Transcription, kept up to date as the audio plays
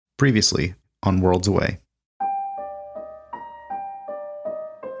Previously on Worlds Away.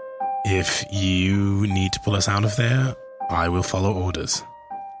 If you need to pull us out of there, I will follow orders.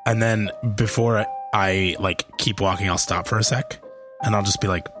 And then before I keep walking, I'll stop for a sec, and I'll just be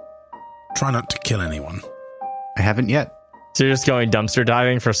like, try not to kill anyone. I haven't yet. So you're just going dumpster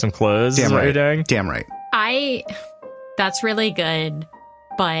diving for some clothes? Damn is right. What you're doing? Damn right. That's really good.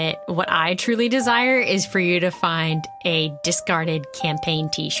 But what I truly desire is for you to find a discarded campaign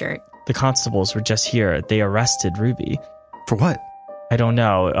t-shirt. The constables were just here. They arrested Ruby. For what? I don't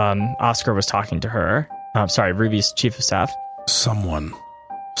know. Oscar was talking to her. Ruby's chief of staff. Someone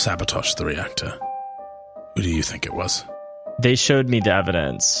sabotaged the reactor. Who do you think it was? They showed me the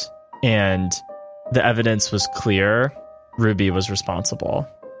evidence, and the evidence was clear. Ruby was responsible.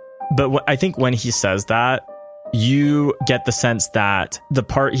 But I think when he says that, you get the sense that the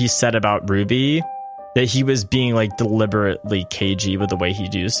part he said about Ruby, that he was being deliberately cagey with the way he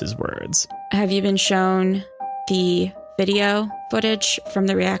used his words. Have you been shown the video footage from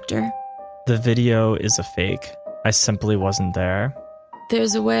the reactor? The video is a fake. I simply wasn't there.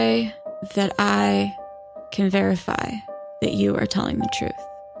 There's a way that I can verify that you are telling the truth.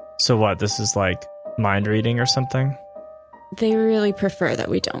 So what, this is mind reading or something? They really prefer that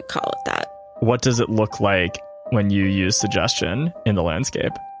we don't call it that. What does it look like when you use suggestion in the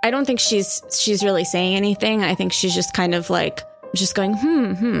landscape? I don't think she's really saying anything. I think she's just kind of just going,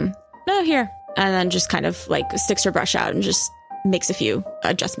 no, here. And then just kind of sticks her brush out and just makes a few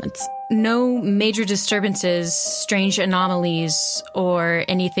adjustments. No major disturbances, strange anomalies, or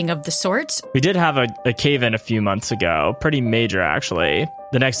anything of the sort. We did have a cave-in a few months ago. Pretty major, actually.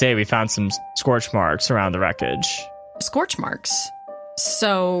 The next day, we found some scorch marks around the wreckage. Scorch marks?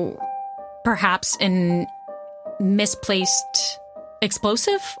 So, perhaps an misplaced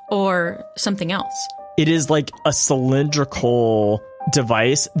explosive or something else? It is a cylindrical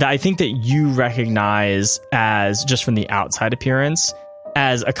device that I think that you recognize as, just from the outside appearance,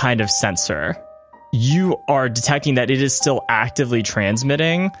 as a kind of sensor. You are detecting that it is still actively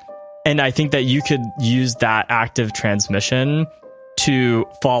transmitting, and I think that you could use that active transmission to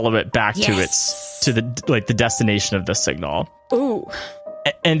follow it back to the destination of the signal. Ooh.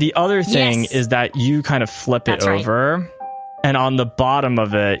 And the other thing is that you kind of flip it over, and on the bottom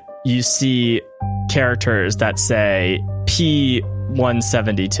of it, you see characters that say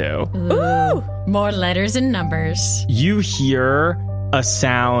P172. Ooh. More letters and numbers. You hear a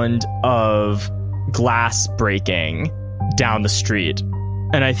sound of glass breaking down the street,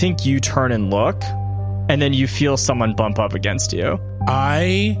 and I think you turn and look, and then you feel someone bump up against you.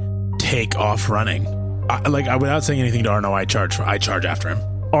 I take off running. Without saying anything to Arno, I charge after him.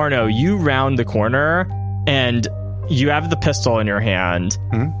 Arno, you round the corner, and you have the pistol in your hand,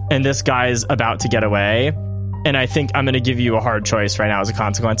 and this guy's about to get away. And I think I'm going to give you a hard choice right now as a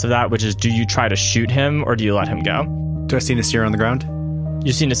consequence of that, which is, do you try to shoot him or do you let him go? Do I see Nasir on the ground?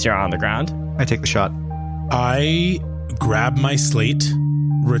 You see Nasir on the ground. I take the shot. I grab my slate,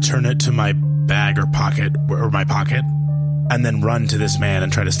 return it to my bag or my pocket, and then run to this man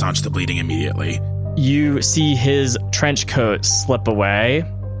and try to staunch the bleeding immediately. You see his trench coat slip away,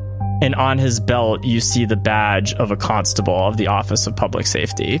 and on his belt, you see the badge of a constable of the Office of Public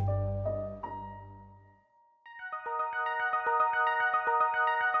Safety.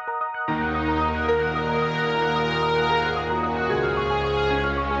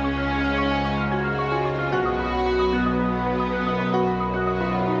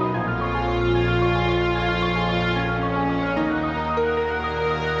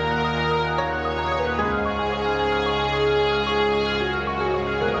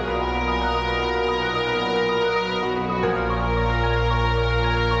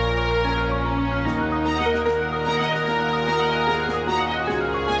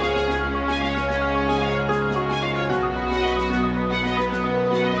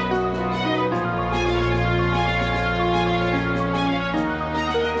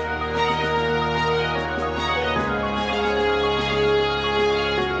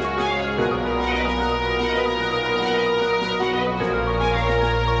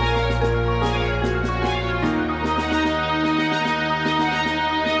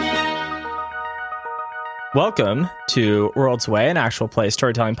 Welcome to Worlds Away, an actual play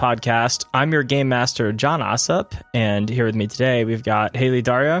storytelling podcast. I'm your game master, John Ossup, and here with me today, we've got Haley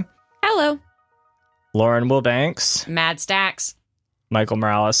Daria. Hello. Lauren Wilbanks. Mad Stacks. Michael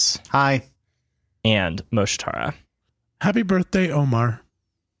Morales. Hi. And Moshe Tara. Happy birthday, Omar.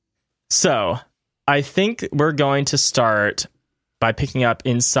 So, I think we're going to start by picking up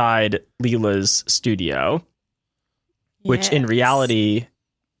inside Leela's studio, which in reality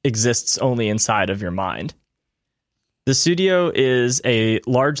exists only inside of your mind. The studio is a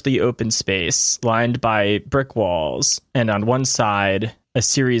largely open space lined by brick walls, and on one side, a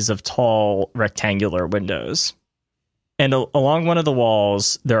series of tall rectangular windows. And along one of the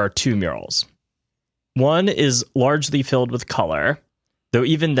walls, there are two murals. One is largely filled with color, though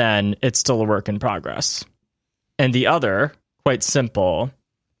even then, it's still a work in progress. And the other, quite simple,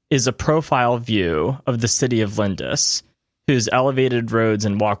 is a profile view of the city of Lindis, whose elevated roads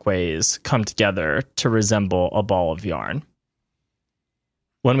and walkways come together to resemble a ball of yarn.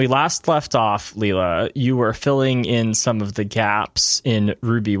 When we last left off, Leela, you were filling in some of the gaps in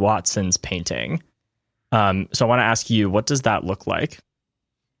Ruby Watson's painting. So I want to ask you, what does that look like?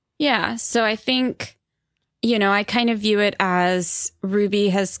 Yeah, so I think, I kind of view it as Ruby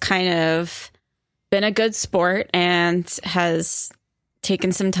has kind of been a good sport and has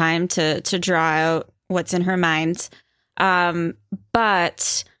taken some time to draw out what's in her mind.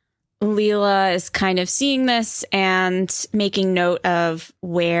 But Leela is kind of seeing this and making note of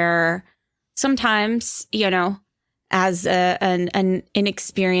where sometimes, as an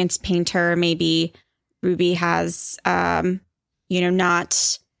inexperienced painter, maybe Ruby has,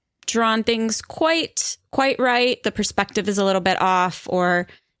 not drawn things quite right. The perspective is a little bit off, or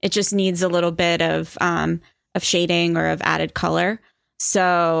it just needs a little bit of shading or of added color.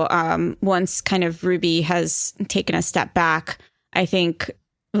 So once kind of Ruby has taken a step back, I think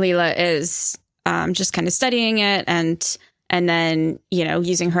Leela is just kind of studying it and then,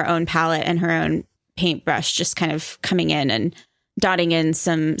 using her own palette and her own paintbrush, just kind of coming in and dotting in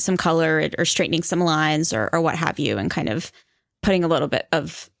some color or straightening some lines or what have you, and kind of putting a little bit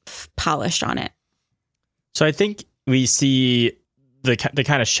of polish on it. So I think we see the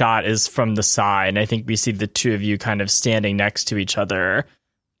kind of shot is from the side, and I think we see the two of you kind of standing next to each other,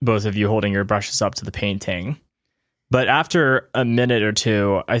 both of you holding your brushes up to the painting. But after a minute or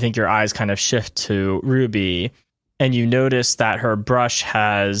two, I think your eyes kind of shift to Ruby, and you notice that her brush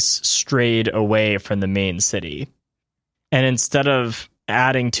has strayed away from the main city. And instead of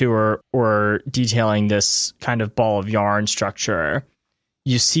adding to or detailing this kind of ball of yarn structure,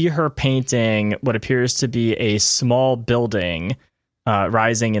 you see her painting what appears to be a small building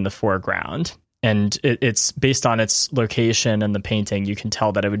rising in the foreground. And it's based on its location in the painting, you can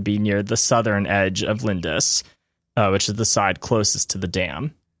tell that it would be near the southern edge of Lindis, which is the side closest to the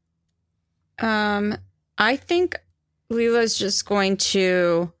dam. I think Leela's just going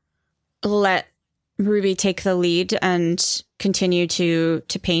to let Ruby take the lead and continue to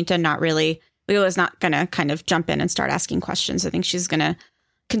paint, and not really, Leela's not going to kind of jump in and start asking questions. I think she's going to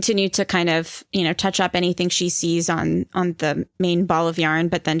continue to kind of, touch up anything she sees on the main ball of yarn,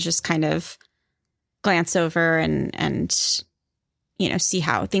 but then just kind of glance over and see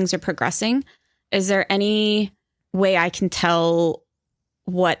how things are progressing. Is there any way I can tell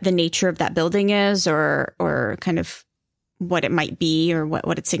what the nature of that building is, or kind of what it might be, or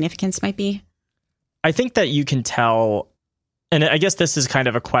what its significance might be? I think that you can tell, and I guess this is kind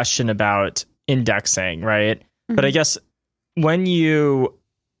of a question about indexing, right? Mm-hmm. But I guess when you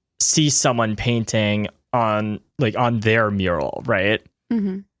see someone painting on their mural, right?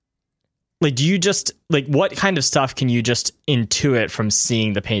 Mm-hmm. Like, do you just, what kind of stuff can you just intuit from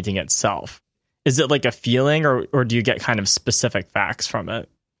seeing the painting itself? Is it like a feeling, or do you get kind of specific facts from it?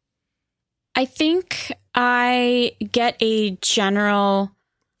 I think I get a general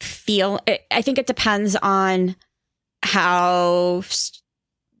feel. I think it depends on how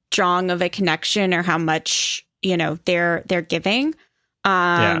strong of a connection or how much, they're giving.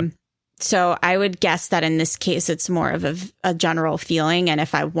 So I would guess that in this case, it's more of a general feeling. And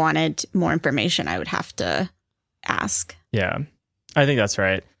if I wanted more information, I would have to ask. Yeah, I think that's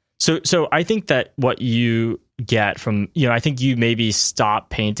right. So I think that what you get from, I think you maybe stop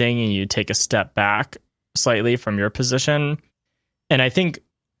painting and you take a step back slightly from your position. And I think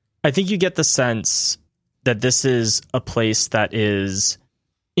you get the sense that this is a place that is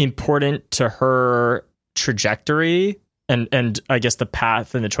important to her trajectory and I guess the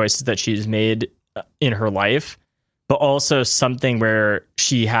path and the choices that she's made in her life, but also something where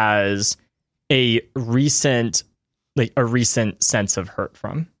she has a recent sense of hurt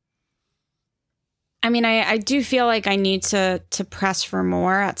from. I mean, I do feel like I need to press for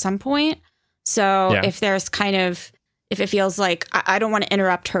more at some point. So if there's if it feels like I don't want to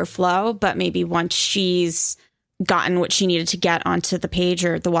interrupt her flow, but maybe once she's gotten what she needed to get onto the page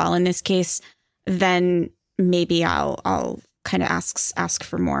or the wall in this case, then maybe I'll kind of ask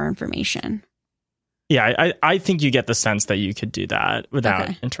for more information. Yeah, I think you get the sense that you could do that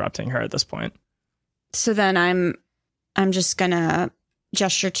without interrupting her at this point. So then I'm just gonna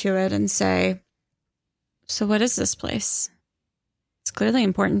gesture to it and say, so what is this place? It's clearly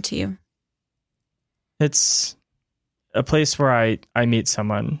important to you. It's a place where I meet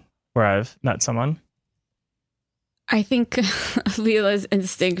someone, where I've met someone. I think Leela's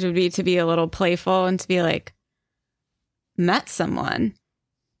instinct would be to be a little playful and to be like, met someone.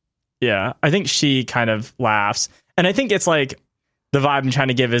 Yeah, I think she kind of laughs. And I think it's like the vibe I'm trying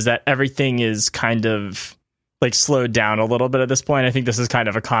to give is that everything is kind of like slowed down a little bit at this point. I think this is kind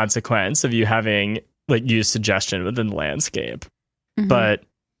of a consequence of you having like used suggestion within the landscape. Mm-hmm. But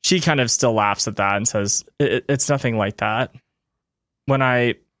she kind of still laughs at that and says, it's nothing like that. When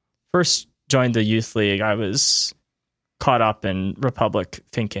I first joined the youth league, I was caught up in Republic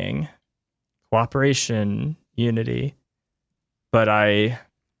thinking, cooperation, unity. But I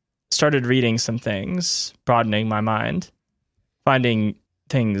started reading some things, broadening my mind, finding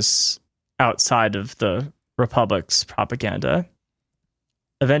things outside of the Republic's propaganda.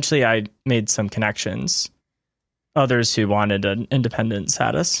 Eventually, I made some connections, others who wanted an independent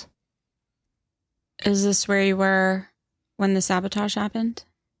status. Is this where you were when the sabotage happened?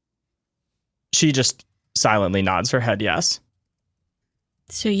 She just silently nods her head yes.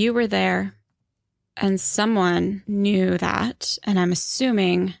 So you were there, and someone knew that, and I'm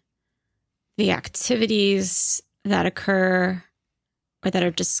assuming the activities that occur or that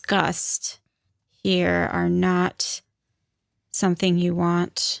are discussed here are not something you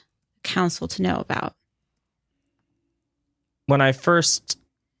want council to know about. When I first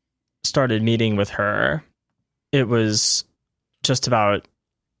started meeting with her, it was just about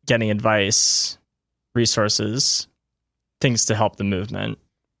getting advice, resources, things to help the movement.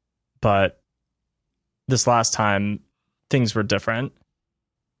 But this last time, things were different.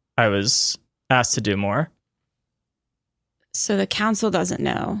 I was asked to do more. So the council doesn't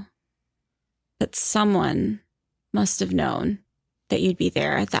know, but someone must have known that you'd be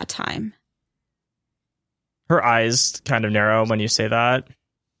there at that time. Her eyes kind of narrow when you say that.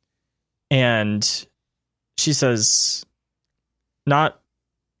 And she says, not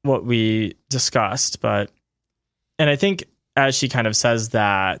what we discussed, but, and I think as she kind of says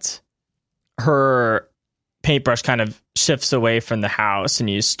that, her paintbrush kind of shifts away from the house and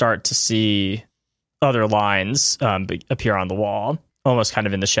you start to see other lines appear on the wall, almost kind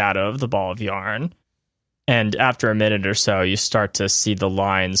of in the shadow of the ball of yarn. And after a minute or so, you start to see the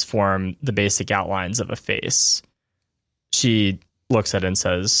lines form the basic outlines of a face. She looks at it and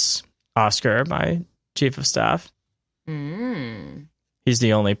says, Oscar, my chief of staff. He's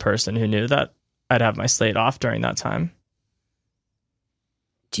the only person who knew that I'd have my slate off during that time.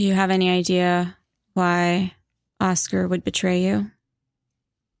 Do you have any idea why Oscar would betray you?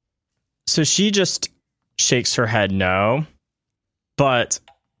 So she just shakes her head no. But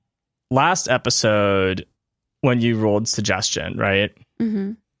last episode, when you rolled suggestion, right?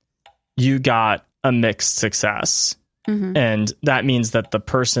 Mm-hmm. You got a mixed success. Mm-hmm. And that means that the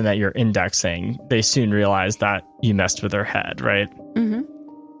person that you're indexing, they soon realize that you messed with their head, right? Mm-hmm.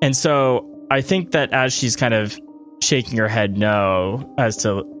 And so I think that as she's kind of shaking her head no as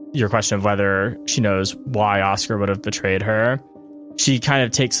to your question of whether she knows why Oscar would have betrayed her, she kind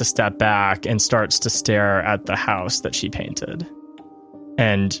of takes a step back and starts to stare at the house that she painted.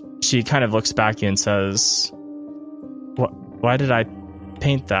 And she kind of looks back at you and says, why did I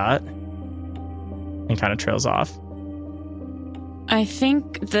paint that? And kind of trails off. I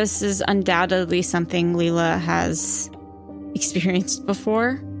think this is undoubtedly something Leela has experienced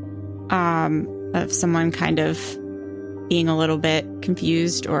before, of someone kind of being a little bit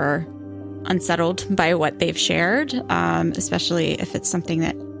confused or unsettled by what they've shared, especially if it's something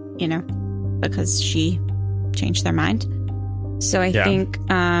that, because she changed their mind. So I think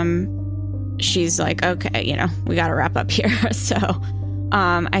she's like, okay, we got to wrap up here. So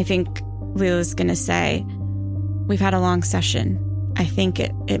I think Leela's going to say, we've had a long session. I think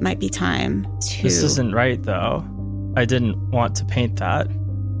it might be time to... This isn't right, though. I didn't want to paint that.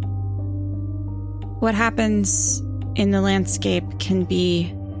 What happens in the landscape can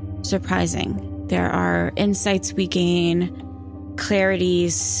be surprising. There are insights we gain,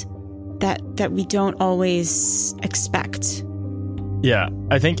 clarities that we don't always expect. Yeah,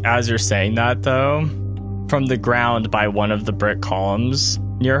 I think as you're saying that, though, from the ground by one of the brick columns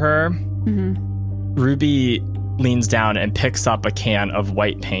near her, Ruby leans down and picks up a can of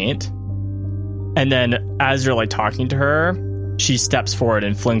white paint. And then as you're talking to her, she steps forward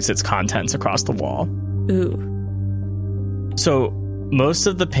and flings its contents across the wall. Ooh. So most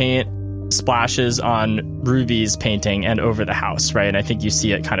of the paint splashes on Ruby's painting and over the house, right? And I think you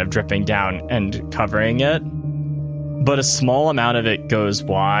see it kind of dripping down and covering it. But a small amount of it goes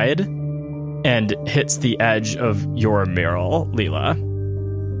wide and hits the edge of your mural, Leela.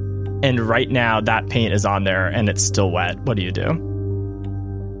 And right now, that paint is on there and it's still wet. What do you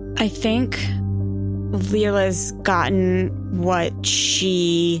do? I think Leela's gotten what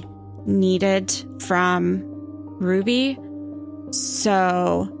she needed from Ruby.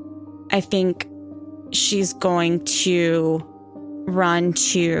 So I think she's going to run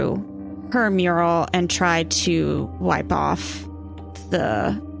to her mural and try to wipe off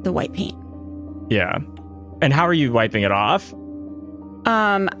the white paint. Yeah. And how are you wiping it off?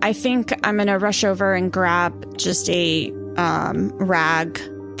 I think I'm going to rush over and grab just a rag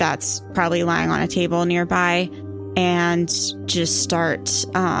that's probably lying on a table nearby and just start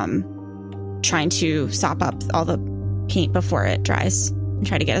trying to sop up all the paint before it dries and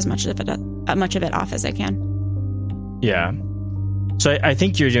try to get as much of it off as I can. Yeah. So I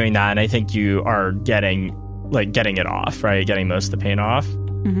think you're doing that, and I think you are getting it off, right? Getting most of the paint off.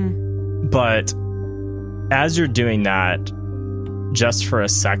 Mm-hmm. But as you're doing that, just for a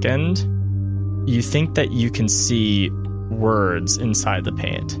second, you think that you can see words inside the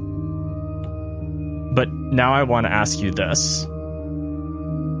paint. But now I want to ask you this.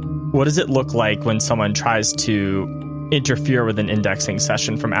 What does it look like when someone tries to interfere with an indexing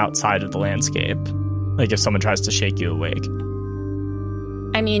session from outside of the landscape? Like if someone tries to shake you awake?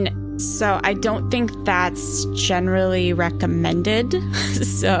 I mean, so I don't think that's generally recommended.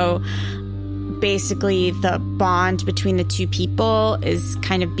 So basically the bond between the two people is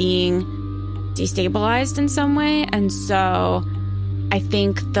kind of being destabilized in some way. And so I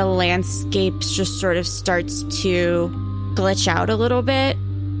think the landscape just sort of starts to glitch out a little bit.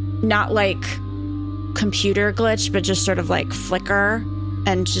 Not like computer glitch, but just sort of like flicker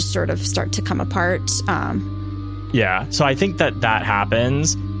and just sort of start to come apart. Yeah. So I think that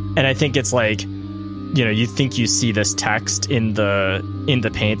happens. And I think it's like, you think you see this text in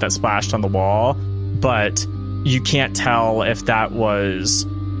the paint that splashed on the wall, but you can't tell if that was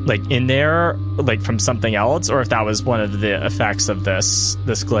like in there, like from something else, or if that was one of the effects of this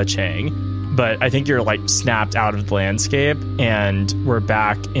glitching. But I think you're like snapped out of the landscape, and we're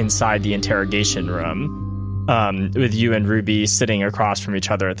back inside the interrogation room, with you and Ruby sitting across from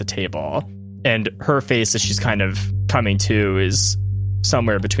each other at the table. And her face, as she's kind of coming to, is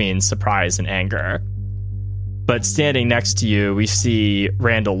somewhere between surprise and anger. But standing next to you, we see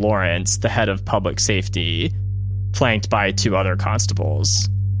Randall Lawrence, the head of public safety, flanked by two other constables.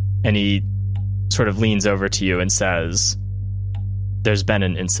 And he sort of leans over to you and says, "There's been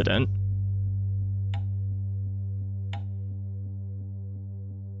an incident."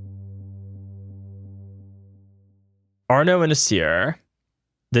 Arno and Nasir,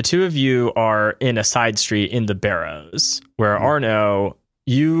 the two of you are in a side street in the Barrows, where Arno,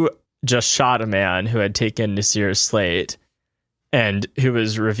 you just shot a man who had taken Nasir's slate and who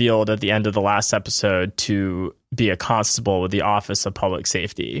was revealed at the end of the last episode to be a constable with the Office of Public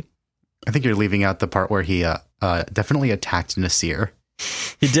Safety. I think you're leaving out the part where he definitely attacked Nasir.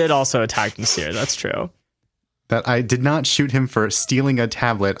 He did also attack Nasir, that's true. That I did not shoot him for stealing a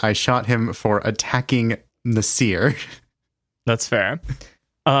tablet. I shot him for attacking Nasir. That's fair.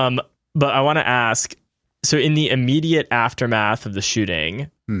 But I want to ask, so in the immediate aftermath of the shooting,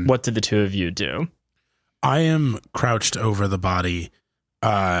 what did the two of you do? I am crouched over the body,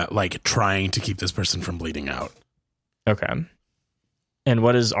 like trying to keep this person from bleeding out. Okay. And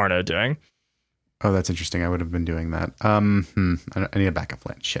what is Arno doing? Oh, that's interesting. I would have been doing that. I need a backup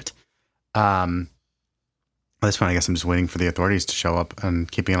plan. Shit. At this point, I guess I'm just waiting for the authorities to show up and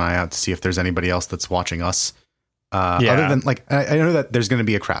keeping an eye out to see if there's anybody else that's watching us. Other than, like, I know that there's going to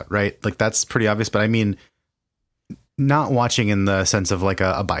be a crowd, right? Like, that's pretty obvious, but I mean, not watching in the sense of like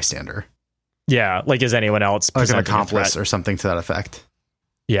a bystander. Yeah, like is anyone else like an accomplice or something to that effect?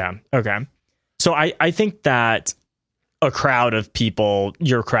 Yeah, okay. So I think that a crowd of people,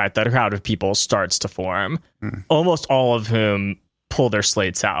 you're correct, that a crowd of people starts to form, almost all of whom pull their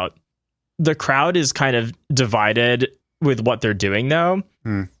slates out. The crowd is kind of divided with what they're doing, though.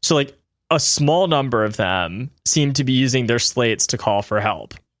 So, like, a small number of them seem to be using their slates to call for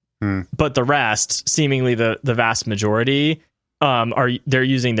help. But the rest, seemingly the vast majority, they're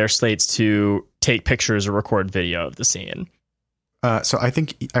using their slates to take pictures or record video of the scene. So I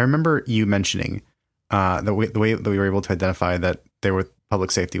think I remember you mentioning the way that we were able to identify that they were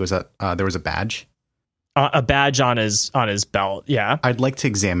public safety was that there was a badge. A badge on his belt. Yeah. I'd like to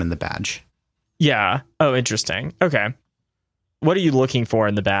examine the badge. Yeah. Oh, interesting. Okay. What are you looking for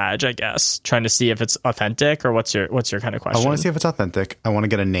in the badge, I guess? Trying to see if it's authentic, or what's your kind of question? I want to see if it's authentic. I want to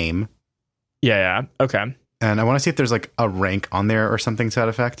get a name. Yeah. Okay. And I want to see if there's like a rank on there or something to that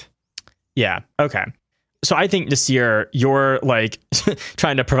effect. Yeah. Okay. So I think, Nasir, you're like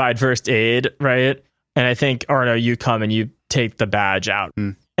trying to provide first aid, right? And I think, Arno, you come and you take the badge out.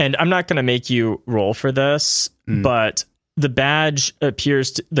 And I'm not going to make you roll for this, but the badge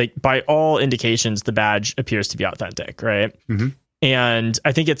appears to, like, by all indications, the badge appears to be authentic, right? Mm-hmm. And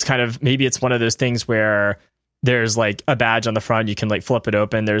I think it's kind of, maybe it's one of those things where there's like a badge on the front, you can like flip it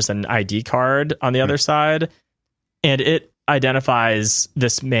open, there's an ID card on the other side, and it identifies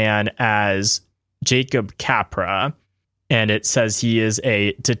this man as Jacob Capra, and it says he is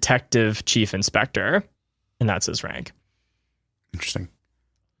a detective chief inspector, and that's his rank. Interesting.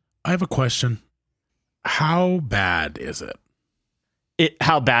 I have a question. How bad is it?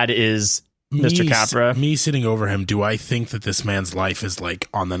 How bad is Mr. Capra? Me sitting over him, do I think that this man's life is like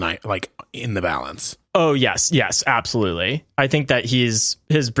on the night, like in the balance? Oh, yes, absolutely. I think that his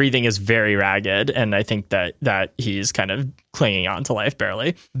breathing is very ragged, and I think that he's kind of clinging on to life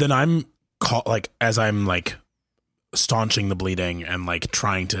barely. Then I'm as I'm like staunching the bleeding and like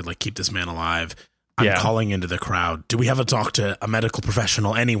trying to like keep this man alive, I'm calling into the crowd. Do we have a talk to a medical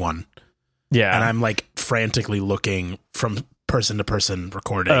professional? Anyone? Yeah. And I'm like frantically looking from person to person,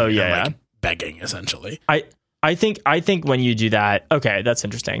 recording. Oh, and begging, essentially. I think when you do that, okay, that's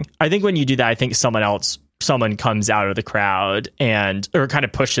interesting. I think when you do that, I think someone comes out of the crowd or kind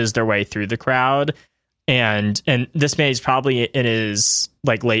of pushes their way through the crowd. And this man is probably in his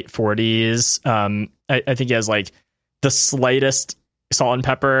like late 40s. I think he has like the slightest salt and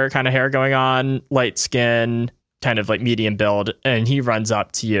pepper kind of hair going on, light skin, kind of like medium build. And he runs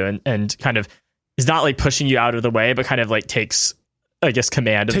up to you and kind of is not like pushing you out of the way, but kind of like takes, I guess,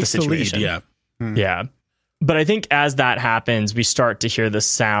 command of the situation. The lead, yeah. Yeah. But I think as that happens, we start to hear the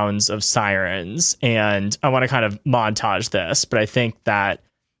sounds of sirens. And I want to kind of montage this, but I think that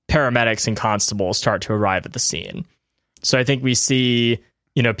paramedics and constables start to arrive at the scene. So I think we see,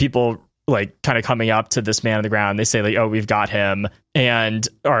 people like kind of coming up to this man on the ground. They say like, oh, we've got him, and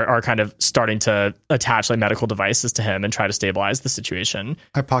are kind of starting to attach like medical devices to him and try to stabilize the situation.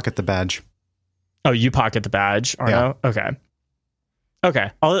 I pocket the badge. Oh, you pocket the badge, Arno? Yeah.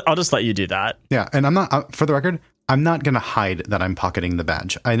 Okay. I'll just let you do that. Yeah. And I'm not, for the record, I'm not going to hide that I'm pocketing the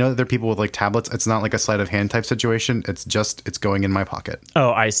badge. I know that there are people with like tablets. It's not like a sleight of hand type situation. It's going in my pocket.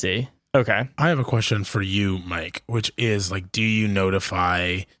 Oh, I see. Okay. I have a question for you, Mike, which is like, do you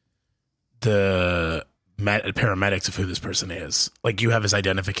notify the paramedics of who this person is? Like, you have his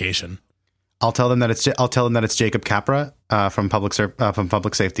identification. I'll tell them that it's Jacob Capra from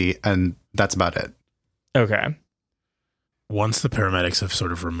public safety, and that's about it. Okay. Once the paramedics have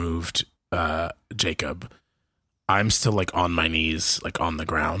sort of removed Jacob, I'm still like on my knees, like on the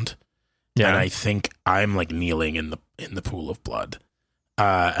ground. Yeah. And I think I'm like kneeling in the pool of blood.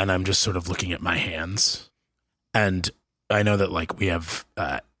 And I'm just sort of looking at my hands. And I know that like we have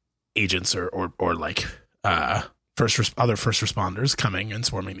agents or like other first responders coming and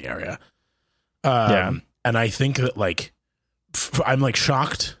swarming the area. And I think that like I'm like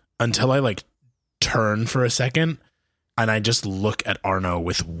shocked until I like turn for a second. And I just look at Arno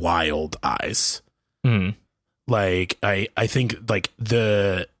with wild eyes. Mm. Like I think like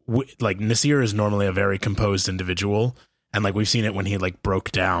Nasir is normally a very composed individual, and like we've seen it when he like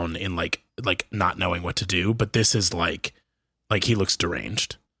broke down in like not knowing what to do. But this is like he looks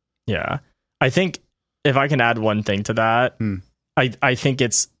deranged. Yeah, I think if I can add one thing to that, I think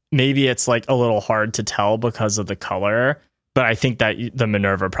it's like a little hard to tell because of the color. But I think that the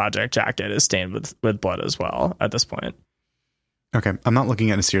Minerva Project jacket is stained with blood as well at this point. Okay, I'm not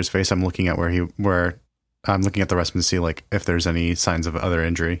looking at Nasir's face. I'm looking at I'm looking at the rest of him to see like if there's any signs of other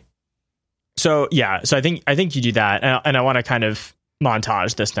injury. So I think you do that, and I want to kind of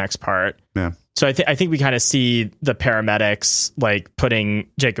montage this next part. Yeah. So I think we kind of see the paramedics like putting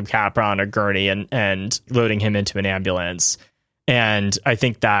Jacob Capra on a gurney and loading him into an ambulance, and I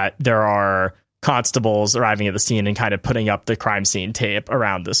think that there are constables arriving at the scene and kind of putting up the crime scene tape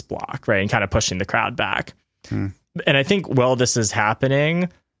around this block, right, and kind of pushing the crowd back. And I think while this is happening,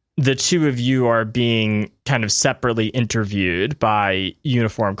 the two of you are being kind of separately interviewed by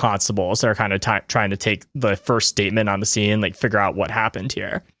uniformed constables that are kind of trying to take the first statement on the scene, like figure out what happened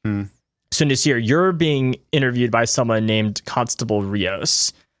here. So Nasir, you're being interviewed by someone named Constable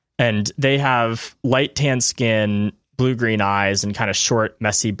Rios, and they have light tan skin, blue-green eyes, and kind of short,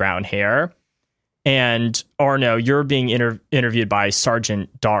 messy brown hair. And Arno, you're being interviewed by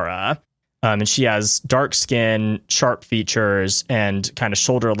Sergeant Dara, and she has dark skin, sharp features, and kind of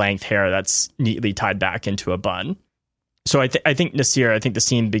shoulder-length hair that's neatly tied back into a bun. So I think, Nasir, I think the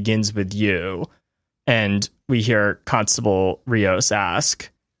scene begins with you, and we hear Constable Rios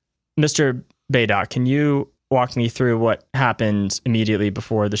ask, Mr. Baydock, can you walk me through what happened immediately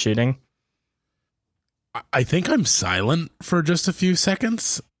before the shooting? I think I'm silent for just a few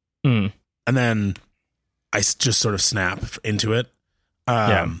seconds. And then I just sort of snap into it.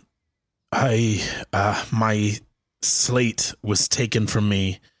 My slate was taken from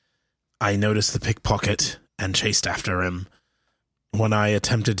me, I noticed the pickpocket and chased after him. When I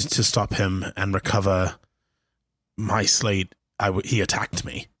attempted to stop him and recover my slate, he attacked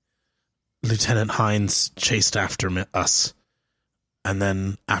me. Lieutenant Hines chased after us, and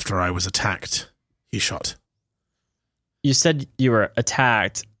then after I was attacked, he shot. You said you were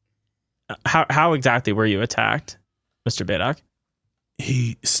attacked. How exactly were you attacked, Mr. Baydock?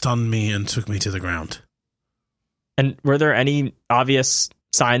 He stunned me and took me to the ground. And were there any obvious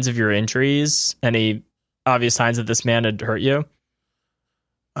signs of your injuries? Any obvious signs that this man had hurt you?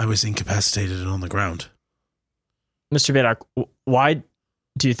 I was incapacitated and on the ground. Mr. Baydock, why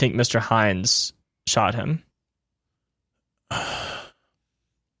do you think Mr. Hines shot him?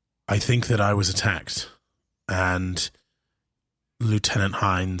 I think that I was attacked, and Lieutenant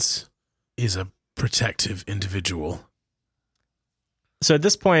Hines is a protective individual. So at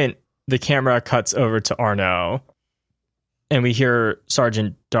this point, the camera cuts over to Arno, and we hear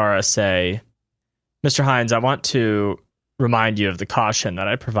Sergeant Dara say, Mr. Hines, I want to remind you of the caution that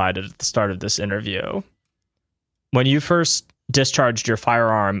I provided at the start of this interview. When you first discharged your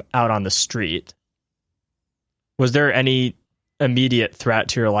firearm out on the street, was there any immediate threat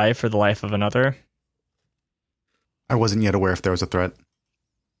to your life or the life of another? I wasn't yet aware if there was a threat.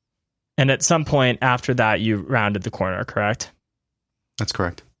 And at some point after that, you rounded the corner, correct? That's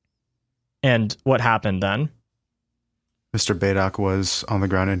correct. And what happened then? Mr. Baydock was on the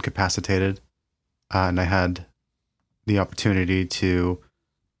ground incapacitated, and I had the opportunity to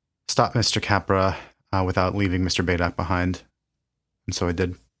stop Mr. Capra without leaving Mr. Baydock behind, and so I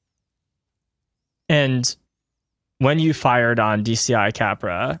did. And when you fired on DCI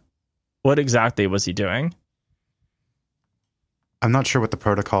Capra, what exactly was he doing? I'm not sure what the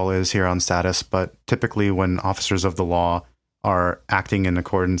protocol is here on status, but typically when officers of the law are acting in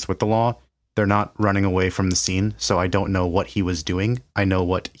accordance with the law, they're not running away from the scene, so I don't know what he was doing. I know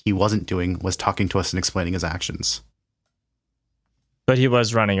what he wasn't doing was talking to us and explaining his actions. But he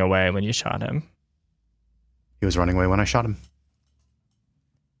was running away when you shot him. He was running away when I shot him.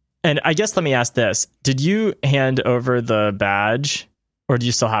 And I guess let me ask this. Did you hand over the badge, or do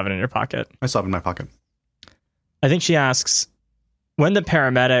you still have it in your pocket? I still have it in my pocket. I think she asks, when the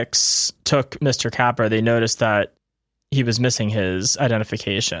paramedics took Mr. Capra, they noticed that he was missing his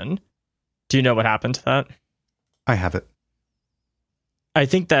identification. Do you know what happened to that? I have it. I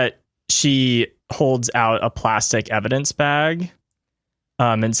think that she holds out a plastic evidence bag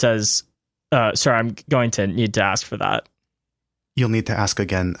and says, sir, I'm going to need to ask for that. You'll need to ask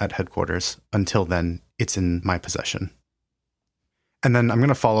again at headquarters. Until then, it's in my possession. And then I'm going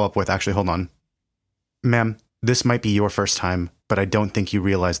to follow up with, actually, hold on. Ma'am, this might be your first time, but I don't think you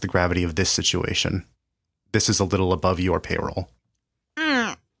realize the gravity of this situation. This is a little above your payroll.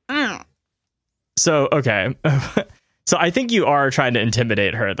 So, okay. So I think you are trying to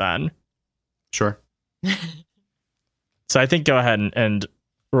intimidate her then. Sure. So I think go ahead and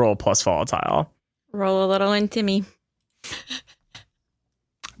roll plus volatile. Roll a little into me.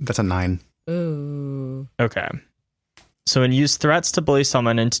 That's a 9. Ooh. Okay. So when you use threats to bully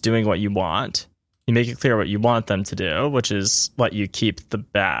someone into doing what you want, you make it clear what you want them to do, which is let you keep the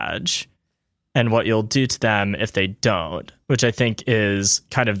badge, and what you'll do to them if they don't, which I think is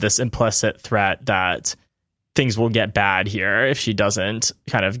kind of this implicit threat that things will get bad here if she doesn't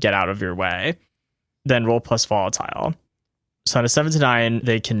kind of get out of your way. Then roll plus volatile. So on a 7 to 9,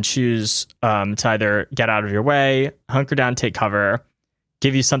 they can choose to either get out of your way, hunker down, take cover,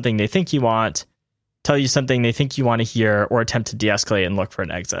 give you something they think you want, tell you something they think you want to hear, or attempt to de-escalate and look for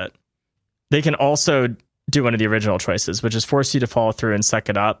an exit. They can also do one of the original choices, which is force you to follow through and suck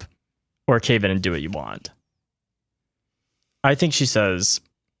it up, or cave in and do what you want. I think she says,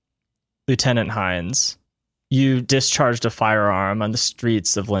 Lieutenant Hines, you discharged a firearm on the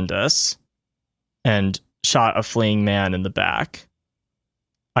streets of Lindis and shot a fleeing man in the back.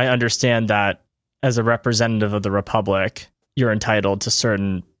 I understand that as a representative of the Republic, you're entitled to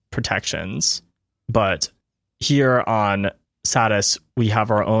certain protections, but here on Satis, we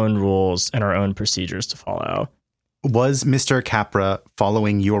have our own rules and our own procedures to follow. Was Mr. Capra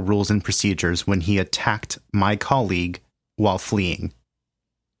following your rules and procedures when he attacked my colleague while fleeing?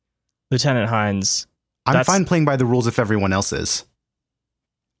 Lieutenant Hines, I'm fine playing by the rules if everyone else is.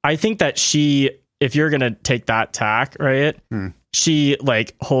 I think that she, if you're going to take that tack, right, she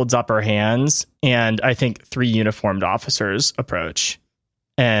like holds up her hands, and I think 3 uniformed officers approach.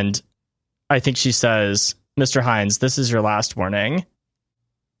 And I think she says, Mr. Hines, this is your last warning.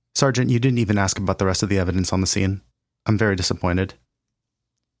 Sergeant, you didn't even ask about the rest of the evidence on the scene. I'm very disappointed.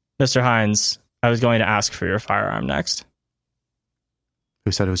 Mr. Hines, I was going to ask for your firearm next.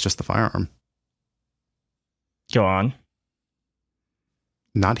 Who said it was just the firearm? Go on.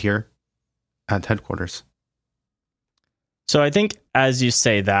 Not here at headquarters. So I think as you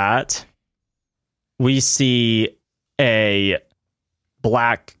say that, we see a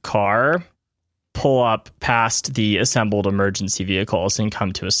black car pull up past the assembled emergency vehicles and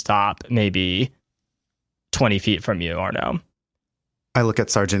come to a stop, maybe 20 feet from you, Arno. I look at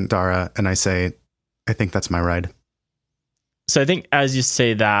Sergeant Dara and I say, I think that's my ride. So I think as you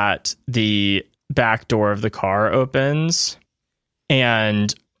say that, the back door of the car opens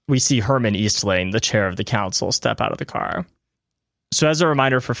and we see Herman Eastling, the chair of the council, step out of the car. So as a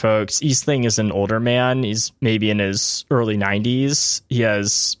reminder for folks, Eastling is an older man. He's maybe in his early 90s. He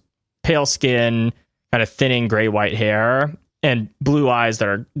has pale skin, kind of thinning gray-white hair, and blue eyes that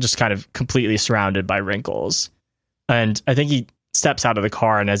are just kind of completely surrounded by wrinkles. And I think he steps out of the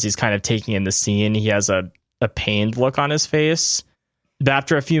car, and as he's kind of taking in the scene, he has a pained look on his face. But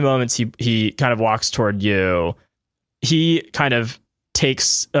after a few moments, he kind of walks toward you. He kind of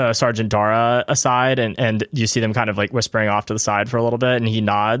takes Sergeant Dara aside, and you see them kind of like whispering off to the side for a little bit, and he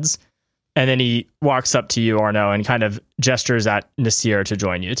nods. And then he walks up to you, Arno, and kind of gestures at Nasir to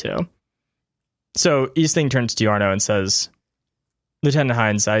join you too. So Eastling turns to you, Arno, and says, Lieutenant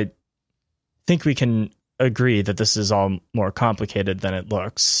Hines, I think we can agree that this is all more complicated than it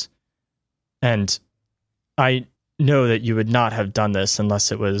looks. And I know that you would not have done this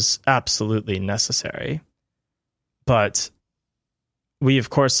unless it was absolutely necessary. But we, of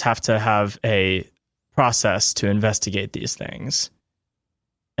course, have to have a process to investigate these things.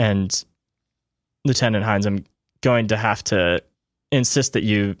 And Lieutenant Hines, I'm going to have to insist that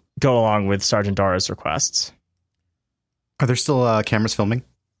you go along with Sergeant Dara's requests. Are there still cameras filming?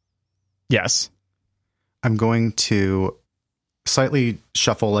 Yes. I'm going to slightly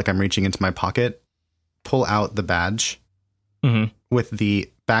shuffle like I'm reaching into my pocket, pull out the badge with the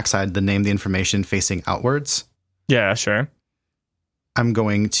backside, the name, the information facing outwards. Yeah, sure. I'm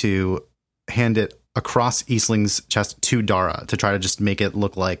going to hand it across Eastling's chest to Dara to try to just make it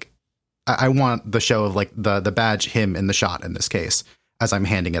look like I want the show of like the badge, him in the shot in this case, as I'm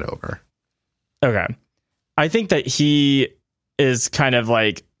handing it over. Okay. I think that he is kind of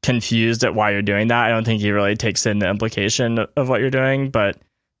like confused at why you're doing that. I don't think he really takes in the implication of what you're doing, but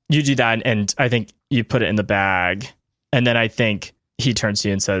you do that, and I think you put it in the bag. And then I think he turns to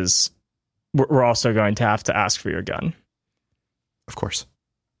you and says, we're also going to have to ask for your gun. Of course.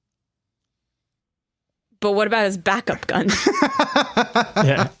 But what about his backup gun?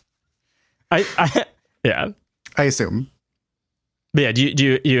 Yeah. Yeah. I assume. But yeah,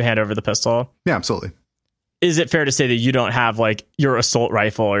 do you hand over the pistol? Yeah, absolutely. Is it fair to say that you don't have like your assault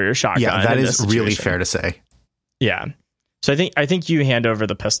rifle or your shotgun? Yeah, that is really fair to say. Yeah. So I think you hand over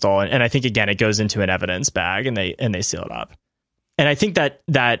the pistol, and I think again it goes into an evidence bag, and they seal it up. And I think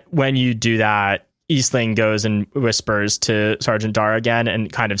that when you do that, Eastling goes and whispers to Sergeant Dara again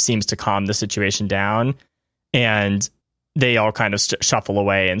and kind of seems to calm the situation down. And they all kind of shuffle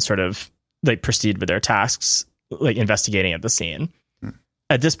away and sort of like proceed with their tasks, like investigating at the scene.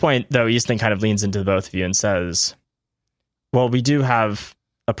 At this point, though, Eastling kind of leans into the both of you and says, well, we do have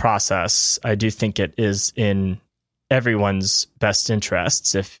a process. I do think it is in everyone's best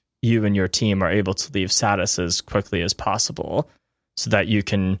interests if you and your team are able to leave Satis as quickly as possible so that you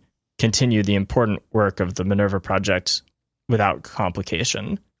can continue the important work of the Minerva Project without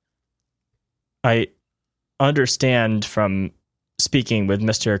complication. I understand from speaking with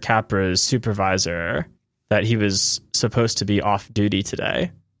Mr. Capra's supervisor that he was supposed to be off duty today.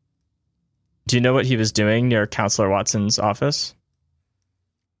 Do you know what he was doing near Counselor Watson's office?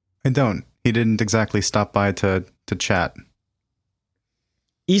 I don't. He didn't exactly stop by to chat.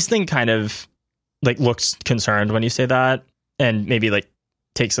 Eastling kind of like looks concerned when you say that, and maybe like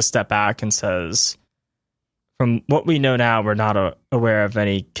takes a step back and says, from what we know now, we're not aware of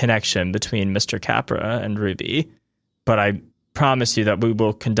any connection between Mr. Capra and Ruby, but I promise you that we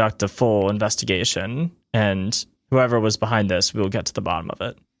will conduct a full investigation, and whoever was behind this, we will get to the bottom of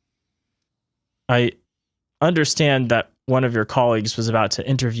it. I understand that one of your colleagues was about to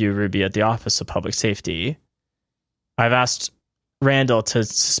interview Ruby at the Office of Public Safety. I've asked Randall to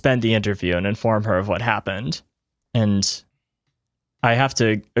suspend the interview and inform her of what happened, and I have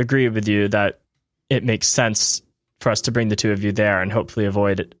to agree with you that it makes sense for us to bring the two of you there and hopefully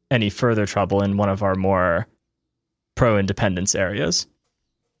avoid any further trouble in one of our more pro-independence areas.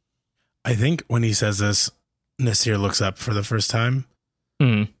 I think when he says this, Nasir looks up for the first time.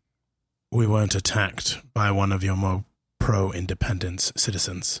 We weren't attacked by one of your more pro-independence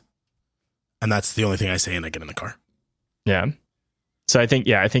citizens. And that's the only thing I say, and I get in the car. Yeah. So I think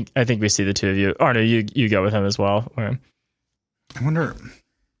we see the two of you. Arno, you go with him as well. Or... I wonder,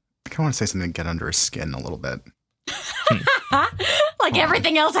 I kind of want to say something to get under his skin a little bit. Like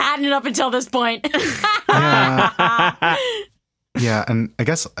everything else hadn't up until this point. Yeah, and I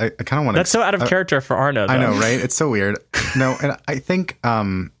guess I kind of want to... That's so out of character for Arno, though. I know, right? It's so weird. No, and I think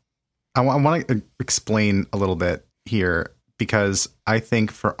I want to explain a little bit here, because I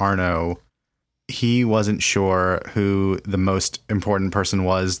think for Arno, he wasn't sure who the most important person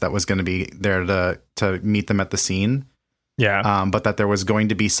was that was going to be there to meet them at the scene. Yeah. But that there was going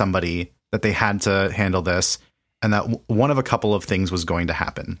to be somebody that they had to handle this, and that one of a couple of things was going to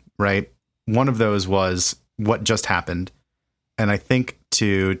happen, right? One of those was what just happened. And I think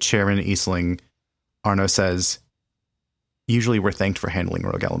to Chairman Eastling, Arno says, usually we're thanked for handling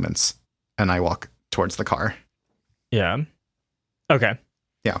rogue elements. And I walk towards the car. Yeah. Okay.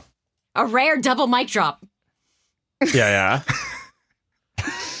 Yeah. A rare double mic drop. Yeah.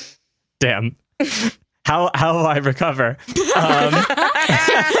 Damn. How will I recover?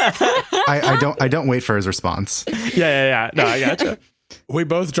 I don't wait for his response. Yeah. No, I gotcha. We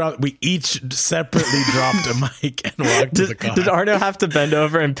each separately dropped a mic and walked to the car. Did Arno have to bend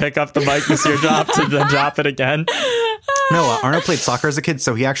over and pick up the mic Monsieur dropped to then drop it again? No, Arno played soccer as a kid,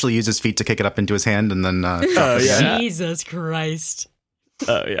 so he actually used his feet to kick it up into his hand and then drop it again. Jesus Christ.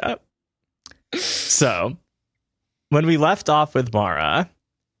 Oh, yeah. So, when we left off with Mara...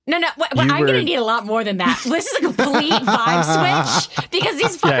 No, I'm going to need a lot more than that. This is a complete vibe switch, because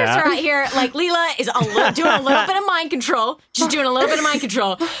these fuckers are out here, like, Leela is doing a little bit of mind control. She's doing a little bit of mind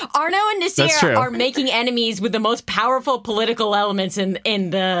control. Arno and Nasir are making enemies with the most powerful political elements in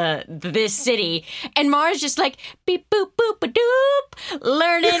this city. And Mara's just like, beep, boop, boop, a doop,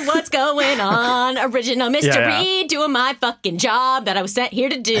 learning what's going on. Original mystery, doing my fucking job that I was sent here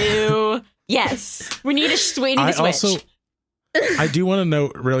to do. Yes, we need a switch. I do want to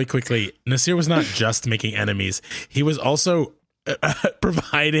note really quickly, Nasir was not just making enemies. He was also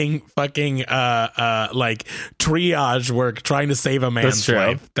providing fucking like triage work, trying to save a man's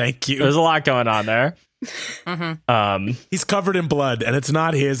life. Thank you. There's a lot going on there. He's covered in blood, and it's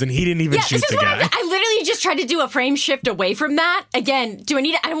not his, and he didn't even shoot the guy. I literally just tried to do a frame shift away from that. Again,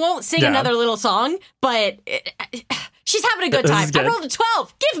 I won't sing another little song, but she's having a good time. I rolled a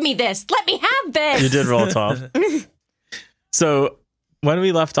 12. Give me this. Let me have this. You did roll a 12. So when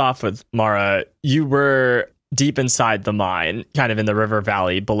we left off with Mara, you were deep inside the mine, kind of in the river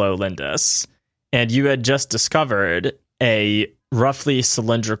valley below Lindis, and you had just discovered a roughly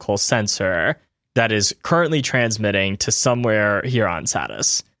cylindrical sensor that is currently transmitting to somewhere here on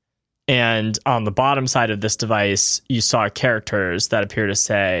Satis. And on the bottom side of this device, you saw characters that appear to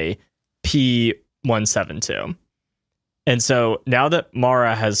say P172. And so now that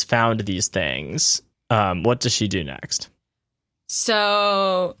Mara has found these things, what does she do next?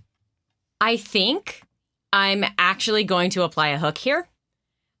 So I think I'm actually going to apply a hook here.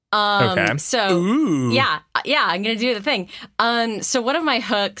 Okay. So Ooh. yeah, I'm going to do the thing. So one of my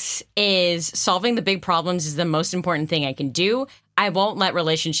hooks is solving the big problems is the most important thing I can do. I won't let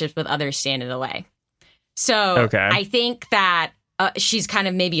relationships with others stand in the way. So I think that she's kind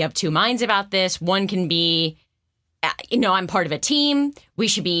of maybe of two minds about this. One can be, I'm part of a team. We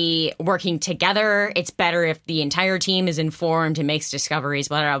should be working together. It's better if the entire team is informed and makes discoveries,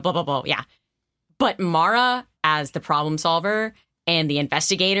 blah, blah, blah, blah, yeah. But Mara, as the problem solver and the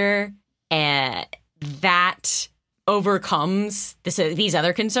investigator, that overcomes these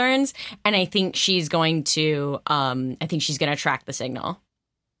other concerns. And I think she's going to, track the signal.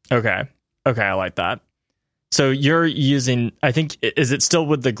 Okay, I like that. So you're using, I think, is it still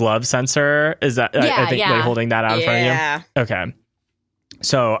with the glove sensor? Is that, I think they're holding that out in front of you? Okay.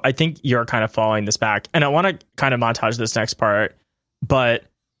 So I think you're kind of following this back. And I want to kind of montage this next part, but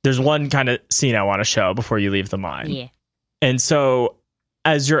there's one kind of scene I want to show before you leave the mine. Yeah. And so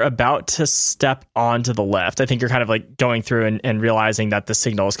as you're about to step onto the lift, I think you're kind of like going through and realizing that the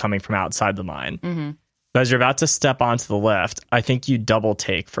signal is coming from outside the mine. Mm-hmm. But as you're about to step onto the lift, I think you double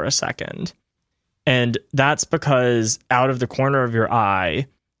take for a second. And that's because out of the corner of your eye,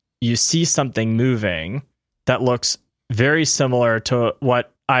 you see something moving that looks very similar to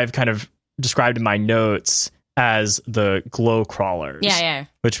what I've kind of described in my notes as the glow crawlers. Yeah.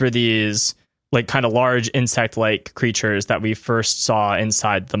 Which were these like kind of large insect-like creatures that we first saw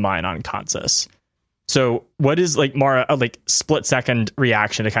inside the mine on Consus. So what is like Mara, a like split second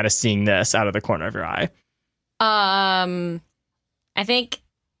reaction to kind of seeing this out of the corner of your eye? I think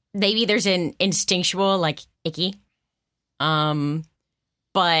maybe there's an instinctual like icky. But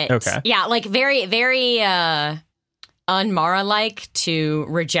yeah, like very, very un-Mara like to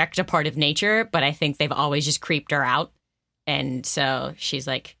reject a part of nature, but I think they've always just creeped her out. And so she's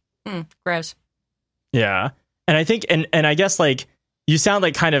like, gross. Yeah. And I think, and I guess like You sound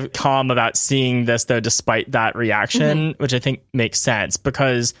like kind of calm about seeing this, though, despite that reaction, which I think makes sense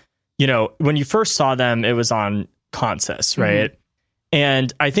because, you know, when you first saw them, it was on Consus, right?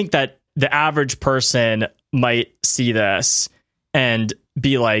 And I think that the average person might see this and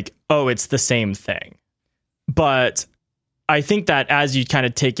be like, oh, it's the same thing. But I think that as you kind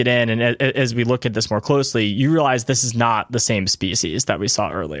of take it in and as we look at this more closely, you realize this is not the same species that we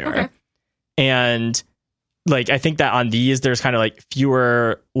saw earlier. Okay. And like, I think that on these, there's kind of like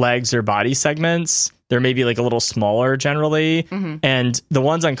fewer legs or body segments. They're maybe like a little smaller generally. And the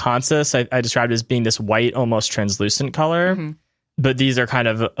ones on Consus, I described as being this white, almost translucent color. But these are kind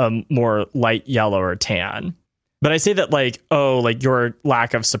of a more light yellow or tan. But I say that like, oh, like your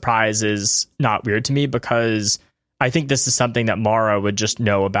lack of surprise is not weird to me because I think this is something that Mara would just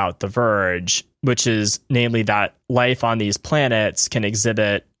know about the Verge, which is namely that life on these planets can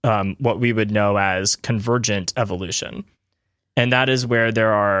exhibit what we would know as convergent evolution. And that is where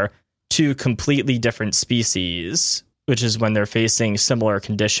there are two completely different species, which is when they're facing similar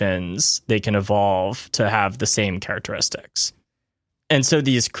conditions, they can evolve to have the same characteristics. And so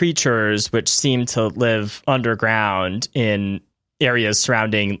these creatures, which seem to live underground in areas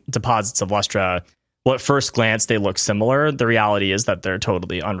surrounding deposits of Lustra, well, at first glance, they look similar. The reality is that they're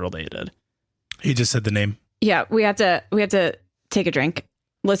totally unrelated. He just said the name. Yeah, we have to take a drink.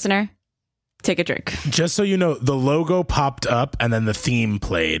 Listener, take a drink. Just so you know, the logo popped up and then the theme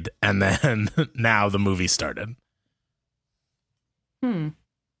played and then now the movie started.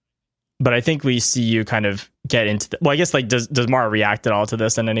 But I think we see you kind of get into the... Well, I guess, like, does Mara react at all to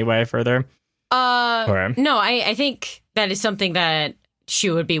this in any way further? No, I think that is something that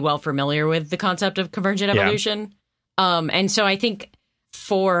she would be well familiar with, the concept of convergent evolution. And so I think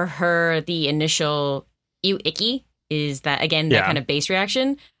for her, the initial ew, icky is that, again, that kind of base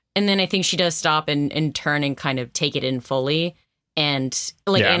reaction. And then I think she does stop and turn and kind of take it in fully and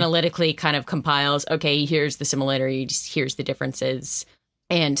like analytically kind of compiles, okay, here's the similarities, here's the differences.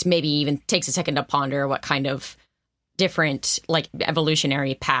 And maybe even takes a second to ponder what kind of different like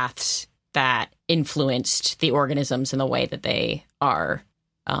evolutionary paths that influenced the organisms in the way that they are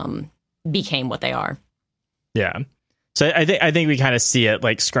became what they are. Yeah. So I think we kind of see it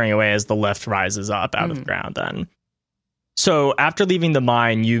like scurrying away as the lift rises up out of the ground then. So after leaving the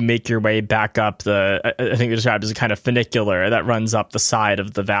mine, you make your way back up I think we described as a kind of funicular that runs up the side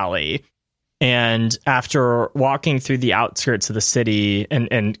of the valley. And after walking through the outskirts of the city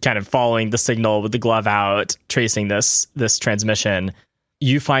and kind of following the signal with the glove out, tracing this transmission,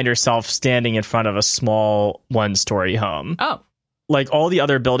 you find yourself standing in front of a small one-story home. Oh. Like all the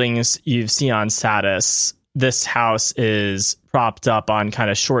other buildings you've seen on Satis, this house is propped up on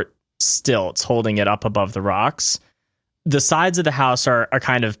kind of short stilts, holding it up above the rocks. The sides of the house are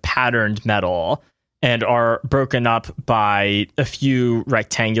kind of patterned metal and are broken up by a few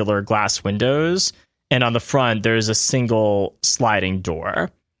rectangular glass windows. And on the front, there's a single sliding door.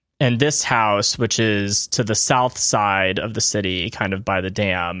 And this house, which is to the south side of the city, kind of by the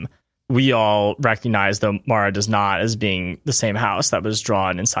dam, we all recognize, though Mara does not, as being the same house that was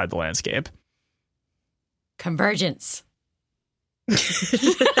drawn inside the landscape. Convergence. I'm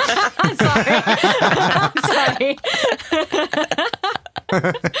sorry. I'm sorry.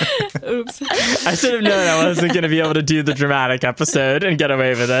 Oops. I should have known I wasn't going to be able to do the dramatic episode and get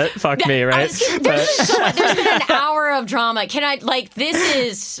away with it. Fuck me, right? There's been an hour of drama. Can I, like, we're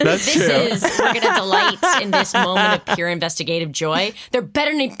going to delight in this moment of pure investigative joy. There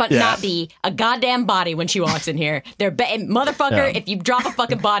better not be a goddamn body when she walks in here. Motherfucker, if you drop a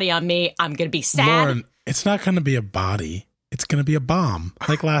fucking body on me, I'm going to be sad. Lauren, it's not going to be a body. It's going to be a bomb,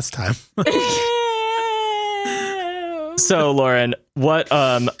 like last time. So, Lauren, what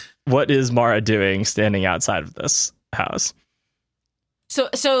is Mara doing standing outside of this house?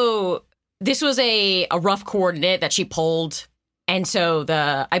 So this was a rough coordinate that she pulled, and so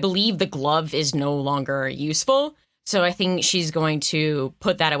I believe the glove is no longer useful. So I think she's going to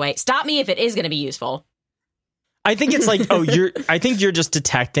put that away. Stop me if it is going to be useful. I think it's like, I think you're just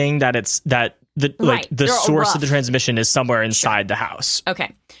detecting that the source of the transmission is somewhere inside the house.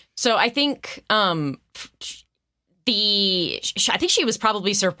 Okay. So I think I think she was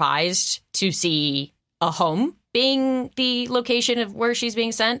probably surprised to see a home being the location of where she's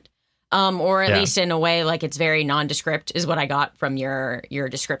being sent, or at least in a way like it's very nondescript is what I got from your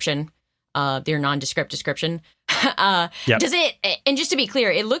description, your nondescript description. Does it? And just to be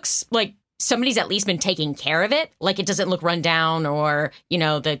clear, it looks like somebody's at least been taking care of it. Like it doesn't look run down, or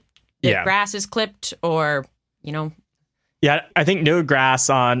the grass is clipped, or Yeah, I think no grass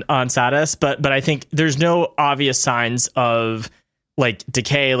on Satis, but I think there's no obvious signs of like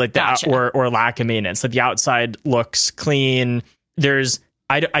decay, like that, or lack of maintenance. Like the outside looks clean.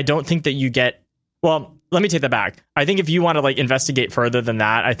 I don't think that you get, well, let me take that back. I think if you want to like investigate further than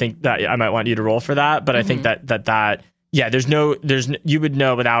that, I think that I might want you to roll for that. But I think that you would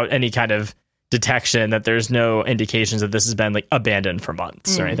know without any kind of detection that there's no indications that this has been like abandoned for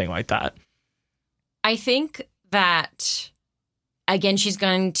months or anything like that. I think that, again, she's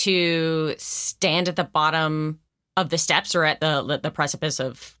going to stand at the bottom of the steps or at the precipice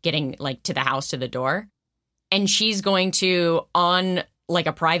of getting like to the house, to the door. And she's going to, on like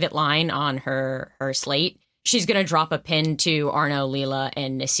a private line on her slate, she's going to drop a pin to Arno, Leela,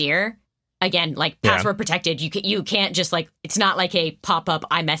 and Nasir. Again, like password protected. You can't just like, it's not like a pop-up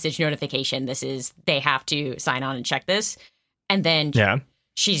iMessage notification. This is, they have to sign on and check this. And then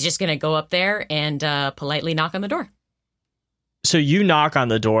she's just going to go up there and politely knock on the door. So you knock on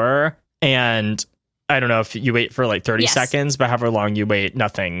the door, and I don't know if you wait for like 30 seconds, but however long you wait,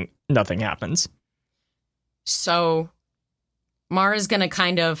 nothing happens. So Mara's going to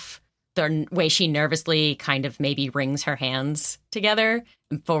kind of, the way she nervously kind of maybe wrings her hands together,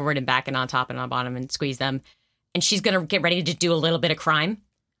 and forward and back and on top and on bottom, and squeeze them. And she's going to get ready to do a little bit of crime.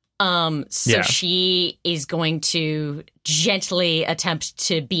 She is going to gently attempt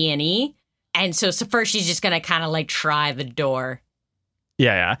to B&E. And so first she's just going to kind of like try the door.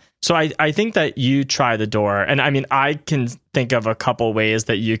 Yeah. So I think that you try the door. And I mean, I can think of a couple ways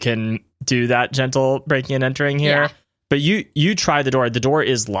that you can do that gentle breaking and entering here. Yeah. But you try the door. The door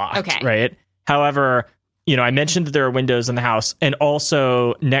is locked, right? However, I mentioned that there are windows in the house. And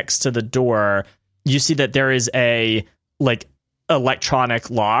also next to the door, you see that there is a like electronic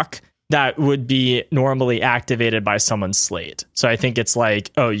lock that would be normally activated by someone's slate. So I think it's like,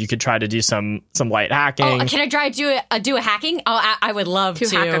 you could try to do some light hacking. Oh, can I try to do a hacking? Oh, I would love to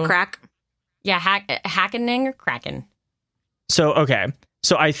hack a crack. Yeah, hacking or cracking. So, okay.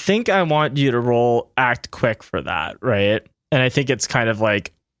 So I think I want you to roll act quick for that, right? And I think it's kind of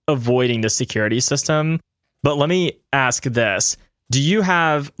like avoiding the security system. But let me ask this. Do you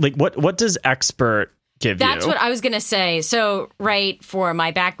have, like, what does expert give you? That's what I was going to say. So, right, for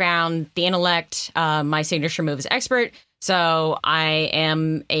my background, the intellect, my signature move is expert. So I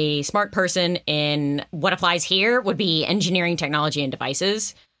am a smart person in what applies here would be engineering, technology, and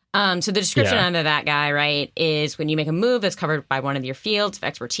devices. So the description under that guy, right, is when you make a move that's covered by one of your fields of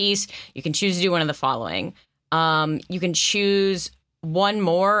expertise, you can choose to do one of the following. You can choose one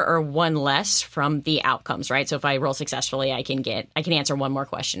more or one less from the outcomes, right? So if I roll successfully, I can answer one more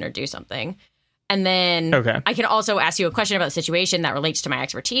question or do something. And then I can also ask you a question about the situation that relates to my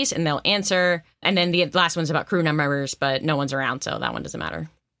expertise, and they'll answer. And then the last one's about crew members, but no one's around, so that one doesn't matter.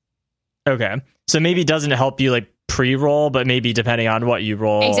 Okay. So maybe it doesn't help you like pre-roll, but maybe depending on what you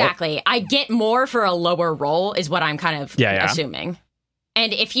roll. Exactly. I get more for a lower roll is what I'm kind of assuming.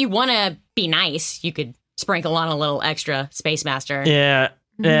 And if you want to be nice, you could sprinkle on a little extra Space Master. Yeah.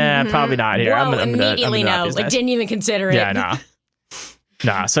 Yeah, probably not here. Whoa, immediately no. Like, didn't even consider it. Yeah, no.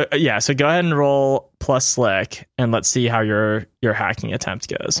 Nah, so go ahead and roll plus slick, and let's see how your hacking attempt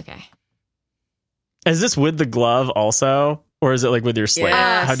goes. Okay. Is this with the glove also, or is it like with your slate?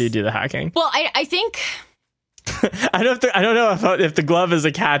 Yes. How do you do the hacking? Well, I think I don't know if the glove is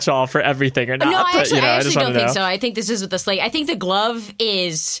a catch-all for everything or not. No, I actually don't think know. so. I think this is with the slate. I think the glove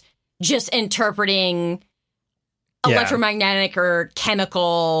is just interpreting electromagnetic or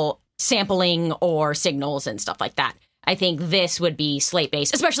chemical sampling or signals and stuff like that. I think this would be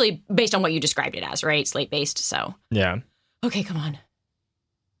slate-based, especially based on what you described it as, right? Slate-based, so. Yeah. Okay, come on.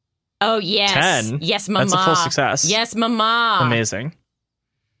 Oh, yes. 10. Yes, mama. That's a full success. Yes, mama. Amazing.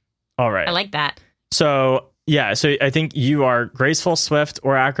 All right. I like that. So I think you are graceful, swift,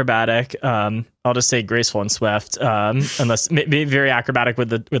 or acrobatic. I'll just say graceful and swift, unless maybe very acrobatic with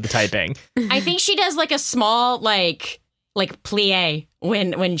the typing. I think she does like a small like plie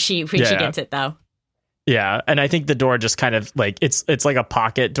when she gets it though. Yeah, and I think the door just kind of like it's like a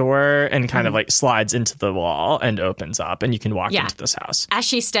pocket door and kind of like slides into the wall and opens up, and you can walk into this house. As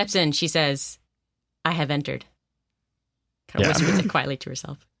she steps in, she says, "I have entered." Kind of whispers it quietly to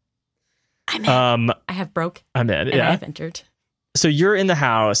herself. I'm in. I have broke. I'm in. And I have entered. So you're in the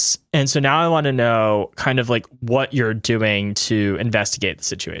house, and so now I want to know kind of like what you're doing to investigate the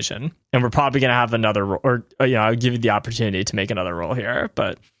situation. And we're probably going to have another roll, or I'll give you the opportunity to make another roll here.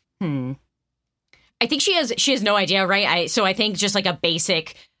 But I think she has no idea, right? So I think just like a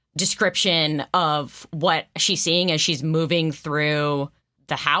basic description of what she's seeing as she's moving through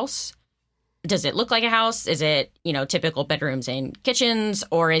the house. Does it look like a house? Is it, typical bedrooms and kitchens?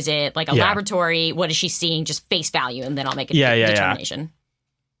 Or is it like a laboratory? What is she seeing? Just face value, and then I'll make a determination.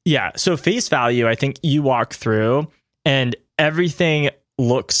 Yeah. So face value, I think you walk through and everything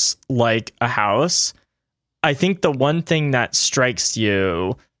looks like a house. I think the one thing that strikes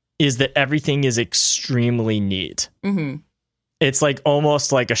you is that everything is extremely neat. Mm-hmm. It's like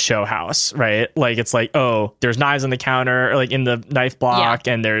almost like a show house, right? Like it's like, oh, there's knives on the counter, or like in the knife block,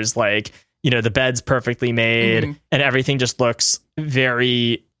 and there's like, the bed's perfectly made, and everything just looks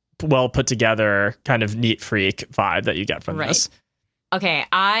very well put together, kind of neat freak vibe that you get from this. Okay,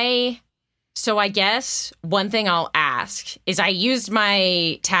 so I guess one thing I'll ask is I used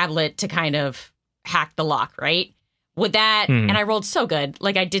my tablet to kind of hack the lock, right? Would that, and I rolled so good.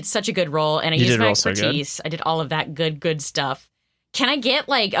 Like I did such a good roll, and I used my expertise. I did all of that good stuff. Can I get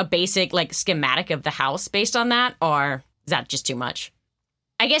like a basic like schematic of the house based on that, or is that just too much?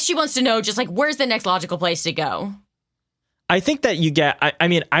 I guess she wants to know just like where's the next logical place to go. I think that you get,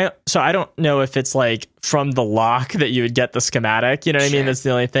 so I don't know if it's like from the lock that you would get the schematic, you know what I mean? That's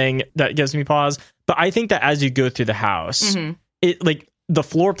the only thing that gives me pause. But I think that as you go through the house, it like the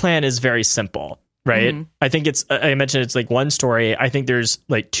floor plan is very simple, right? I think I mentioned it's like one story. I think there's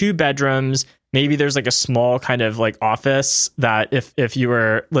like 2 bedrooms. Maybe there's like a small kind of like office that if you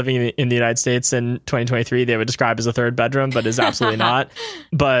were living in the United States in 2023, they would describe as a 3rd bedroom, but is absolutely not.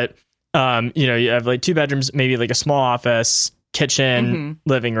 But, you have like 2 bedrooms, maybe like a small office, kitchen,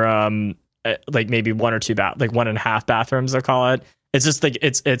 living room, like maybe 1 or 2 like 1.5 bathrooms, they'll call it. It's just like,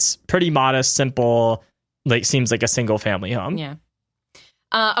 it's pretty modest, simple, like seems like a single family home. Yeah.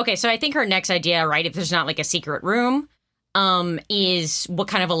 Okay. So I think her next idea, right, if there's not like a secret room, is what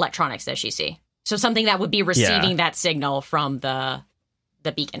kind of electronics does she see? So something that would be receiving that signal from the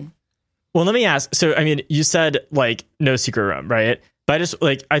beacon. Well, let me ask. So, I mean, you said like no secret room, right? But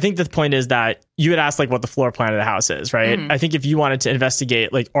I think the point is that you would ask like what the floor plan of the house is, right? I think if you wanted to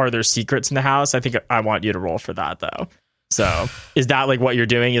investigate, like, are there secrets in the house? I think I want you to roll for that though. So is that like what you're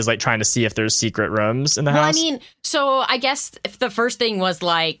doing is like trying to see if there's secret rooms in the house? I mean, so I guess if the first thing was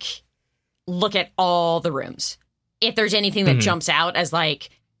like, look at all the rooms. If there's anything that jumps out as like,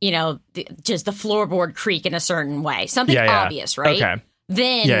 just the floorboard creak in a certain way, something obvious, right? Okay.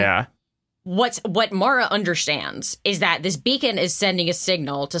 Then what Mara understands is that this beacon is sending a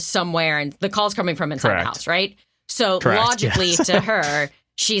signal to somewhere, and the call's coming from inside the house, right? So logically to her,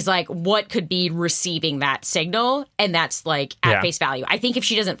 she's like, what could be receiving that signal? And that's like at face value. I think if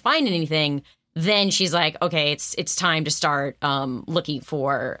she doesn't find anything, then she's like, okay, it's time to start looking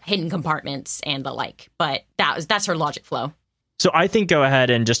for hidden compartments and the like. But that's her logic flow. So I think go ahead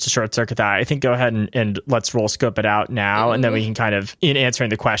and just to short circuit that, I think go ahead and let's roll scope it out now, and then we can kind of, in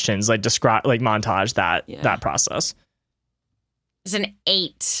answering the questions, like describe, like montage that process. It's an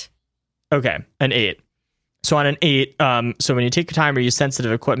 8. Okay, an 8. So on an 8, so when you take your time or use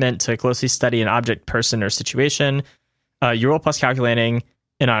sensitive equipment to closely study an object, person, or situation, you roll plus calculating,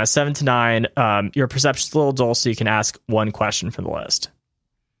 and on a 7 to 9, your perception's a little dull, so you can ask one question from the list.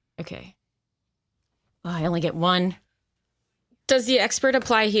 Okay. Oh, I only get 1. Does the expert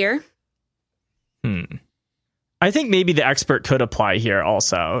apply here? I think maybe the expert could apply here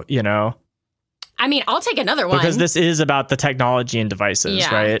also, I mean, I'll take another one. Because this is about the technology and devices,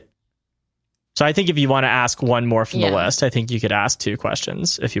 right? So I think if you want to ask one more from the list, I think you could ask 2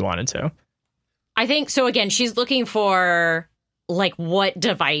 questions if you wanted to. I think, so again, she's looking for, like, what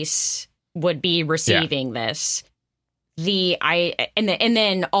device would be receiving this. And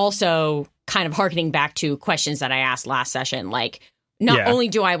then also kind of harkening back to questions that I asked last session, like, not only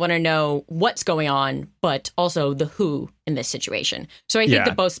do I want to know what's going on, but also the who in this situation. So I think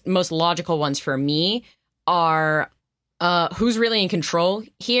the most logical ones for me are who's really in control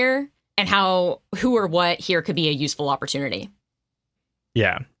here, and how who or what here could be a useful opportunity.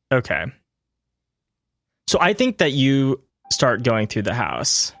 Yeah. Okay. So I think that you start going through the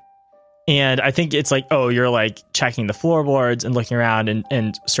house. And I think it's like, oh, you're like checking the floorboards and looking around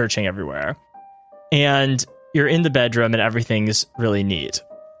and searching everywhere. And you're in the bedroom and everything's really neat.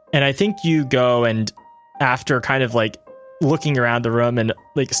 And I think you go and after kind of like looking around the room and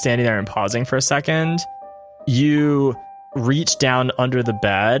like standing there and pausing for a second, you reach down under the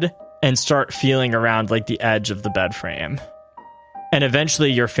bed and start feeling around like the edge of the bed frame. And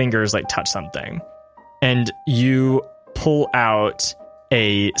eventually your fingers like touch something and you pull out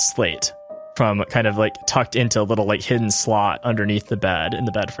a slate from kind of like tucked into a little like hidden slot underneath the bed in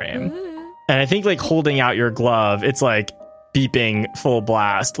the bed frame. And I think like holding out your glove, it's like beeping full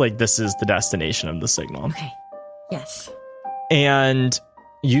blast. Like this is the destination of the signal. Okay. Yes. And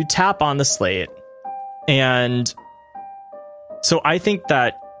you tap on the slate. And so I think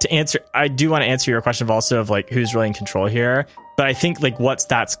that I do want to answer your question of also of like who's really in control here. But I think like what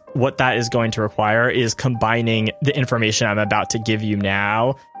that is going to require is combining the information I'm about to give you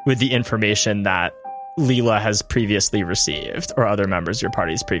now with the information that Leela has previously received or other members of your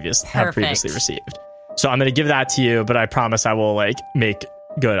parties have previously received. So I'm going to give that to you, but I promise I will like make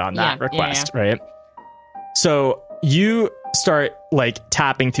good on that request, right? So you start like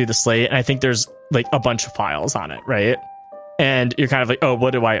tapping through the slate, and I think there's like a bunch of files on it, right? And you're kind of like, oh,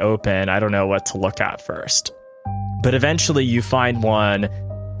 what do I open? I don't know what to look at first. But eventually you find one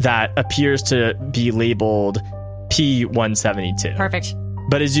that appears to be labeled P172. Perfect.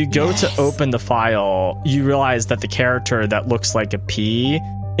 But as you go to open the file, you realize that the character that looks like a P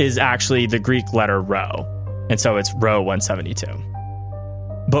is actually the Greek letter rho. And so it's row 172.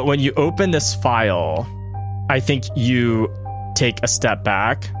 But when you open this file, I think you take a step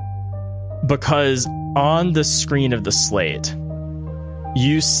back, because on the screen of the slate,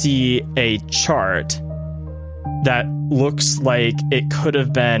 you see a chart that looks like it could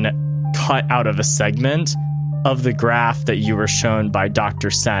have been cut out of a segment of the graph that you were shown by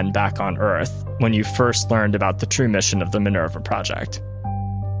Dr. Sen back on Earth when you first learned about the true mission of the Minerva Project.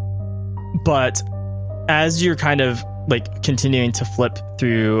 But as you're kind of like continuing to flip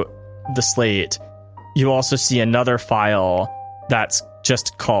through the slate, you also see another file that's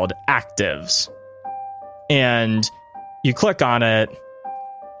just called actives. And you click on it,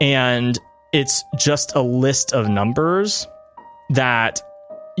 and it's just a list of numbers that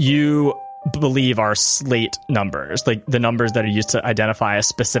you believe are slate numbers, like the numbers that are used to identify a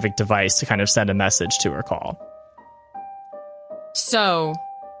specific device to kind of send a message to or call. So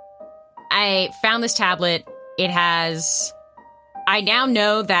I found this tablet. I now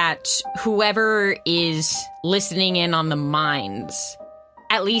know that whoever is listening in on the minds,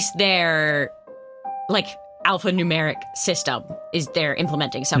 at least their like alphanumeric system is they're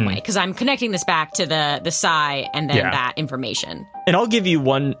implementing some way, because I'm connecting this back to the psi and then that information. And I'll give you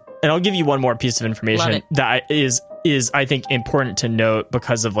one more piece of information that is I think important to note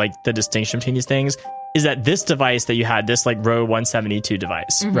because of like the distinction between these things, is that this device that you had, this like row 172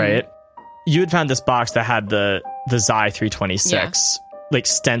 device, right? You had found this box that had the Xi 326 like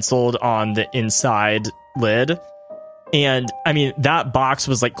stenciled on the inside lid. And I mean, that box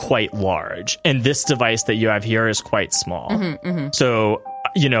was like quite large, and this device that you have here is quite small. So,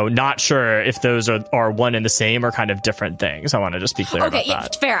 you know, not sure if those are one and the same or kind of different things. I want to just be clear about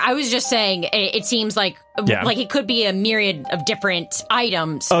that. Fair. I was just saying it seems like it could be a myriad of different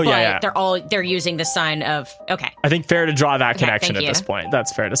items, but they're using the sign of I think fair to draw that connection at this point.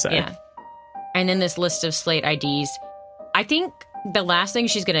 That's fair to say. Yeah. And in this list of slate IDs, I think the last thing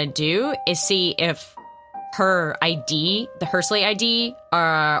she's going to do is see if her ID, her slate ID,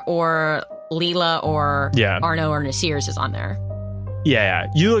 or Leela or Arno or Nasir's is on there. Yeah.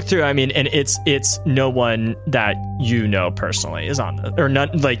 You look through, I mean, and it's no one that you know personally is on the, or none,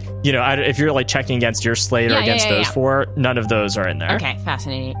 like, you know, if you're like checking against your slate or against those four, none of those are in there. Okay,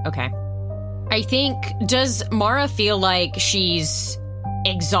 fascinating. Okay. I think, does Mara feel like she's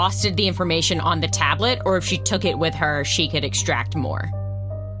exhausted the information on the tablet, or if she took it with her, she could extract more?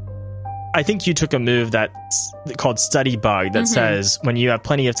 I think you took a move that's called Study Bug that says when you have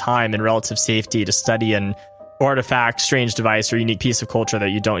plenty of time and relative safety to study an artifact, strange device, or unique piece of culture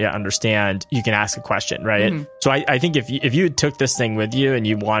that you don't yet understand, you can ask a question, right? So I think if you took this thing with you and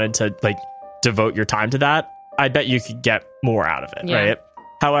you wanted to like devote your time to that, I bet you could get more out of it, right?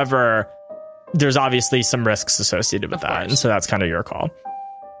 However, there's obviously some risks associated with that, and so that's kind of your call.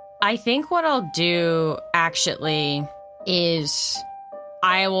 I think what I'll do actually is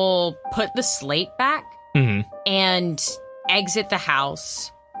I will put the slate back and exit the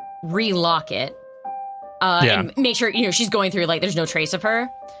house, relock it, and make sure, you know, she's going through, like, there's no trace of her.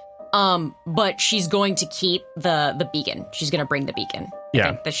 But she's going to keep the beacon. She's going to bring the beacon. I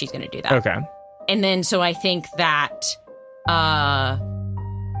think that she's going to do that. Okay. And then, so I think that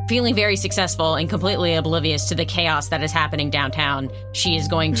feeling very successful and completely oblivious to the chaos that is happening downtown, she is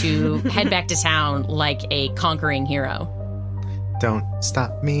going to head back to town like a conquering hero. Don't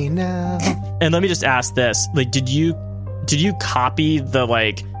stop me now. And let me just ask this: like, did you copy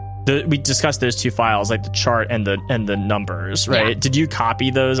we discussed those two files, like the chart and the numbers, right? Yeah. Did you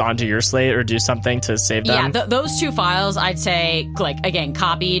copy those onto your slate or do something to save them? Yeah, those two files, I'd say, like, again,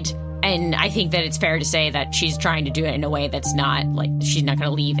 copied. And I think that it's fair to say that she's trying to do it in a way that's not, like, she's not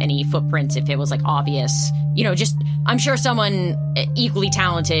going to leave any footprints if it was, like, obvious. You know, just, I'm sure someone equally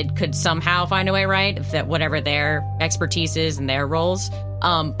talented could somehow find a way, right? If that, whatever their expertise is and their roles.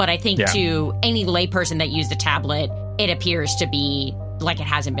 But I think to any layperson that used the tablet, it appears to be like it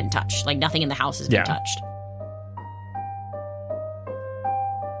hasn't been touched. Like, nothing in the house has been touched.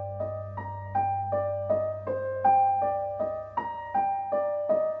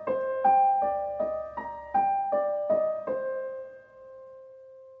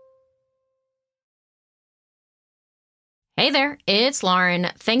 Hey there, it's Lauren.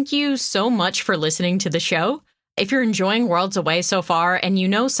 Thank you so much for listening to the show. If you're enjoying Worlds Away so far and you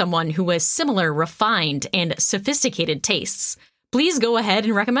know someone who has similar refined and sophisticated tastes, please go ahead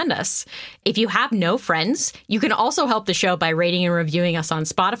and recommend us. If you have no friends, you can also help the show by rating and reviewing us on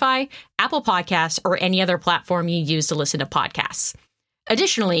Spotify, Apple Podcasts, or any other platform you use to listen to podcasts.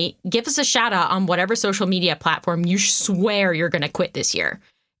 Additionally, give us a shout out on whatever social media platform you swear you're going to quit this year.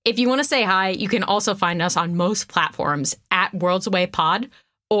 If you want to say hi, you can also find us on most platforms at Worlds Away Pod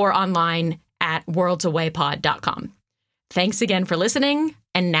or online at worldsawaypod.com. Thanks again for listening,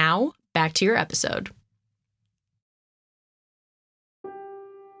 and now back to your episode.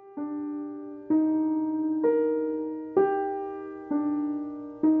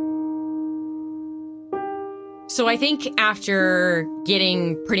 So I think after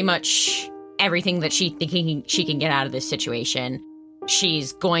getting pretty much everything that she thinking she can get out of this situation,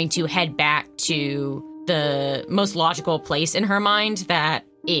 she's going to head back to the most logical place in her mind, that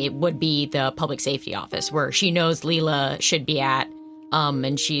it would be the public safety office where she knows Leela should be at.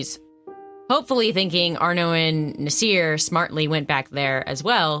 And she's hopefully thinking Arno and Nasir smartly went back there as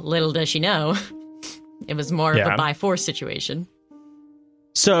well. Little does she know, it was more of a by force situation.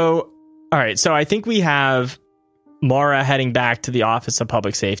 So, all right. So I think we have Mara heading back to the Office of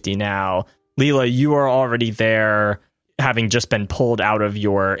Public Safety now. Leela, you are already there, having just been pulled out of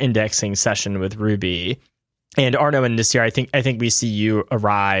your indexing session with Ruby. And Arno and Nasir, I think we see you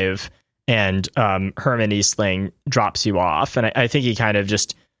arrive, and Herman Eastling drops you off. And I think he kind of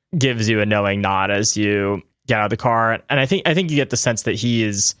just gives you a knowing nod as you get out of the car. And I think you get the sense that he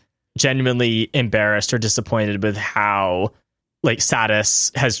is genuinely embarrassed or disappointed with how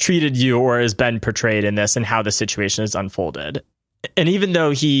Satis has treated you or has been portrayed in this and how the situation has unfolded. And even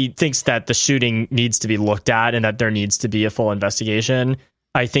though he thinks that the shooting needs to be looked at and that there needs to be a full investigation,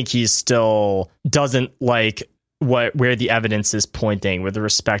 I think he still doesn't like where the evidence is pointing with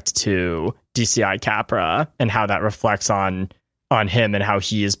respect to DCI Capra and how that reflects on him and how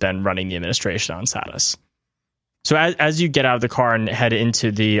he has been running the administration on Satis. So as you get out of the car and head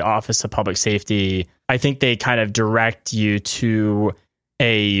into the Office of Public Safety, I think they kind of direct you to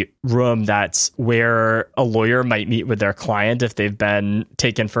a room that's where a lawyer might meet with their client if they've been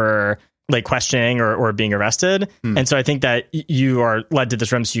taken for questioning or being arrested. And so I think that you are led to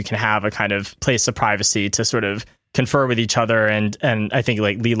this room so you can have a kind of place of privacy to sort of confer with each other. And I think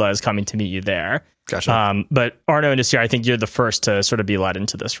Leela is coming to meet you there. Gotcha. But Arno and Nasir, I think you're the first to sort of be led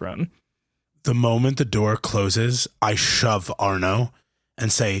into this room. The moment the door closes, I shove Arno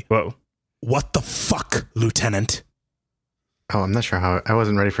and say, "Whoa. What the fuck, Lieutenant?" Oh, I'm not sure how. I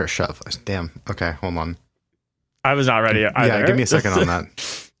wasn't ready for a shove. Damn. Okay, hold on. I was not ready either. Yeah, give me a second on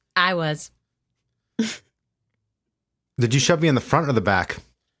that. I was. Did you shove me in the front or the back?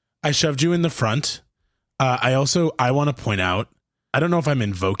 I shoved you in the front. I want to point out, I don't know if I'm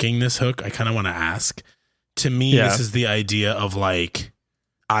invoking this hook. I kind of want to ask. To me, this is the idea of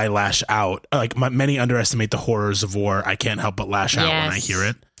I lash out. Many underestimate the horrors of war. I can't help but lash out when I hear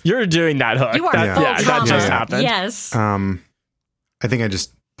it. You're doing that hook. You are full that just happened. Yes. I think I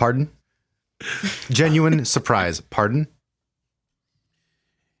just pardon. Genuine surprise. Pardon.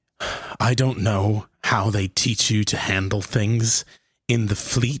 I don't know how they teach you to handle things in the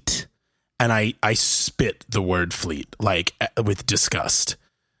fleet, and I spit the word fleet with disgust.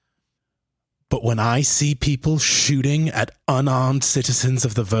 But when I see people shooting at unarmed citizens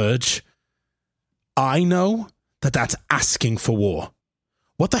of the Verge, I know that that's asking for war.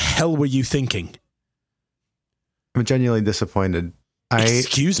 What the hell were you thinking? I'm genuinely disappointed.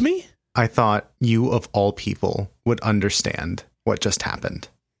 Excuse me? I thought you, of all people, would understand what just happened.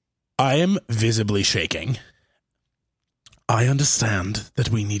 I am visibly shaking. I understand that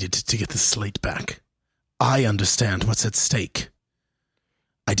we needed to get the slate back. I understand what's at stake.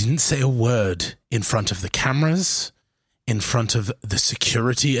 I didn't say a word in front of the cameras, in front of the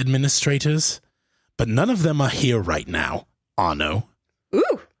security administrators, but none of them are here right now, Arno.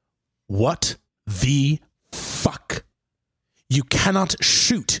 Ooh. What the fuck? You cannot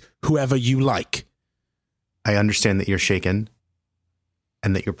shoot whoever you like. I understand that you're shaken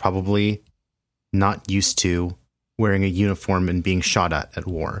and that you're probably not used to wearing a uniform and being shot at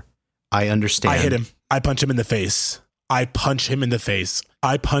war. I understand. I hit him. I punch him in the face. I punch him in the face.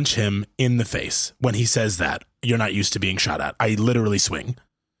 I punch him in the face when he says that you're not used to being shot at. I literally swing.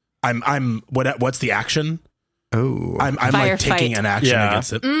 What's the action? Oh, I'm taking an action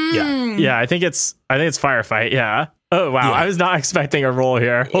against it. Yeah. I think it's firefight. Yeah. Oh wow. Yeah. I was not expecting a roll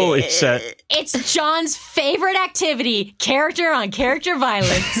here. Holy shit. It's John's favorite activity, character on character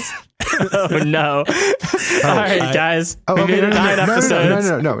violence. Oh no. All right, guys. We made it 9 episodes.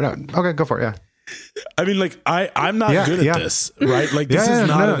 No. Okay, go for it. Yeah. I mean, like, I'm not good at this, right? Like, this is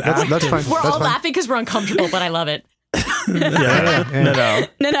not an act. That's fine. We're That's all fine. laughing because we're uncomfortable, but I love it.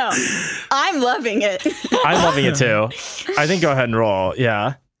 No. I'm loving it. I'm loving it too. I think go ahead and roll.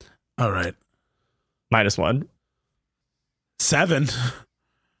 Yeah. All right. -1. 7.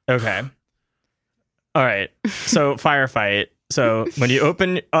 Okay. All right. So firefight. So when you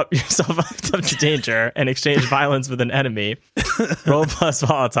open up yourself up to danger and exchange violence with an enemy, roll plus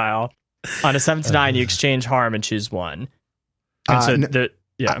volatile. On a 7 to 9, you exchange harm and choose 1. And so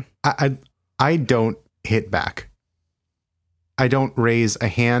I don't hit back. I don't raise a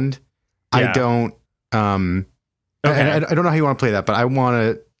hand. Yeah. I don't. I don't know how you want to play that, but I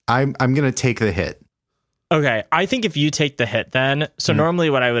want to. I'm going to take the hit. Okay, I think if you take the hit, then normally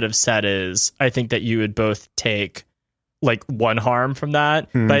what I would have said is I think that you would both take like 1 harm from that.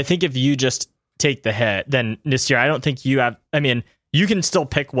 But I think if you just take the hit, then Nasir, I don't think you have. I mean, you can still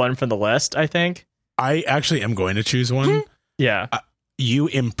pick 1 from the list. I think I actually am going to choose 1. Yeah, you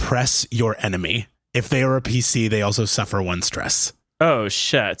impress your enemy. If they are a PC, they also suffer 1 stress. Oh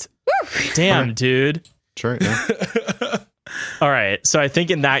shit! Damn, dude. Sure. Yeah. All right, so I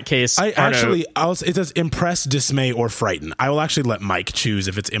think in that case, it says impress, dismay, or frighten. I will actually let Mike choose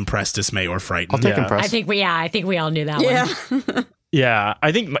if it's impress, dismay, or frighten. I'll take impress. I think we all knew that one. Yeah,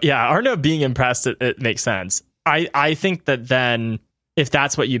 I think Arno being impressed, it makes sense. I think that then if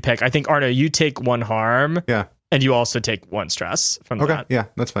that's what you pick, I think Arno, you take 1 harm. Yeah, and you also take 1 stress from that. Yeah,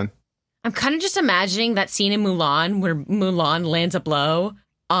 that's fine. I'm kind of just imagining that scene in Mulan where Mulan lands a blow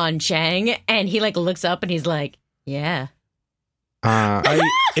on Chang and he like looks up and he's like, yeah. A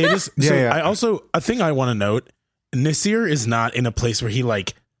thing I want to note, Nasir is not in a place where he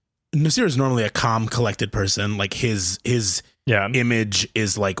like, Nasir is normally a calm, collected person. Like his image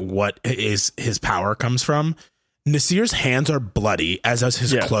is like what is his power comes from. Nasir's hands are bloody, as is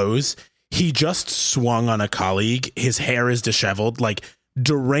his clothes. He just swung on a colleague. His hair is disheveled. Like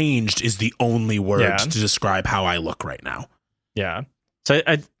deranged is the only word to describe how I look right now. Yeah.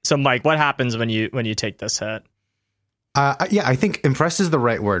 So Mike, what happens when you take this hit? I think impressed is the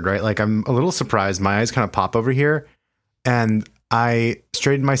right word, right? Like I'm a little surprised. My eyes kind of pop over here and I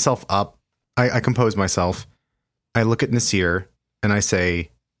straighten myself up. I compose myself. I look at Nasir and I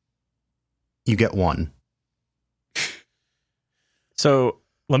say, you get 1. So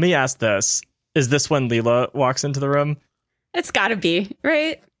let me ask this. Is this when Leela walks into the room? It's gotta be,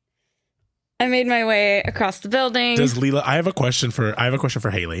 right? I made my way across the building. Does Leela, I have a question for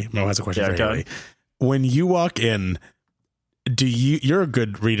Haley. Mo has a question for Haley. When you walk in, you're a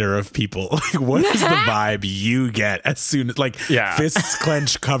good reader of people. Like, what is the vibe you get as soon as fists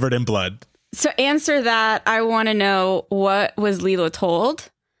clenched, covered in blood? So answer that. I want to know, what was Leela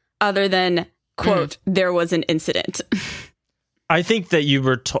told other than, quote, there was an incident? I think that you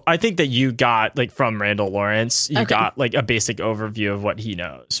were I think that you got like from Randall Lawrence, you got like a basic overview of what he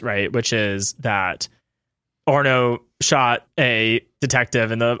knows, right? Which is that Arno shot a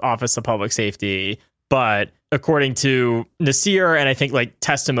detective in the Office of Public Safety, but according to Nasir and I think like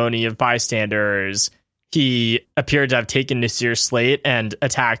testimony of bystanders, he appeared to have taken Nasir's slate and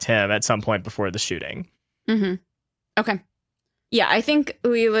attacked him at some point before the shooting. Mm-hmm. Okay. Yeah, I think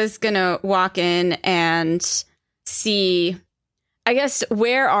Leela's gonna walk in and see, I guess,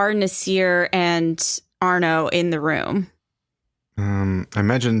 where are Nasir and Arno in the room? I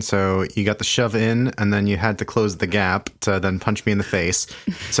imagine so. You got the shove in, and then you had to close the gap to then punch me in the face.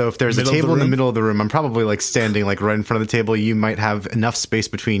 So if there's a table in the middle of the room, I'm probably like standing like right in front of the table. You might have enough space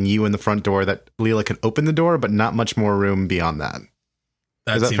between you and the front door that Leela can open the door, but not much more room beyond that.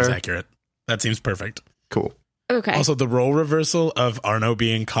 That seems accurate. That seems perfect. Cool. Okay. Also, the role reversal of Arno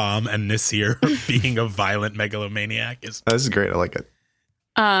being calm and Nasir being a violent megalomaniac is... This is great. I like it.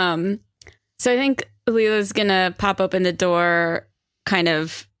 So I think Leela's gonna pop open the door, kind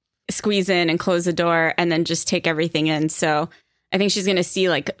of squeeze in and close the door, and then just take everything in. So I think she's gonna see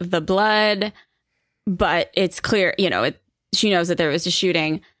like the blood, but it's clear, she knows that there was a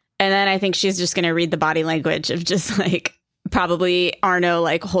shooting. And then I think she's just gonna read the body language of just like probably Arno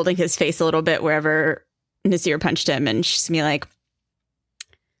like holding his face a little bit wherever Nasir punched him, and she's gonna be like,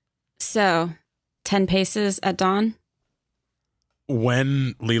 so 10 paces at dawn.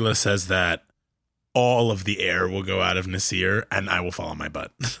 When Leela says that, all of the air will go out of Nasir and I will fall on my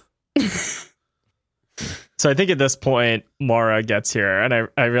butt. So I think at this point, Mara gets here. And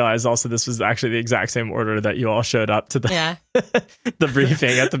I realized also this was actually the exact same order that you all showed up to the, the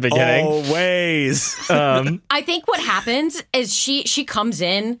briefing at the beginning. Always. I think what happens is she comes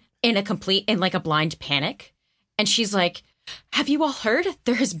in like a blind panic. And she's like, have you all heard?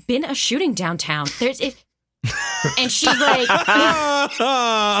 There has been a shooting downtown. And she's like,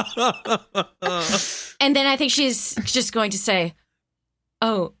 and then I think she's just going to say,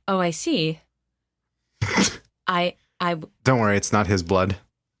 oh, I see. I don't worry, it's not his blood.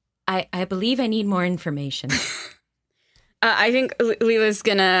 I believe I need more information. I think Leela's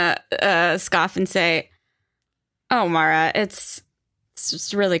gonna scoff and say, "Oh, Mara, it's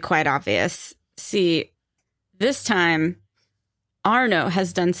just really quite obvious. See, this time, Arno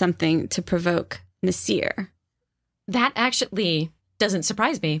has done something to provoke Nasir." That actually doesn't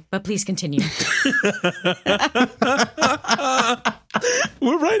surprise me, but please continue.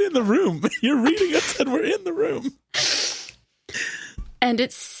 We're right in the room. You're reading us and we're in the room. And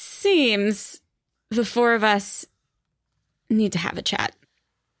it seems the four of us need to have a chat.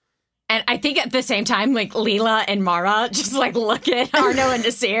 And I think at the same time, like, Leela and Mara just, like, look at Arno and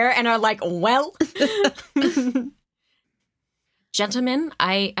Nasir and are like, well. Gentlemen,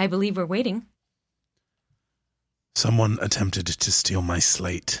 I believe we're waiting. Someone attempted to steal my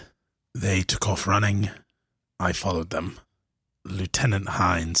slate. They took off running. I followed them. Lieutenant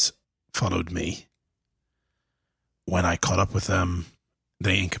Hines followed me. When I caught up with them,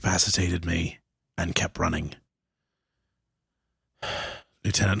 they incapacitated me and kept running.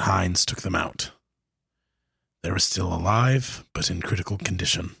 Lieutenant Hines took them out. They were still alive, but in critical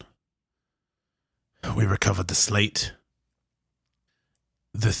condition. We recovered the slate.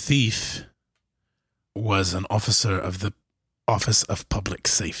 The thief was an officer of the Office of Public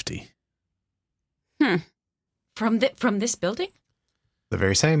Safety. From this building? The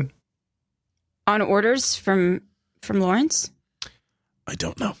very same. On orders from Lawrence? I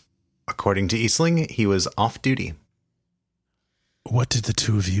don't know. According to Eastling, he was off duty. What did the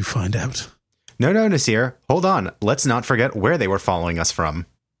two of you find out? No, Nasir. Hold on. Let's not forget where they were following us from.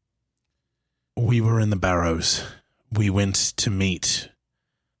 We were in the Barrows. We went to meet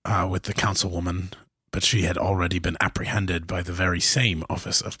with the councilwoman, but she had already been apprehended by the very same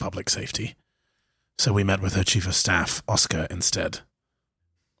Office of Public Safety. So we met with her chief of staff, Oscar, instead.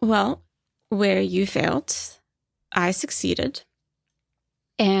 Well, where you failed, I succeeded.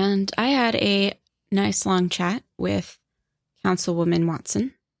 And I had a nice long chat with Councilwoman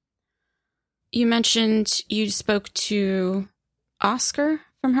Watson. You mentioned you spoke to Oscar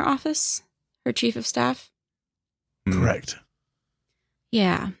from her office, her chief of staff? Correct.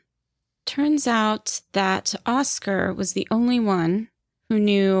 Yeah. Turns out that Oscar was the only one who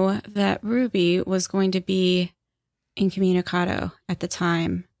knew that Ruby was going to be incommunicado at the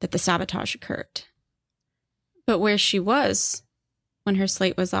time that the sabotage occurred. But where she was when her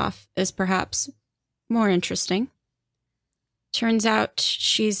slate was off is perhaps more interesting. Turns out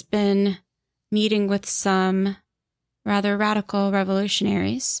she's been meeting with some rather radical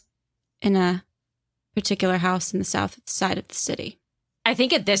revolutionaries in a particular house in the south side of the city. I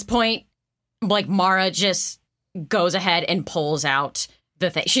think at this point, like, Mara just goes ahead and pulls out the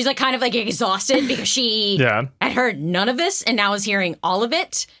thing. She's like kind of like exhausted because she had heard none of this and now is hearing all of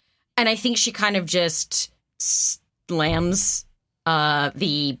it. And I think she kind of just slams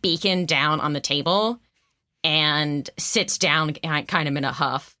the beacon down on the table and sits down kind of in a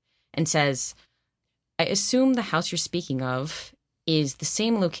huff and says, I assume the house you're speaking of is the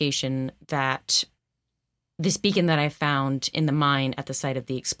same location that this beacon that I found in the mine at the site of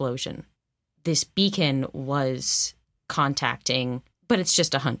the explosion. This beacon was contacting, but it's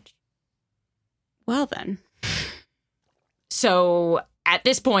just a hunch. Well, then. So at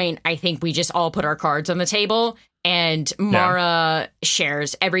this point, I think we just all put our cards on the table, and Mara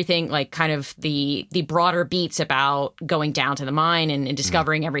shares everything, like kind of the broader beats about going down to the mine and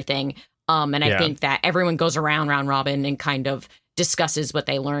discovering everything. And I think that everyone goes around round robin and kind of discusses what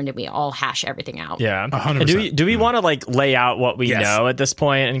they learned, and we all hash everything out. Yeah. 100%. And do we want to like lay out what we know at this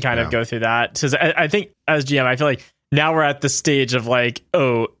point and kind of go through that? Because I think as GM, I feel like now we're at the stage of like,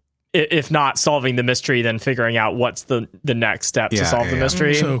 oh, if not solving the mystery, then figuring out what's the next step to solve the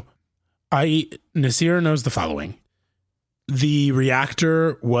mystery. So Nasir knows the following. The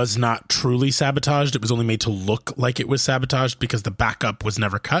reactor was not truly sabotaged. It was only made to look like it was sabotaged because the backup was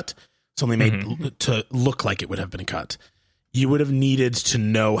never cut. It's only made to look like it would have been cut. You would have needed to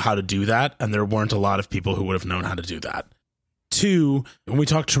know how to do that, and there weren't a lot of people who would have known how to do that. 2, when we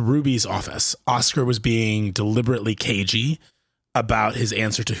talked to Ruby's office, Oscar was being deliberately cagey about his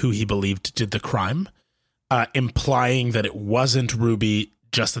answer to who he believed did the crime, implying that it wasn't Ruby,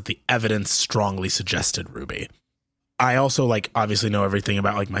 just that the evidence strongly suggested Ruby. I also, like, obviously know everything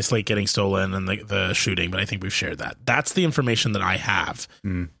about, like, my slate getting stolen and the shooting, but I think we've shared that. That's the information that I have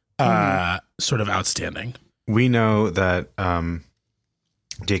sort of outstanding. We know that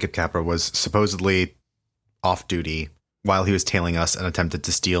Jacob Capra was supposedly off duty while he was tailing us and attempted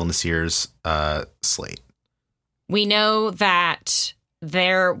to steal Nasir's slate. We know that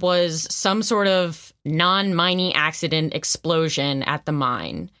there was some sort of non-mining accident explosion at the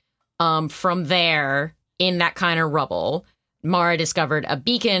mine. From there, in that kind of rubble, Mara discovered a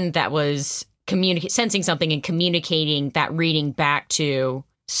beacon that was sensing something and communicating that reading back to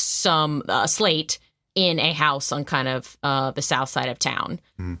some slate in a house on kind of the south side of town.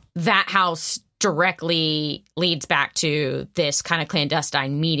 That house directly leads back to this kind of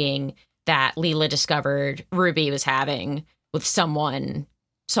clandestine meeting that Leela discovered Ruby was having with some woman,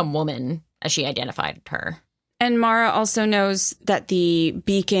 as she identified her. And Mara also knows that the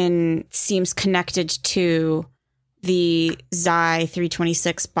beacon seems connected to the Xi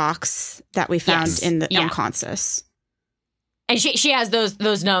 326 box that we found in the unconscious. And she has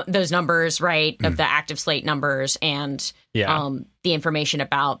those numbers, right, of the active slate numbers and the information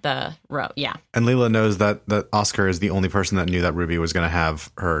about the row. Yeah. And Leela knows that Oscar is the only person that knew that Ruby was going to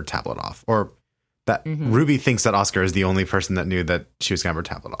have her tablet off. Or that Ruby thinks that Oscar is the only person that knew that she was going to have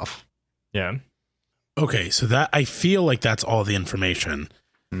her tablet off. Yeah. Okay, so that I feel like that's all the information.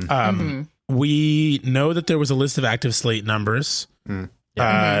 We know that there was a list of active slate numbers, and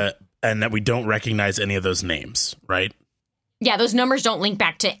that we don't recognize any of those names, right? Yeah, those numbers don't link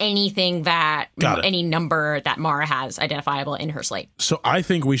back to anything that any number that Mara has identifiable in her slate. So I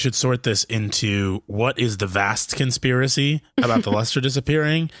think we should sort this into what is the vast conspiracy about the Lustra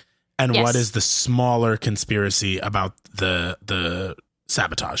disappearing, and what is the smaller conspiracy about the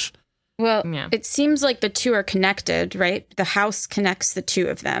sabotage. Well, it seems like the two are connected, right? The house connects the two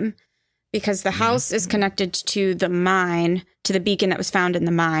of them because the house is connected to the mine, to the beacon that was found in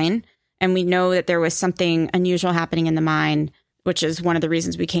the mine. And we know that there was something unusual happening in the mine, which is one of the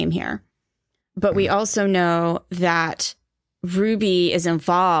reasons we came here. But we also know that Ruby is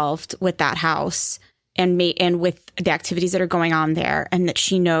involved with that house and with the activities that are going on there, and that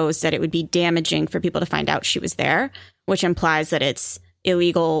she knows that it would be damaging for people to find out she was there, which implies that it's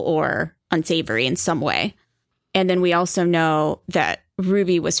illegal or unsavory in some way. And then we also know that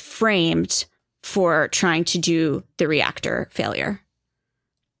Ruby was framed for trying to do the reactor failure.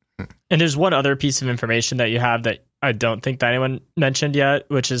 And there's one other piece of information that you have that I don't think that anyone mentioned yet,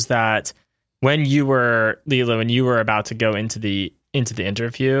 which is that when you were, Leela, when you were about to go into the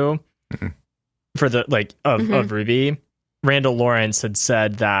interview for the of Ruby, Randall Lawrence had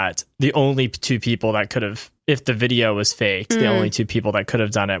said that the only two people that could have, if the video was faked, the only two people that could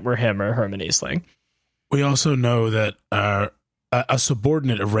have done it were him or Herman Eastling. We also know that a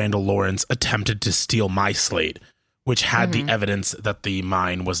subordinate of Randall Lawrence attempted to steal my slate, which had the evidence that the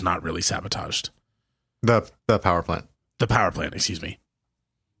mine was not really sabotaged. The power plant. The power plant, excuse me.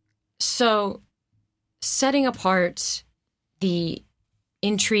 So, setting apart the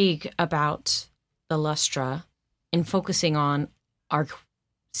intrigue about the Lustra and focusing on our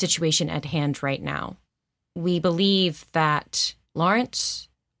situation at hand right now, we believe that Lawrence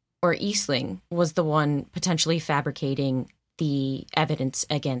or Eastling was the one potentially fabricating the evidence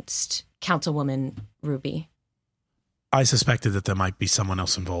against Councilwoman Ruby. I suspected that there might be someone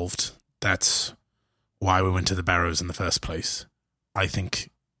else involved. That's why we went to the Barrows in the first place. I think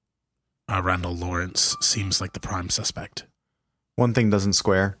Randall Lawrence seems like the prime suspect. One thing doesn't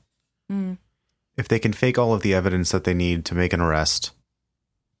square. If they can fake all of the evidence that they need to make an arrest,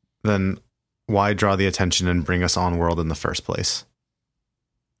 then why draw the attention and bring us on world in the first place?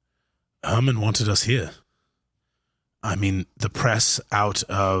 Herman wanted us here. I mean, the press out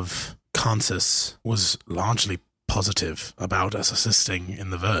of Kansas was largely positive about us assisting in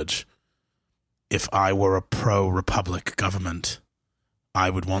the Verge. If I were a pro-Republic government, I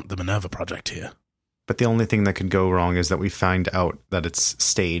would want the Minerva Project here. But the only thing that could go wrong is that we find out that it's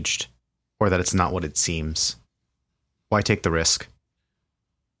staged, or that it's not what it seems. Why take the risk?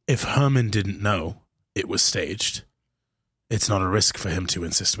 If Herman didn't know it was staged, it's not a risk for him to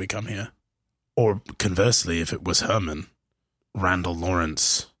insist we come here. Or conversely, if it was Herman, Randall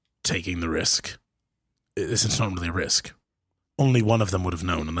Lawrence taking the risk, it's not really a risk. Only one of them would have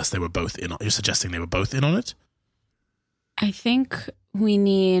known unless they were both in on it. You're suggesting they were both in on it? I think we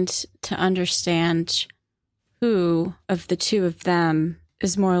need to understand who of the two of them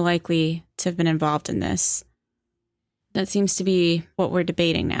is more likely to have been involved in this. That seems to be what we're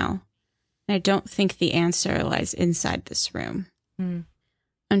debating now. And I don't think the answer lies inside this room.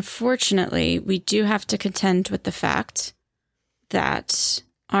 Unfortunately, we do have to contend with the fact that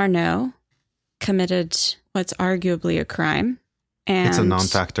Arno committed what's arguably a crime. And it's a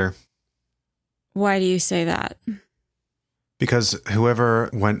non-factor. Why do you say that? Because whoever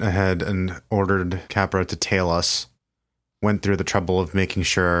went ahead and ordered Capra to tail us went through the trouble of making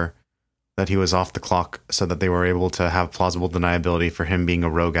sure that he was off the clock so that they were able to have plausible deniability for him being a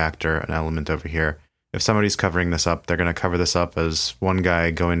rogue actor, an element over here, if somebody's covering this up, they're going to cover this up as one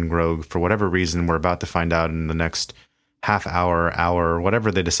guy going rogue for whatever reason we're about to find out in the next half hour,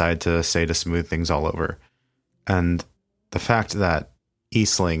 whatever they decide to say to smooth things all over. And the fact that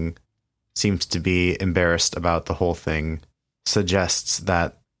Eastling seems to be embarrassed about the whole thing suggests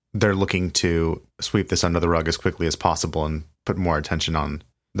that they're looking to sweep this under the rug as quickly as possible and put more attention on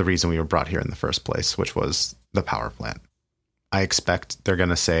the reason we were brought here in the first place, which was the power plant. I expect they're going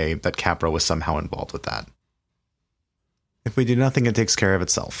to say that Capra was somehow involved with that. If we do nothing, it takes care of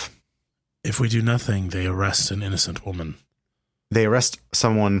itself. If we do nothing, they arrest an innocent woman. They arrest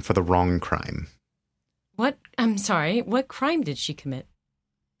someone for the wrong crime. What? I'm sorry. What crime did she commit?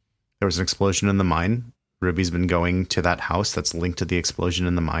 There was an explosion in the mine. Ruby's been going to that house that's linked to the explosion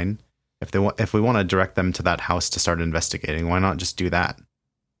in the mine. If we want to direct them to that house to start investigating, why not just do that?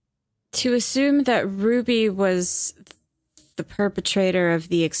 To assume that Ruby was the perpetrator of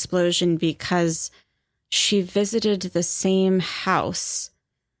the explosion because she visited the same house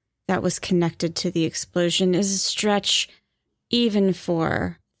that was connected to the explosion is a stretch even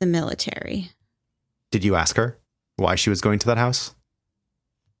for the military. Did you ask her why she was going to that house?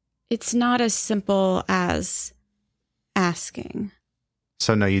 It's not as simple as asking.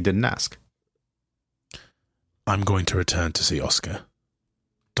 So no, you didn't ask. I'm going to return to see Oscar.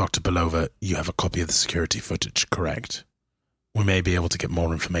 Dr. Belova, you have a copy of the security footage, correct? We may be able to get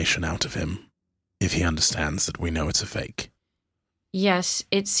more information out of him if he understands that we know it's a fake. Yes,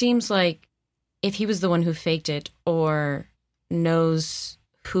 it seems like if he was the one who faked it or knows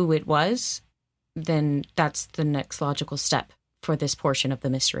who it was, then that's the next logical step for this portion of the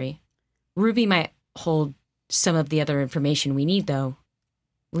mystery. Ruby might hold some of the other information we need, though.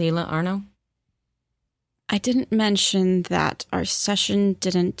 Leela, Arno? I didn't mention that our session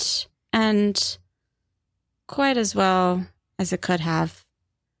didn't end quite as well as it could have.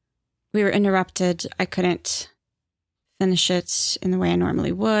 We were interrupted. I couldn't finish it in the way I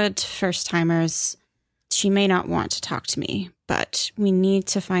normally would. First timers. She may not want to talk to me, but we need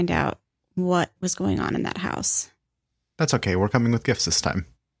to find out what was going on in that house. That's okay. We're coming with gifts this time.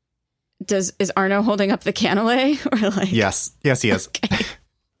 Is Arno holding up the cannelé? Or like? Yes, he is. Okay.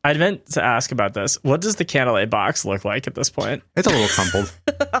 I'd meant to ask about this. What does the cannelé box look like at this point? It's a little crumpled.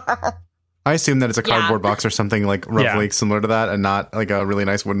 I assume that it's a cardboard box or something like roughly similar to that, and not like a really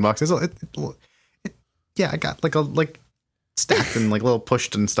nice wooden box. I got like stacked and like little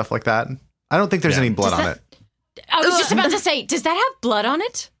pushed and stuff like that. I don't think there's any blood on it. I was just about to say, does that have blood on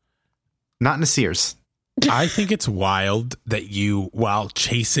it? Not Nasir's. I think it's wild that you, while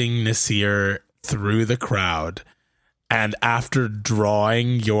chasing Nasir through the crowd, and after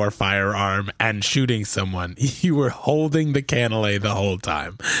drawing your firearm and shooting someone, you were holding the cannelé the whole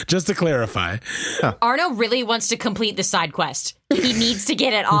time. Just to clarify. Huh. Arno really wants to complete the side quest. He needs to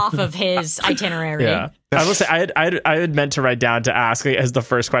get it off of his itinerary. Yeah. I will say, I had meant to write down to ask like, as the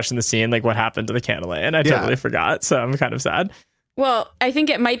first question in the scene, like what happened to the cannelé, and I totally forgot, so I'm kind of sad. Well, I think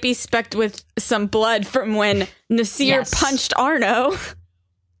it might be specked with some blood from when Nasir punched Arno.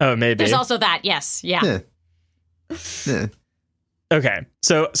 Oh, maybe. There's also that, yes. Yeah. Okay,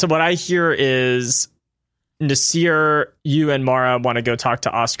 so what I hear is Nasir, you and Mara want to go talk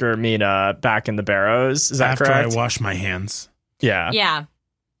to Oscar Mina back in the Barrows. Is that correct? After I wash my hands. Yeah. Yeah.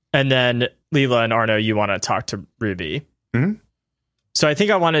 And then Leela and Arno, you want to talk to Ruby. Mm-hmm. So I think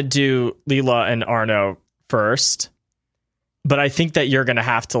I want to do Leela and Arno first. But I think that you're going to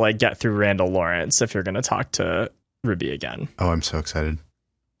have to like get through Randall Lawrence if you're going to talk to Ruby again. Oh, I'm so excited.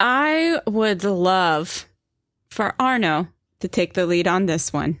 I would love for Arno to take the lead on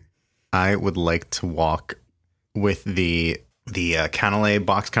this one. I would like to walk with the cannelé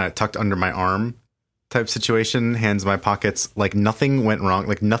box kind of tucked under my arm type situation, hands in my pockets, like nothing went wrong,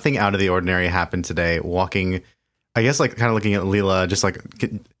 like nothing out of the ordinary happened today. Walking, I guess, like kind of looking at Leela, just like,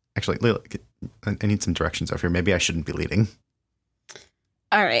 actually, Leela, I need some directions over here. Maybe I shouldn't be leading.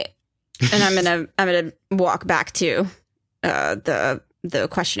 All right, and I'm gonna walk back to the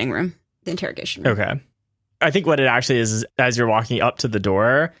questioning room, the interrogation room. Okay. I think what it actually is as you're walking up to the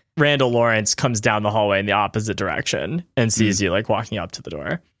door, Randall Lawrence comes down the hallway in the opposite direction and sees you like walking up to the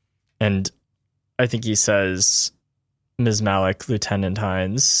door. And I think he says, Ms. Malik, Lieutenant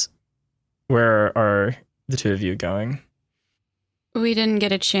Hines, where are the two of you going? We didn't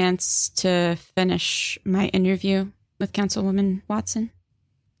get a chance to finish my interview with Councilwoman Watson.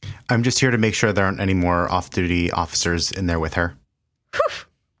 I'm just here to make sure there aren't any more off-duty officers in there with her. Whew.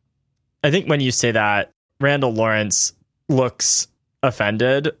 I think when you say that, Randall Lawrence looks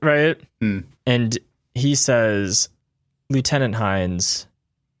offended, right? Mm. And he says, Lieutenant Hines,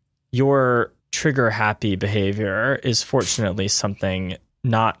 your trigger-happy behavior is fortunately something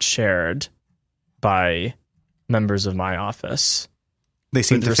not shared by members of my office. They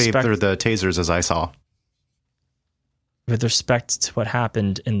seem to favor the tasers, as I saw. With respect to what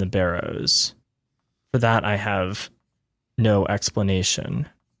happened in the barrows, for that I have no explanation.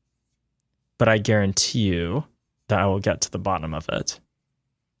 But I guarantee you that I will get to the bottom of it.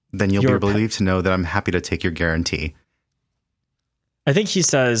 Then you'll be relieved to know that I'm happy to take your guarantee. I think he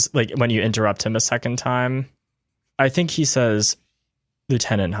says, like, when you interrupt him a second time, I think he says,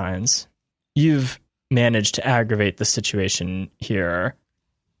 Lieutenant Hines, you've managed to aggravate the situation here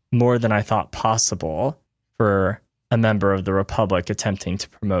more than I thought possible for a member of the Republic attempting to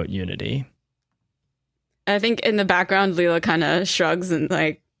promote unity. I think in the background, Leela kind of shrugs and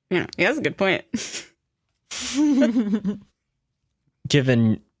like, he has a good point.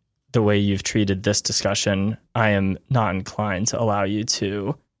 Given the way you've treated this discussion, I am not inclined to allow you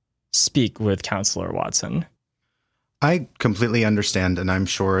to speak with Counselor Watson. I completely understand, and I'm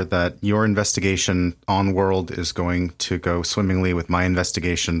sure that your investigation on-world is going to go swimmingly with my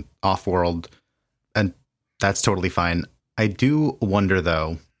investigation off-world, and that's totally fine. I do wonder,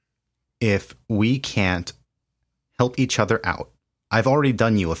 though, if we can't help each other out. I've already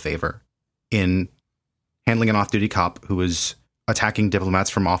done you a favor in handling an off-duty cop who was attacking diplomats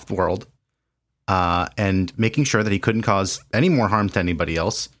from off-world and making sure that he couldn't cause any more harm to anybody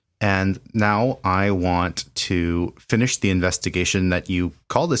else. And now I want to finish the investigation that you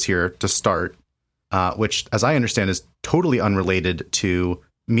called us here to start, which, as I understand, is totally unrelated to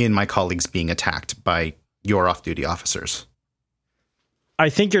me and my colleagues being attacked by your off-duty officers. I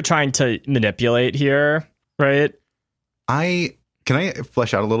think you're trying to manipulate here, right? Can I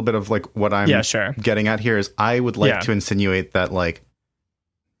flesh out a little bit of like what I'm getting at here is I would like to insinuate that, like,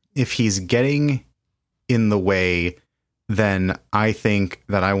 if he's getting in the way, then I think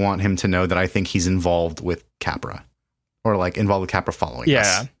that I want him to know that I think he's involved with Capra, or like involved with Capra following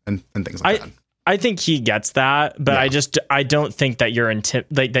us and things like that. I think he gets that, but I don't think that you're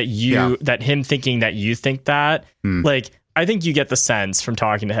that him thinking that you think that, like, I think you get the sense from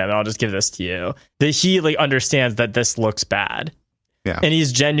talking to him, and I'll just give this to you, that he like understands that this looks bad. Yeah. And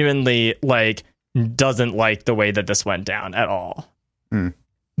he's genuinely like doesn't like the way that this went down at all.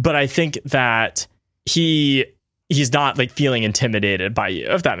 But I think that he's not like feeling intimidated by you,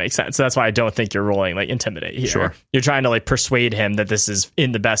 if that makes sense. So that's why I don't think you're rolling like intimidate here. Sure. You're trying to like persuade him that this is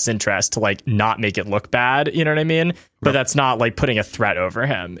in the best interest to like not make it look bad. You know what I mean? But that's not like putting a threat over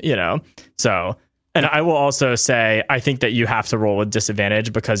him, So, and I will also say, I think that you have to roll with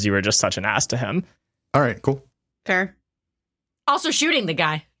disadvantage because you were just such an ass to him. All right, cool. Fair. Also shooting the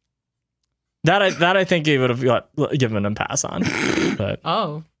guy. That I think he would have given him a pass on. But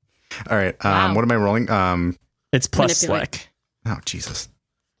all right. Wow. What am I rolling? It's plus slick. Oh, Jesus.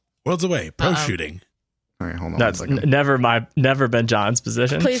 Worlds away. Pro shooting. All right, hold on. That's never been John's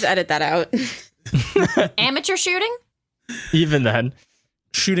position. Please edit that out. Amateur shooting? Even then.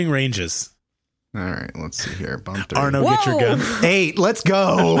 Shooting ranges. All right, let's see here. Bump 3. Arno, get your gun. 8. Let's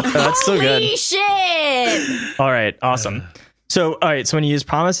go. That's so good. Holy shit. All right, awesome. So when you use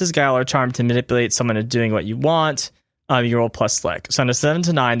promises, guile, or charm to manipulate someone into doing what you want, you roll plus slick. So on a 7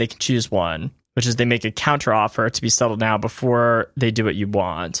 to 9, they can choose one, which is they make a counter offer to be settled now before they do what you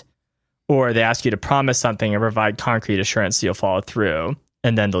want. Or they ask you to promise something and provide concrete assurance you'll follow through,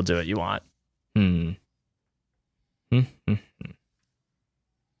 and then they'll do what you want.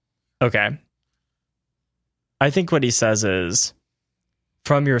 Okay. I think what he says is,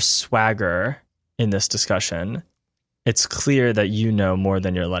 from your swagger in this discussion, it's clear that you know more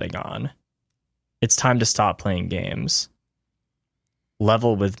than you're letting on. It's time to stop playing games.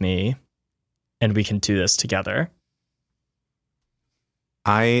 Level with me, and we can do this together.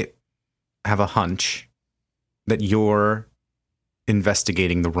 I have a hunch that you're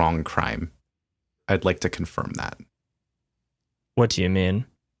investigating the wrong crime. I'd like to confirm that. What do you mean?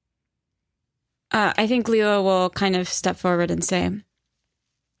 I think Leo will kind of step forward and say,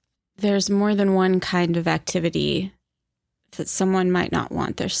 there's more than one kind of activity that someone might not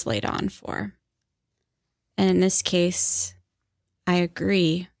want their slate on for. And in this case, I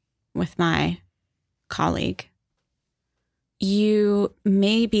agree with my colleague. You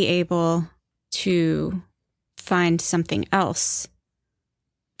may be able to find something else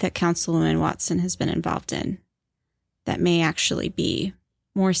that Councilwoman Watson has been involved in that may actually be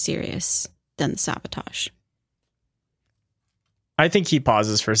more serious than the sabotage. I think he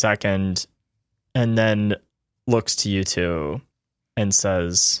pauses for a second and then looks to you two and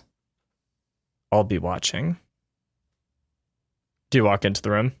says, I'll be watching. Do you walk into the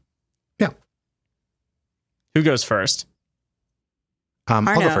room? Yeah. Who goes first? I'll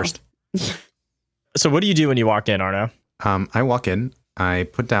go first. So what do you do when you walk in, Arno? I walk in I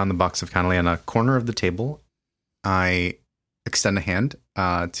put down the box of Connolly on a corner of the table. I extend a hand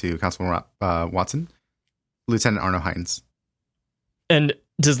to Councilman Watson, Lieutenant Arno Hines. And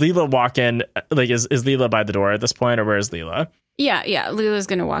does Leela walk in? Like, is Leela by the door at this point, or where is Leela? Yeah. Leela's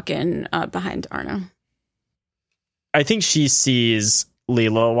going to walk in behind Arno. I think she sees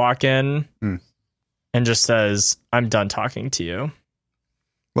Leela walk in and just says, "I'm done talking to you."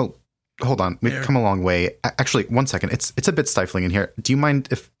 Well, hold on. We've come a long way. Actually, 1 second. It's a bit stifling in here. Do you mind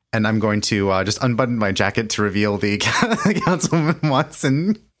if... And I'm going to just unbutton my jacket to reveal the Councilman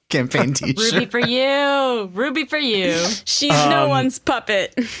Watson campaign t-shirt. Ruby for you. Ruby for you. She's no one's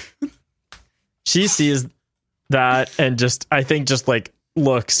puppet. She sees that and just like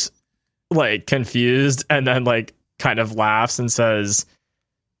looks like confused and then like kind of laughs and says,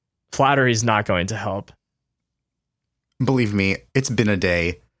 "Flattery's not going to help." Believe me, it's been a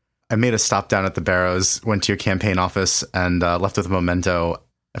day. I made a stop down at the Barrows, went to your campaign office, and left with a memento.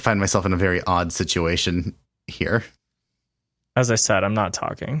 I find myself in a very odd situation here. As I said, I'm not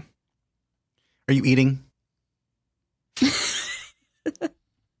talking. Are you eating?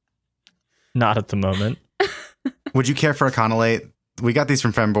 Not at the moment. Would you care for a Connolly? We got these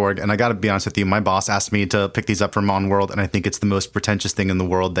from Femborg, and I got to be honest with you, my boss asked me to pick these up from On World, and I think it's the most pretentious thing in the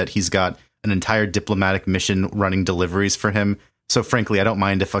world that he's got an entire diplomatic mission running deliveries for him. So frankly, I don't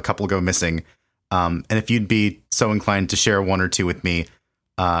mind if a couple go missing. And if you'd be so inclined to share one or two with me,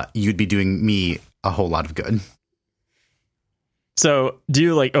 you'd be doing me a whole lot of good. So do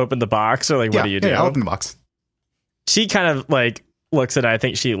you like open the box or like what do you do? Yeah, I'll open the box. She kind of like looks at it. I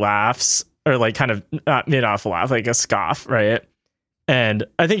think she laughs or like kind of not off a laugh, like a scoff, right? And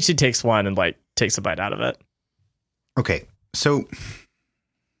I think she takes one and like takes a bite out of it. Okay, so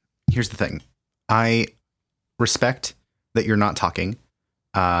here's the thing. I respect that you're not talking.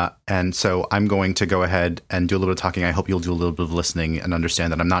 And so I'm going to go ahead and do a little bit of talking. I hope you'll do a little bit of listening and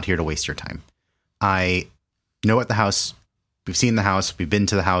understand that I'm not here to waste your time. I know at the house, we've seen the house, we've been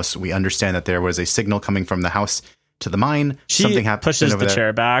to the house. We understand that there was a signal coming from the house to the mine. She Something happened. Pushes the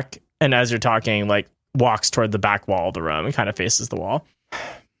chair back. And as you're talking, like walks toward the back wall of the room and kind of faces the wall.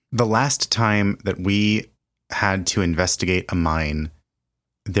 The last time that we had to investigate a mine,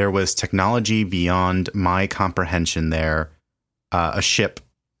 there was technology beyond my comprehension there. A ship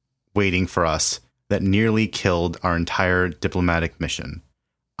waiting for us that nearly killed our entire diplomatic mission.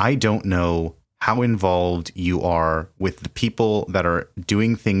 I don't know how involved you are with the people that are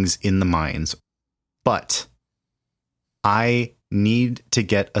doing things in the mines, but I need to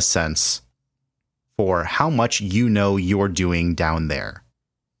get a sense for how much you know you're doing down there.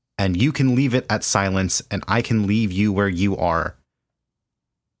 And you can leave it at silence, and I can leave you where you are.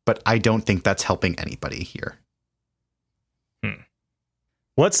 But I don't think that's helping anybody here.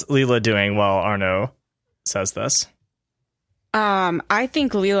 What's Leela doing while Arno says this? I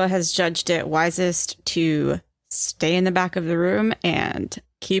think Leela has judged it wisest to stay in the back of the room and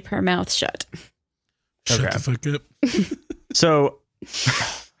keep her mouth shut. Shut the fuck up. So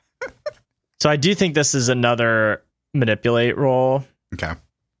I do think this is another manipulate roll. Okay.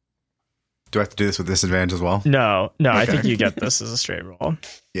 Do I have to do this with disadvantage as well? No, okay. I think you get this as a straight roll.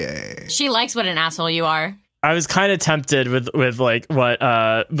 Yay. She likes what an asshole you are. I was kind of tempted with like what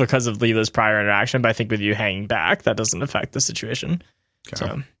because of Leela's prior interaction, but I think with you hanging back, that doesn't affect the situation. Okay.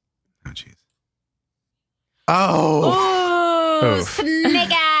 So. Oh, jeez. Oh. Snake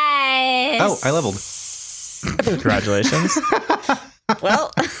eyes. Oh, I leveled. Congratulations.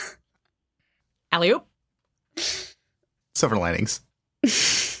 Well. Alley-oop. Silver linings.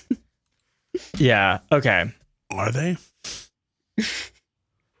 Yeah. Okay. Are they?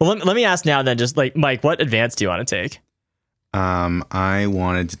 Well, let me ask now then, just like, Mike, what advance do you want to take? I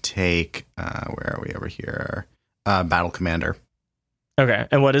wanted to take, where are we over here? Battle Commander. Okay.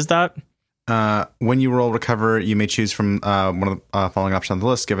 And what is that? When you roll Recover, you may choose from one of the following options on the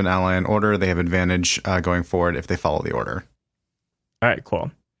list. Give an ally an order. They have advantage going forward if they follow the order. All right, cool.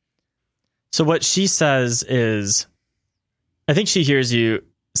 So what she says is, I think she hears you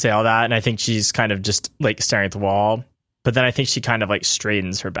say all that, and I think she's kind of just like staring at the wall. But then I think she kind of like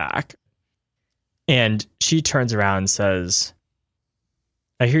straightens her back. And she turns around and says,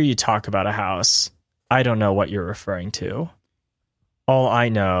 I hear you talk about a house. I don't know what you're referring to. All I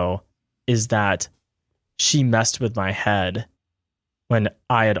know is that she messed with my head when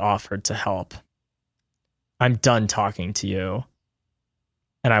I had offered to help. I'm done talking to you.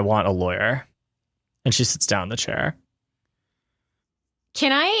 And I want a lawyer. And she sits down in the chair.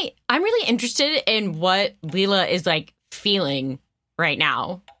 I'm really interested in what Leela is like feeling right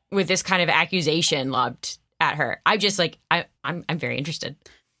now with this kind of accusation lobbed at her. I'm just like, I'm very interested.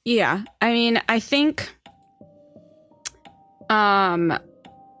 Yeah. I mean, I think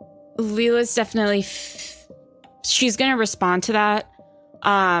Leela's definitely she's going to respond to that.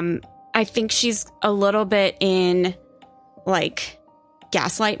 I think she's a little bit in like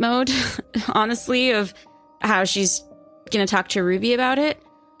gaslight mode, honestly, of how she's going to talk to Ruby about it.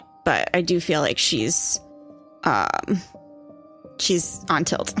 But I do feel like she's on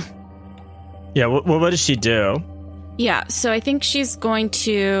tilt. Yeah. What does she do? Yeah. So I think she's going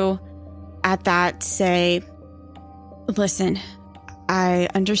to, at that, say, listen, I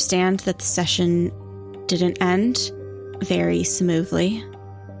understand that the session didn't end very smoothly.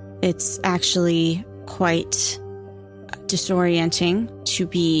 It's actually quite disorienting to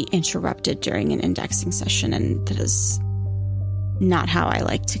be interrupted during an indexing session, and that is not how I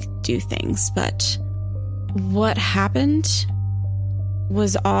like to do things. But what happened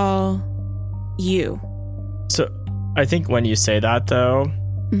was all you. So I think when you say that, though,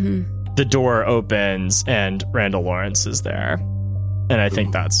 the door opens and Randall Lawrence is there. And I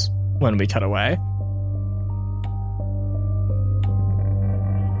think that's when we cut away.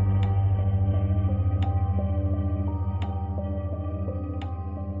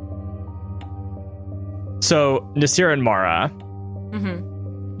 So Nasir and Mara,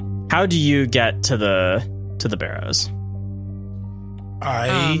 how do you get to the Barrows?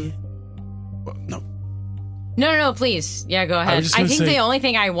 No, please. Yeah, go ahead. I think the only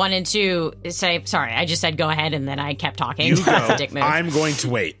thing I wanted to say, sorry, I just said go ahead and then I kept talking. You That's go. a dick move. I'm going to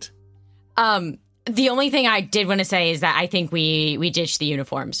wait. The only thing I did want to say is that I think we ditched the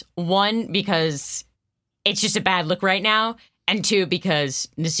uniforms. One, because it's just a bad look right now, and two, because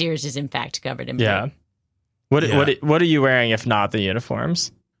Nasir's is in fact covered in blood. Yeah. What are you wearing if not the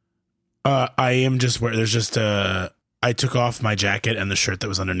uniforms? I am just wearing. There's just I took off my jacket and the shirt that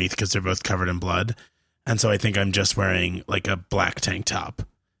was underneath because they're both covered in blood, and so I think I'm just wearing like a black tank top,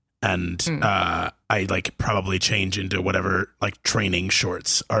 and I like probably change into whatever like training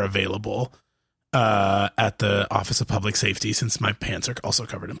shorts are available at the Office of Public Safety, since my pants are also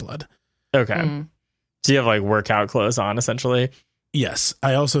covered in blood. Okay, so you have like workout clothes on essentially. Yes,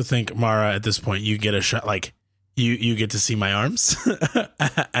 I also think, Mara, at this point you get a shot, like you get to see my arms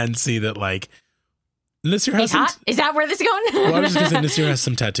and see that like Nasir has some Is that where this is going? Well, I was just gonna say Nasir has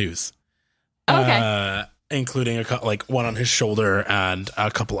some tattoos. Okay. Including like one on his shoulder and a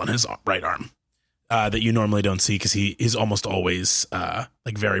couple on his right arm that you normally don't see because he's almost always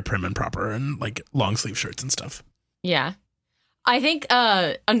like very prim and proper and like long sleeve shirts and stuff. Yeah. I think,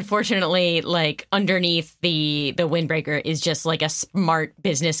 unfortunately, like underneath the windbreaker is just like a smart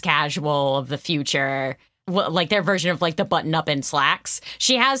business casual of the future, like their version of like the button up and slacks.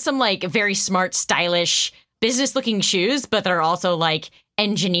 She has some like very smart, stylish business looking shoes, but they're also like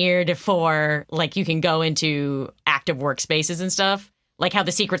engineered for like you can go into active workspaces and stuff. Like how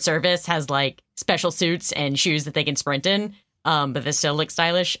the Secret Service has like special suits and shoes that they can sprint in, but they still look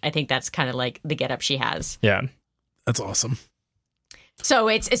stylish. I think that's kind of like the getup she has. Yeah, that's awesome. So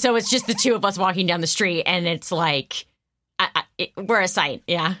it's just the two of us walking down the street, and it's like we're a sight.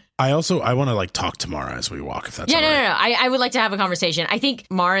 Yeah. I want to like talk to Mara as we walk, if that's all right. No. I would like to have a conversation. I think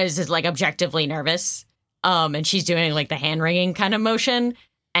Mara is like objectively nervous, and she's doing like the hand wringing kind of motion,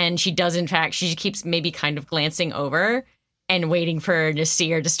 and she does in fact she keeps maybe kind of glancing over and waiting for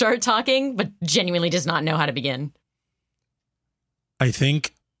Nasir to start talking, but genuinely does not know how to begin. I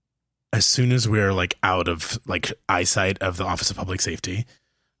think as soon as we're like out of like eyesight of the Office of Public Safety,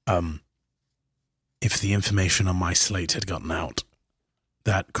 if the information on my slate had gotten out,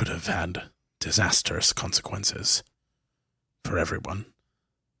 that could have had disastrous consequences for everyone.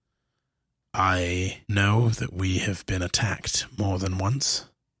 I know that we have been attacked more than once,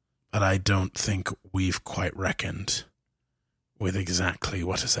 but I don't think we've quite reckoned with exactly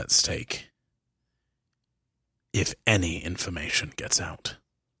what is at stake if any information gets out.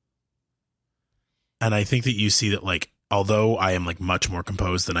 And I think that you see that, like, although I am like much more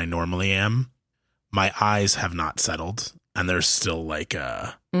composed than I normally am, my eyes have not settled, and there's still like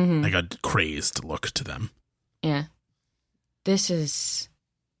a crazed look to them. Yeah, this is.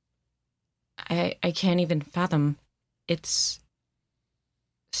 I can't even fathom. It's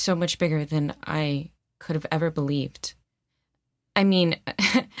so much bigger than I could have ever believed. I mean,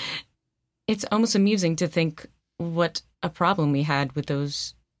 it's almost amusing to think what a problem we had with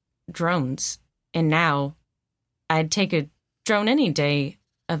those drones. And now I'd take a drone any day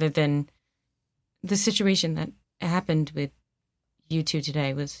other than the situation that happened with you two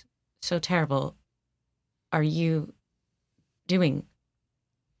today was so terrible. Are you doing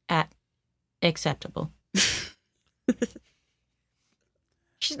acceptable?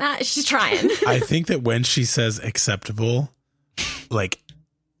 She's trying. I think that when she says acceptable, like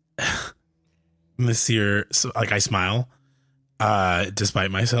Nasir, so, like I smile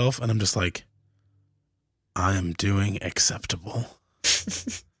despite myself, and I'm just like, I am doing acceptable.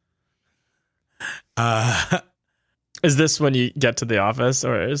 Is this when you get to the office,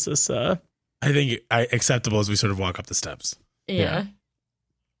 or is this I think acceptable as we sort of walk up the steps. Yeah.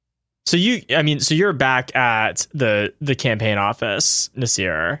 So you're back at the campaign office,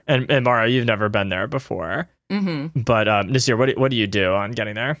 Nasir, and Mara, you've never been there before. Mm-hmm. But Nasir, what do you do on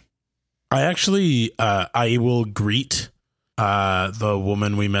getting there? I actually I will greet the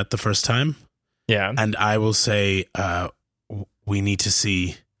woman we met the first time. Yeah. And I will say we need to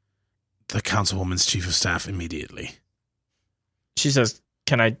see the councilwoman's chief of staff immediately. She says,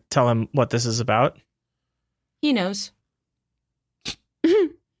 "Can I tell him what this is about?" He knows.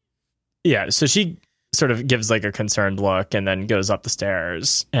 Yeah, so she sort of gives like a concerned look and then goes up the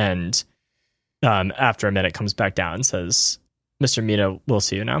stairs, and after a minute comes back down and says, "Mr. Mina, we'll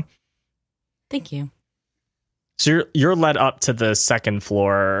see you now." Thank you. So you're led up to the second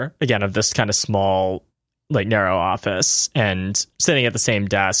floor again of this kind of small, like narrow office, and sitting at the same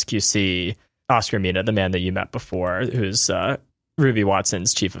desk, you see Oscar Mina, the man that you met before, who's Ruby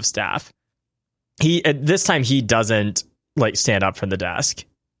Watson's chief of staff. This time he doesn't like stand up from the desk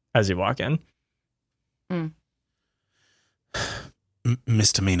as you walk in.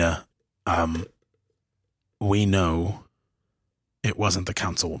 Mr. Mina, we know it wasn't the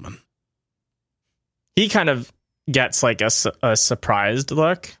councilwoman. He kind of gets like a surprised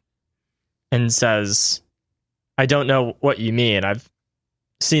look and says, "I don't know what you mean. I've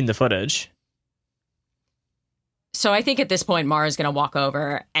seen the footage." So I think at this point, Mara's going to walk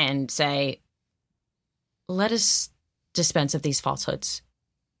over and say, "Let us dispense of these falsehoods.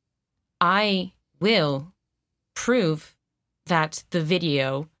 I will prove that the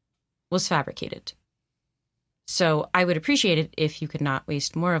video was fabricated. So I would appreciate it if you could not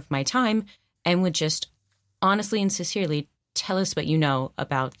waste more of my time and would just honestly and sincerely tell us what you know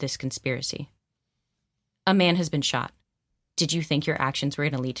about this conspiracy. A man has been shot. Did you think your actions were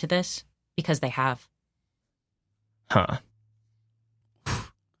going to lead to this? Because they have." Huh.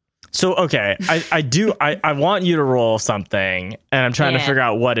 So, okay, I want you to roll something, and I'm trying to figure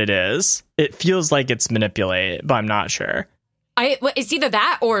out what it is. It feels like it's manipulate, but I'm not sure. It's either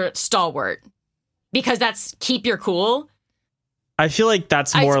that or stalwart, because that's keep your cool. I feel like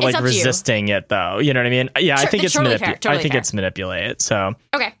that's more it's like resisting it, though. You know what I mean? Yeah, sure, I think it's totally fair, totally I think fair. it's manipulate. So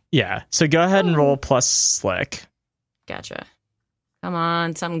Okay. yeah. So go ahead and roll plus slick. Gotcha. Come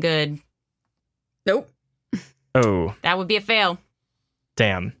on, something good. Nope. Oh, That would be a fail.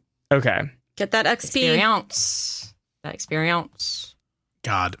 damn. Okay. Get that XP. Experience. That experience.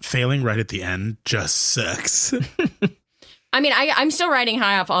 God, failing right at the end just sucks. I mean, I'm still riding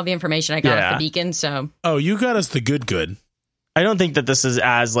high off all the information I got off the beacon, so. Oh, you got us the good. I don't think that this is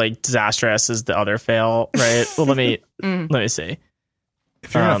as like disastrous as the other fail, right? Well, let me see.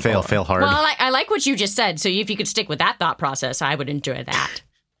 If you're gonna fail hard. Well, I like what you just said, so if you could stick with that thought process, I would enjoy that.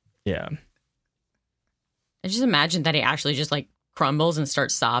 Yeah. I just imagine that he actually just like crumbles and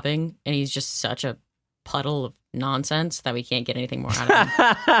starts sobbing, and he's just such a puddle of nonsense that we can't get anything more out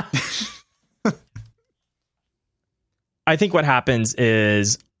of him. I think what happens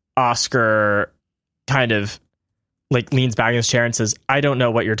is Oscar kind of like leans back in his chair and says, "I don't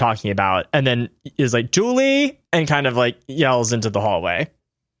know what you're talking about," and then is like, "Julie," and kind of like yells into the hallway.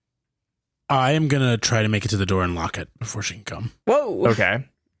 I am going to try to make it to the door and lock it before she can come. Whoa. Okay.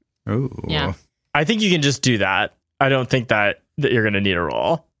 Ooh. Yeah. I think you can just do that. I don't think that you're going to need a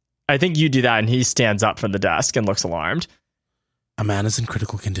roll. I think you do that and he stands up from the desk and looks alarmed. A man is in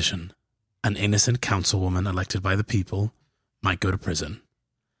critical condition. An innocent councilwoman elected by the people might go to prison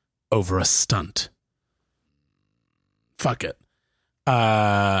over a stunt. Fuck it.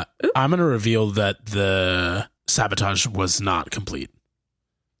 I'm going to reveal that the sabotage was not complete.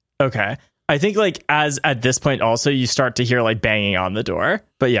 Okay. I think like as at this point also you start to hear like banging on the door.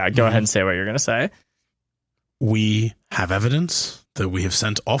 But yeah, go ahead and say what you're going to say. We have evidence that we have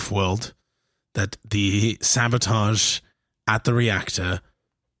sent off-world that the sabotage at the reactor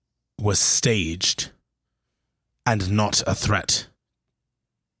was staged and not a threat.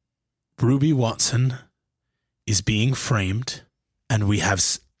 Ruby Watson is being framed, and we have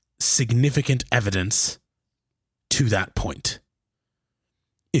significant evidence to that point.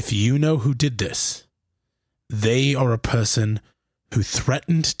 If you know who did this, they are a person who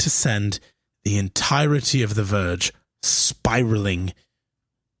threatened to send the entirety of the Verge spiraling.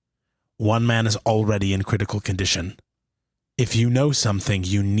 One man is already in critical condition. If you know something,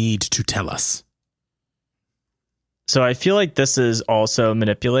 you need to tell us. So I feel like this is also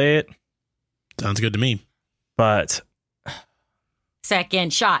manipulate. Sounds good to me. But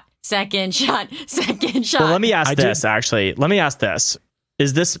Second shot. Second shot. Well, let me ask this, actually. Let me ask this.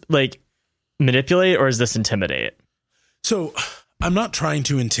 Is this, like, manipulate or is this intimidate? So I'm not trying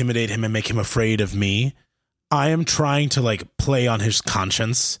to intimidate him and make him afraid of me. I am trying to, like, play on his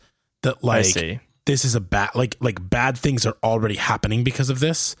conscience that, like, this is a bad, like bad things are already happening because of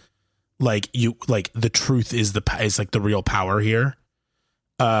this. Like, the truth is like the real power here.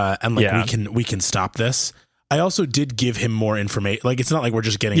 And like, we can stop this. I also did give him more information. Like, it's not like we're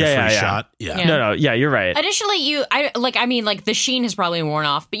just getting a free shot. Yeah. No. Yeah, you're right. Additionally, the sheen has probably worn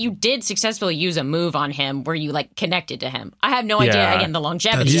off, but you did successfully use a move on him where you, like, connected to him. I have no idea, again, the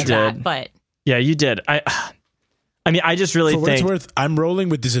longevity of that, but. Yeah, you did. I mean, I just really think... For what it's worth, I'm rolling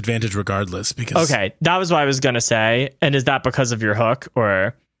with disadvantage regardless because... Okay, that was what I was going to say. And is that because of your hook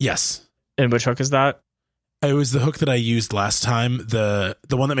or... Yes. And which hook is that? It was the hook that I used last time, the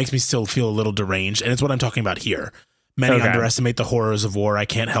one that makes me still feel a little deranged, and it's what I'm talking about here. Many underestimate the horrors of war. I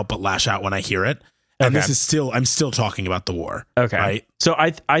can't help but lash out when I hear it. And this is I'm still talking about the war. Okay. Right? So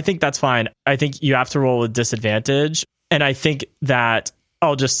I think that's fine. I think you have to roll with disadvantage. And I think that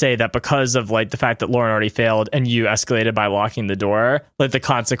I'll just say that because of, like, the fact that Lauren already failed and you escalated by locking the door, like, the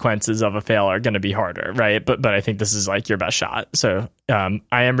consequences of a fail are going to be harder, right? But I think this is, like, your best shot. So I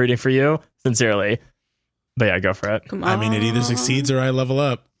am rooting for you, sincerely. But yeah, go for it. Come on. I mean, it either succeeds or I level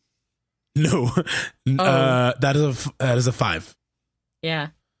up. No, that is a 5. Yeah,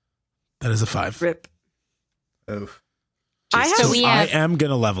 that is a 5. Rip. Oh, I am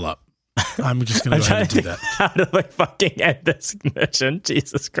gonna level up. I'm just gonna go ahead and do that. How do I fucking end this mission?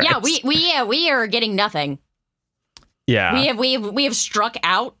 Jesus Christ! Yeah, we are getting nothing. Yeah, we have struck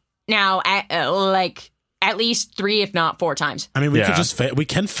out now at least 3, if not 4 times. I mean, we could just we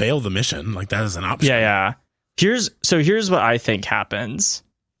can fail the mission. Like, that is an option. Yeah. Here's what I think happens.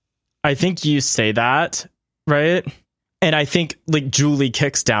 I think you say that, right? And I think, like, Julie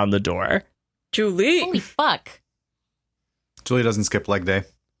kicks down the door. Julie? Holy fuck. Julie doesn't skip leg day.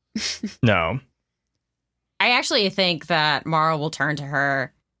 No. I actually think that Mara will turn to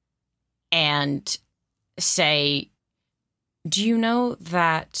her and say, do you know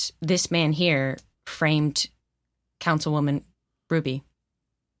that this man here framed Councilwoman Ruby?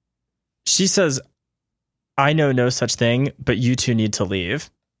 She says, I know no such thing, but you two need to leave.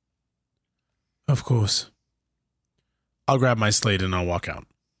 Of course. I'll grab my slate and I'll walk out.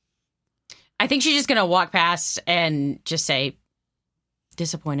 I think she's just going to walk past and just say,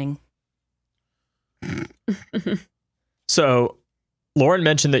 disappointing. So, Lauren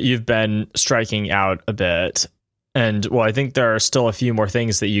mentioned that you've been striking out a bit. And, well, I think there are still a few more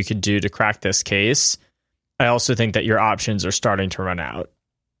things that you could do to crack this case. I also think that your options are starting to run out.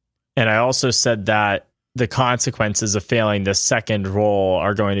 And I also said that the consequences of failing this second roll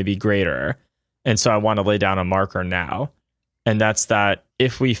are going to be greater. And so I want to lay down a marker now. And that's that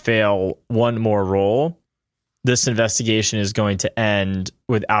if we fail one more roll, this investigation is going to end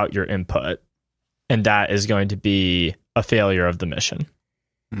without your input. And that is going to be a failure of the mission.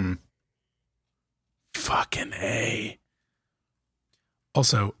 Fucking A.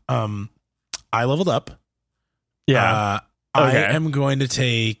 Also, I leveled up. Yeah. I am going to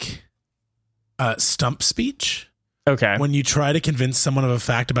take stump speech. Okay. When you try to convince someone of a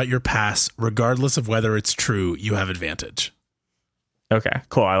fact about your past, regardless of whether it's true, you have advantage. Okay,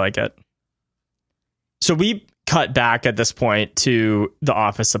 cool. I like it. So we cut back at this point to the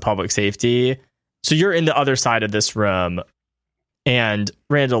Office of Public Safety. So you're in the other side of this room, and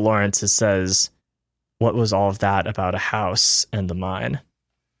Randall Lawrence says, what was all of that about a house and the mine?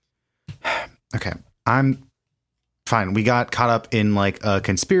 Okay, I'm fine. We got caught up in, like, a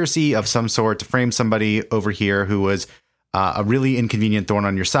conspiracy of some sort to frame somebody over here who was a really inconvenient thorn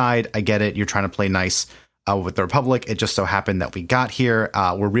on your side. I get it. You're trying to play nice with the Republic. It just so happened that we got here.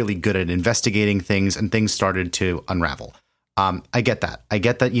 We're really good at investigating things, and things started to unravel. I get that. I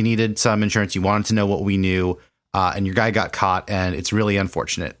get that you needed some insurance. You wanted to know what we knew, and your guy got caught, and it's really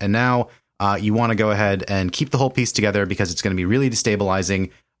unfortunate. And now you want to go ahead and keep the whole piece together because it's going to be really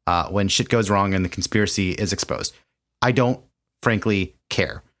destabilizing when shit goes wrong and the conspiracy is exposed. I don't, frankly,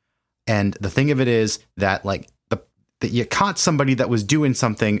 care. And the thing of it is that, like, that you caught somebody that was doing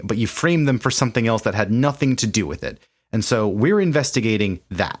something, but you framed them for something else that had nothing to do with it. And so we're investigating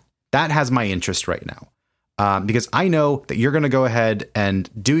that. That has my interest right now. Because I know that you're going to go ahead and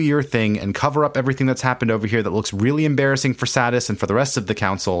do your thing and cover up everything that's happened over here that looks really embarrassing for Satis and for the rest of the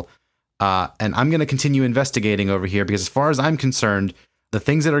council. And I'm going to continue investigating over here because, as far as I'm concerned, the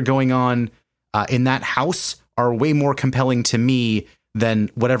things that are going on in that house are way more compelling to me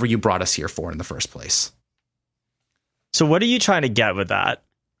than whatever you brought us here for in the first place. So what are you trying to get with that?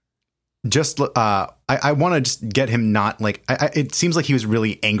 just I want to just get him not like it seems like he was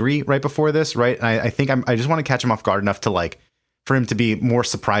really angry right before this, right? And I think I just want to catch him off guard enough to like for him to be more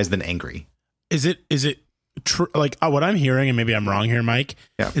surprised than angry. Is it true? Like what I'm hearing, and maybe I'm wrong here, Mike,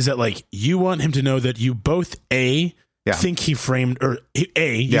 is that like you want him to know that you both think he framed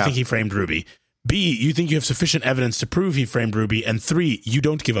think he framed Ruby, B, you think you have sufficient evidence to prove he framed Ruby, and 3, you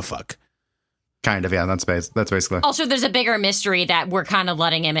don't give a fuck. Kind of, yeah. That's basically. Also, there's a bigger mystery that we're kind of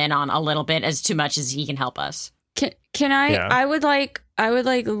letting him in on a little bit, as too much as he can help us. Can I? Yeah. I would like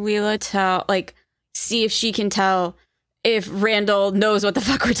Leela see if she can tell if Randall knows what the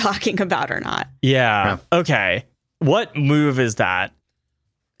fuck we're talking about or not. Yeah. Okay. What move is that?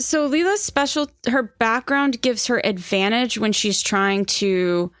 So Leela's her background gives her advantage when she's trying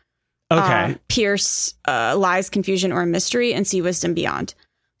to pierce lies, confusion, or mystery and see wisdom beyond.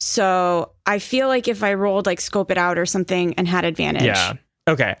 So I feel like if I rolled like scope it out or something and had advantage. Yeah.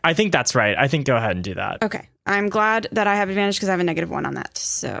 Okay. I think that's right. I think go ahead and do that. Okay. I'm glad that I have advantage because I have a -1 on that.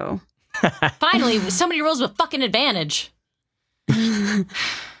 So finally, somebody rolls with fucking advantage.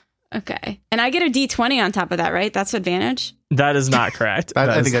 Okay. And I get a D20 on top of that, right? That's advantage? That is not correct.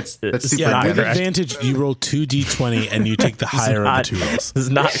 I think that's super with advantage. You roll 2 D20 and you take the higher of the 2 rolls. This is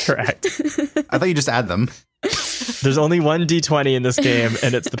not correct. I thought you just add them. There's only one D20 in this game,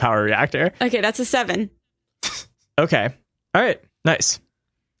 and it's the power reactor. Okay, that's a 7. Okay. All right. Nice.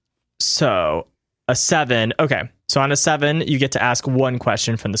 So a 7. Okay. So on a 7, you get to ask one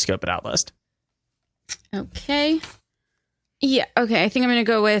question from the Scope It Out list. Okay. Yeah. Okay. I think I'm going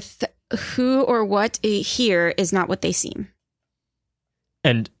to go with who or what here is not what they seem.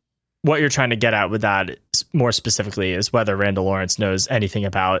 And what you're trying to get at with that more specifically is whether Randall Lawrence knows anything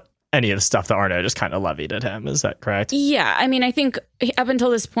about any of the stuff that Arno just kind of levied at him. Is that correct? Yeah. I mean, I think up until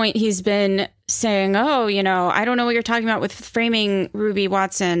this point, he's been saying, oh, I don't know what you're talking about with framing Ruby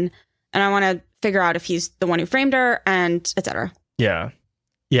Watson. And I want to figure out if he's the one who framed her and et cetera. Yeah.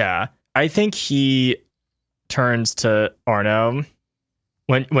 Yeah. I think he turns to Arno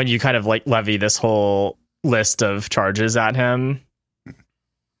when you kind of like levy this whole list of charges at him.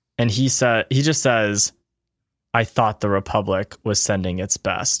 And he just says, I thought the Republic was sending its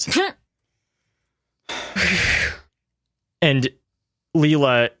best. And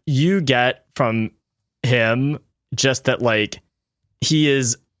Leela, you get from him just that like he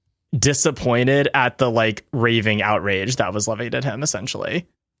is disappointed at the like raving outrage that was levied at him, essentially.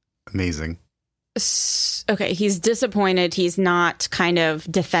 Amazing. Okay, he's disappointed. He's not kind of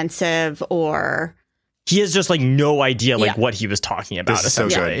defensive or... He has just like no idea like what he was talking about. This is so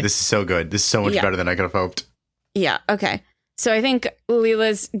good. This is so good. This is so much better than I could have hoped. Yeah, okay. So I think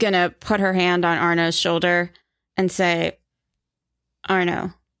Leela's going to put her hand on Arno's shoulder and say,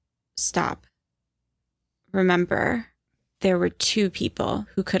 Arno, stop. Remember, there were 2 people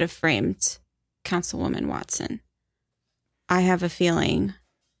who could have framed Councilwoman Watson. I have a feeling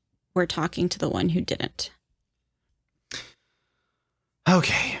we're talking to the one who didn't.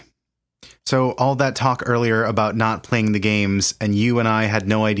 Okay. So all that talk earlier about not playing the games and you and I had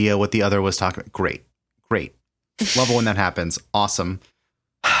no idea what the other was talking about. Great. Love it when that happens. Awesome.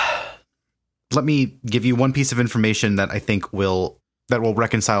 Let me give you one piece of information that I think will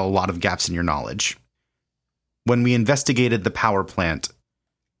reconcile a lot of gaps in your knowledge. When we investigated the power plant,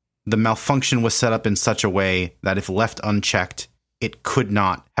 the malfunction was set up in such a way that if left unchecked, it could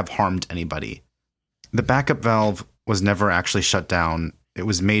not have harmed anybody. The backup valve was never actually shut down. It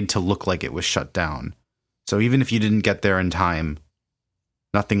was made to look like it was shut down. So even if you didn't get there in time,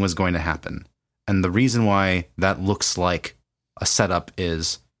 nothing was going to happen. And the reason why that looks like a setup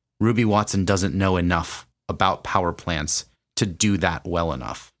is Ruby Watson doesn't know enough about power plants to do that well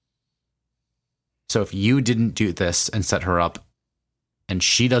enough. So if you didn't do this and set her up, and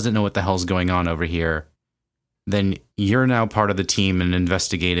she doesn't know what the hell's going on over here, then you're now part of the team in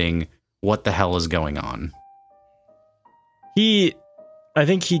investigating what the hell is going on. I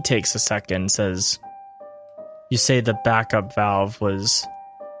think he takes a second and says, you say the backup valve was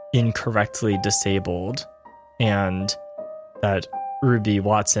incorrectly disabled and that Ruby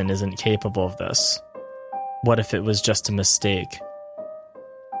Watson isn't capable of this. What if it was just a mistake?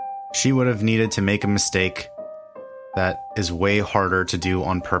 She would have needed to make a mistake that is way harder to do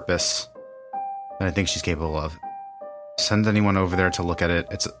on purpose than I think she's capable of. Send anyone over there to look at it.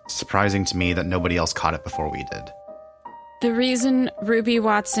 It's surprising to me that nobody else caught it before we did. The reason Ruby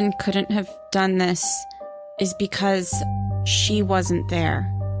Watson couldn't have done this is because she wasn't there.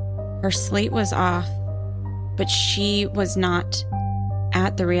 Her slate was off, but she was not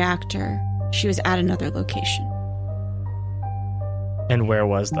at the reactor. She was at another location. And where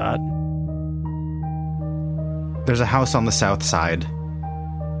was that? There's a house on the south side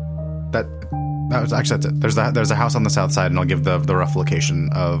that's it. There's a house on the south side, and I'll give the rough location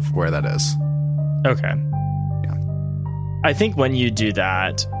of where that is. Okay. Yeah. I think when you do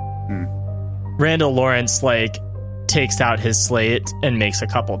that, Randall Lawrence takes out his slate and makes a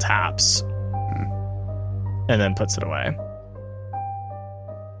couple taps, and then puts it away.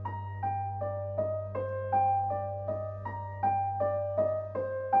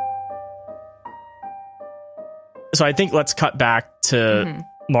 So I think let's cut back to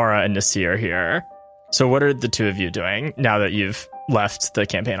Mara and Nasir here. So what are the two of you doing now that you've left the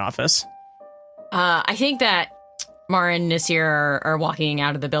campaign office? I think that Mara and Nasir are walking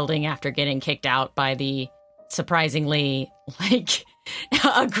out of the building after getting kicked out by the surprisingly,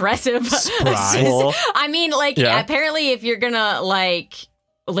 aggressive... Surprise. I mean, apparently if you're gonna,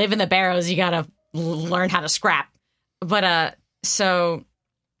 live in the barrows, you gotta learn how to scrap. But, so...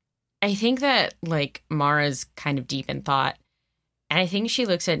 I think that, Mara's kind of deep in thought. And I think she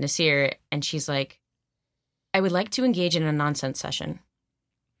looks at Nasir and she's like, I would like to engage in a nonsense session.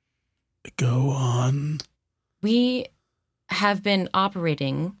 Go on. We have been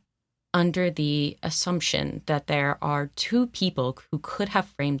operating under the assumption that there are two people who could have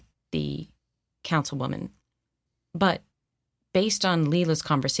framed the councilwoman. But based on Leela's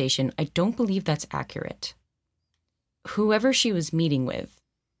conversation, I don't believe that's accurate. Whoever she was meeting with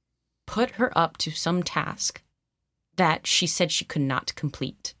put her up to some task that she said she could not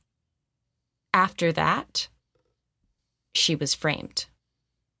complete. After that, she was framed.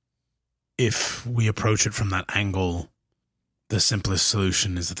 If we approach it from that angle, the simplest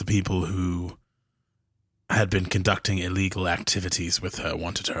solution is that the people who had been conducting illegal activities with her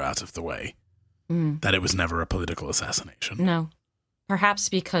wanted her out of the way. That it was never a political assassination. No. Perhaps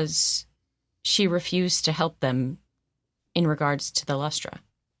because she refused to help them in regards to the Lustra.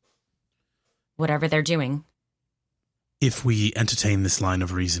 Whatever they're doing. If we entertain this line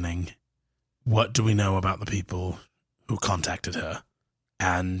of reasoning, what do we know about the people who contacted her?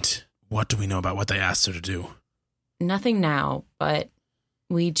 And what do we know about what they asked her to do? Nothing now, but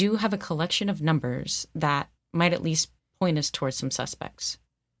we do have a collection of numbers that might at least point us towards some suspects.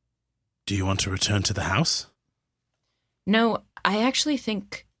 Do you want to return to the house? No, I actually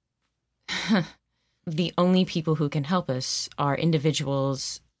think the only people who can help us are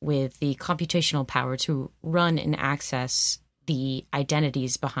individuals with the computational power to run and access the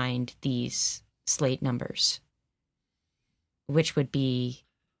identities behind these slate numbers, which would be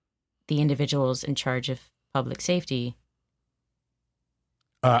the individuals in charge of public safety.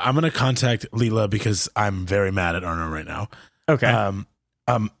 I'm going to contact Leela because I'm very mad at Arno right now. Okay.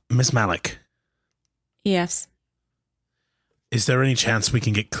 Miss Malik. Yes. Is there any chance we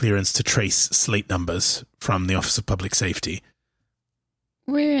can get clearance to trace slate numbers from the Office of Public Safety?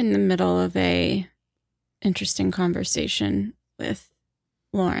 We're in the middle of a interesting conversation with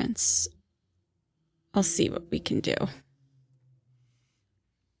Lawrence. I'll see what we can do.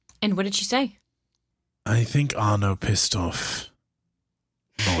 And what did she say? I think Arno pissed off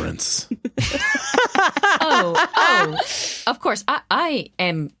Lawrence. Oh, of course. I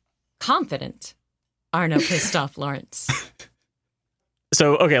am confident Arno pissed off Lawrence.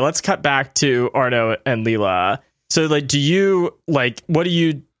 So, okay, let's cut back to Arno and Leela. So, do you, what do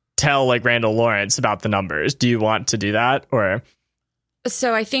you tell, Randall Lawrence about the numbers? Do you want to do that, or?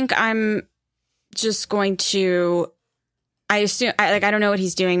 So, I think I'm just going to, I assume, I don't know what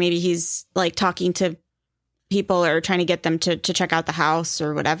he's doing. Maybe he's, talking to people or trying to get them to check out the house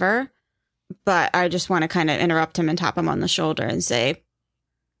or whatever. But I just want to kind of interrupt him and tap him on the shoulder and say,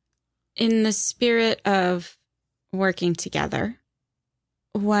 in the spirit of working together,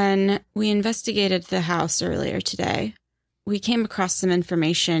 when we investigated the house earlier today, we came across some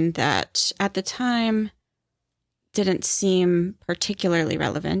information that at the time didn't seem particularly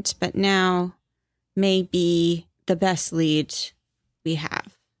relevant, but now may be the best lead we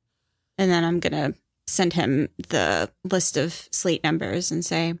have. And then I'm going to send him the list of slate numbers and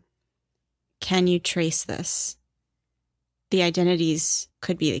say, can you trace this? The identities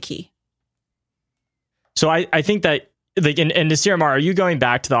could be the key. So I think that, in Nasir Amar, are you going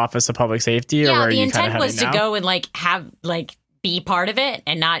back to the Office of Public Safety? Yeah, or are the you intent was to now? go and have be part of it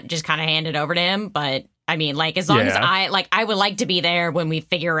and not just kind of hand it over to him. But I mean, as long as I would like to be there when we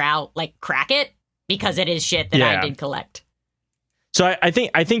figure out crack it, because it is shit that I did collect. So I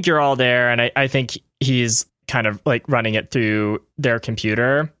think you're all there, and I think he's kind of running it through their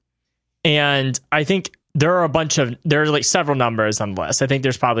computer, and I think there are several numbers on the list. I think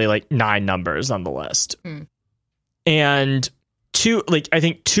there's probably 9 numbers on the list. And I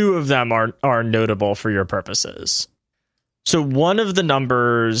think 2 of them are notable for your purposes. So one of the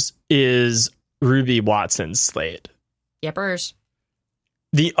numbers is Ruby Watson's slate. Yepers.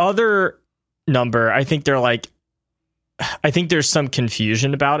 The other number, I think there's some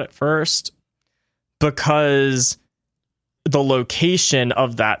confusion about it first, because the location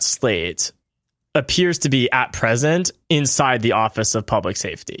of that slate appears to be at present inside the Office of Public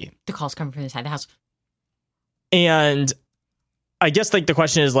Safety. The call's coming from inside the house. And I guess like the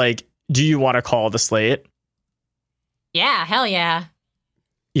question is like, do you want to call the slate? Yeah, hell yeah.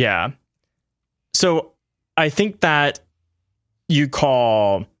 Yeah. So I think that you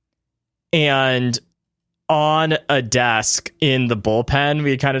call, and on a desk in the bullpen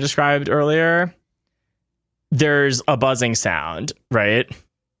we kind of described earlier, there's a buzzing sound, right?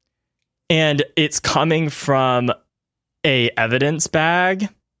 And it's coming from a evidence bag,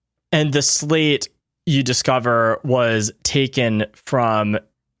 and the slate you discover was taken from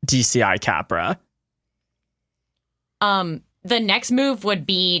DCI Capra. The next move would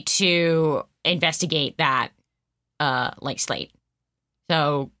be to investigate that slate.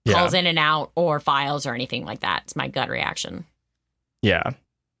 So calls in and out or files or anything like that. It's my gut reaction. Yeah.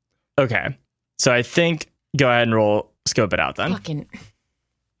 Okay. So I think go ahead and roll scope it out then. Fucking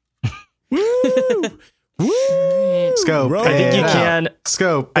Woo! Scope. I think you can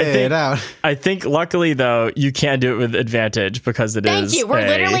scope it out. I think luckily though you can do it with advantage because it is. Thank you. We're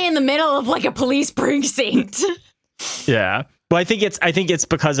literally in the middle of like a police precinct. Yeah. Well, I think it's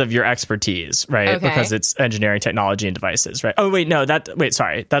because of your expertise, right? Okay. Because it's engineering, technology, and devices, right? Oh, wait, no,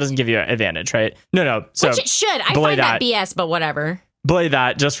 sorry. That doesn't give you an advantage, right? No. So which it should. I find that BS, but whatever. Belay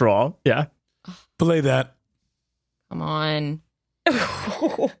that, just roll. Yeah. Belay that. Come on.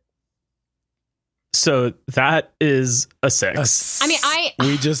 So that is a 6.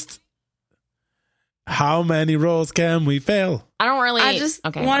 How many rolls can we fail? I don't really. I just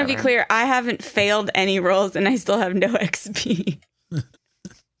want to be clear. I haven't failed any rolls, and I still have no XP.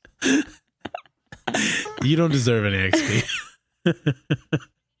 You don't deserve any XP.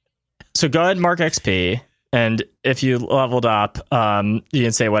 So go ahead and mark XP, and if you leveled up, you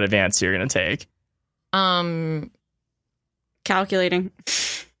can say what advance you're going to take. Calculating.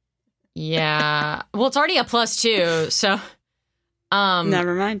 Yeah. Well, it's already a +2, so.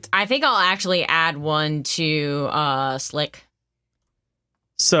 Never mind. I think I'll actually add 1 to Slick.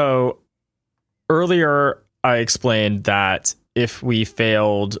 So earlier I explained that if we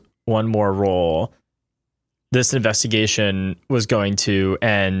failed one more roll, this investigation was going to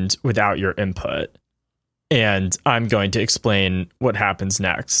end without your input. And I'm going to explain what happens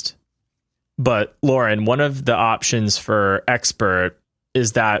next. But Lauren, one of the options for expert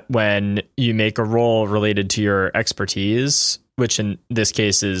is that when you make a roll related to your expertise, which in this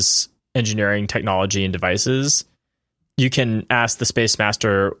case is engineering, technology, and devices, you can ask the Space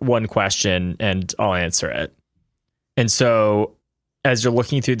Master one question and I'll answer it. And so as you're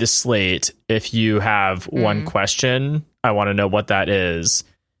looking through the slate, if you have one question, I want to know what that is.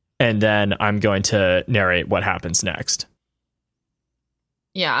 And then I'm going to narrate what happens next.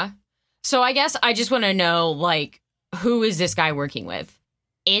 Yeah. So I guess I just want to know, like, who is this guy working with?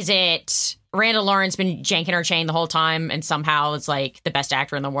 Is it Randall Lawrence been janking her chain the whole time and somehow is like the best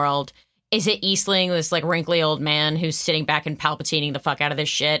actor in the world? Is it Eastling, this like wrinkly old man who's sitting back and palpitating the fuck out of this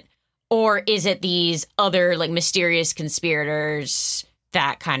shit? Or is it these other like mysterious conspirators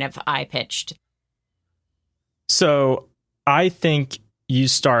that kind of I pitched? So I think you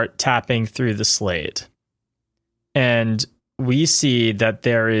start tapping through the slate and we see that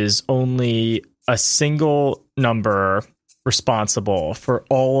there is only a single number responsible for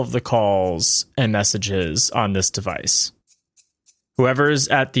all of the calls and messages on this device. Whoever's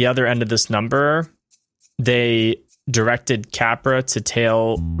at the other end of this number, they directed Capra to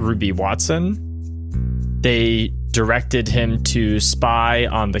tail Ruby Watson. They directed him to spy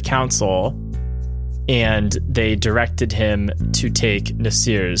on the council, and they directed him to take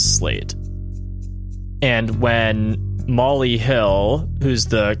Nasir's slate. And when Molly Hill, who's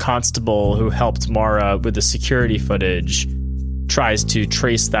the constable who helped Mara with the security footage, tries to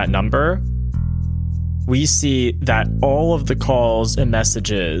trace that number, we see that all of the calls and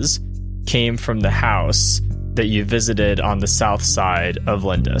messages came from the house that you visited on the south side of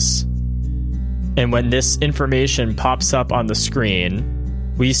Lindis. And when this information pops up on the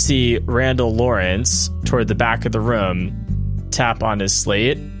screen, we see Randall Lawrence, toward the back of the room, tap on his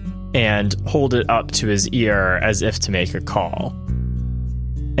slate and hold it up to his ear as if to make a call.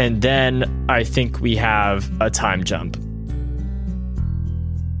 And then I think we have a time jump.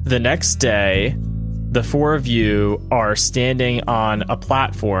 The next day, the four of you are standing on a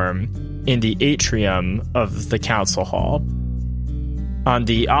platform in the atrium of the council hall. On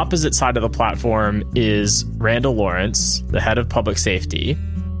the opposite side of the platform is Randall Lawrence, the head of public safety.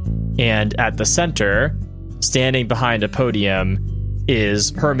 And at the center, standing behind a podium, is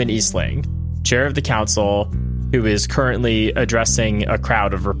Herman Eastling, chair of the council, who is currently addressing a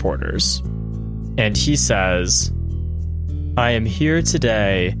crowd of reporters. And he says, "I am here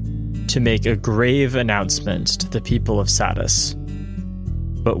today to make a grave announcement to the people of Satis,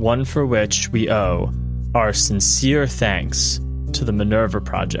 but one for which we owe our sincere thanks to the Minerva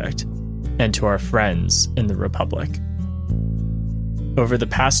Project and to our friends in the Republic. Over the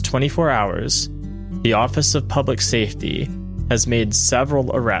past 24 hours, the Office of Public Safety has made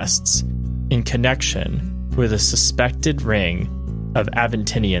several arrests in connection with a suspected ring of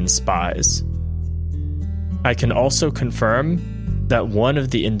Aventinian spies. I can also confirm that one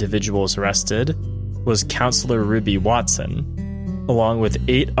of the individuals arrested was Counselor Ruby Watson, along with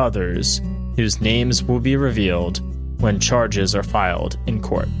 8 others whose names will be revealed when charges are filed in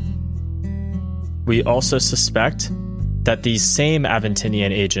court. We also suspect that these same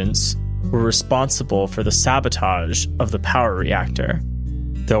Aventinian agents were responsible for the sabotage of the power reactor,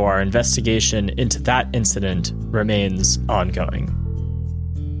 though our investigation into that incident remains ongoing.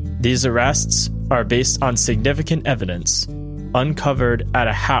 These arrests are based on significant evidence uncovered at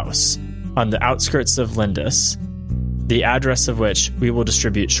a house on the outskirts of Lindis, the address of which we will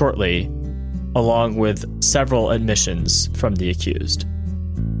distribute shortly, along with several admissions from the accused."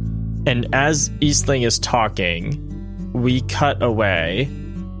 And as Eastling is talking, we cut away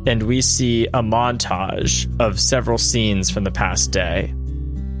and we see a montage of several scenes from the past day.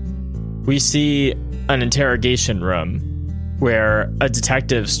 We see an interrogation room where a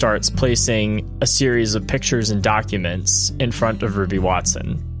detective starts placing a series of pictures and documents in front of Ruby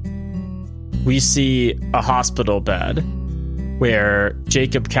Watson. We see a hospital bed where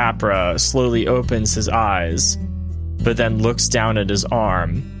Jacob Capra slowly opens his eyes, but then looks down at his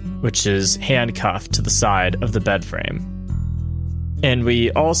arm, which is handcuffed to the side of the bed frame. And we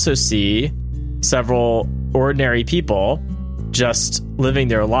also see several ordinary people just living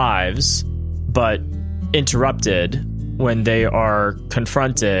their lives, but interrupted when they are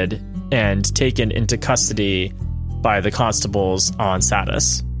confronted and taken into custody by the constables on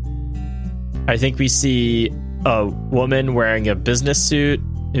Satis. I think we see a woman wearing a business suit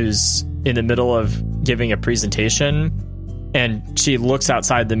who's in the middle of giving a presentation, and she looks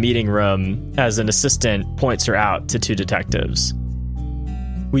outside the meeting room as an assistant points her out to 2 detectives.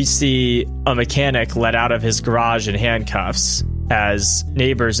 We see a mechanic let out of his garage in handcuffs as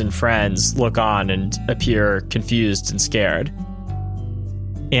neighbors and friends look on and appear confused and scared.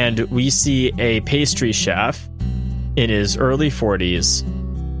 And we see a pastry chef in his early 40s,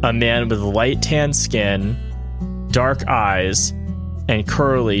 a man with light tan skin, dark eyes, and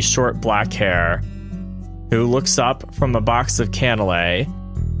curly short black hair, who looks up from a box of cannelé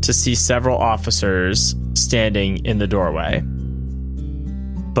to see several officers standing in the doorway.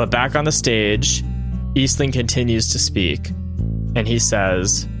 But back on the stage, Eastling continues to speak, and he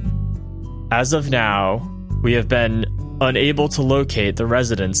says, "As of now, we have been unable to locate the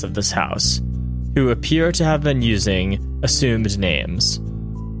residents of this house, who appear to have been using assumed names.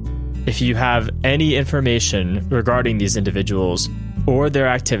 If you have any information regarding these individuals or their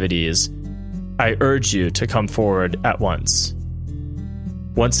activities, I urge you to come forward at once.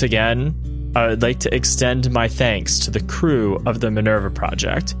 Once again, I would like to extend my thanks to the crew of the Minerva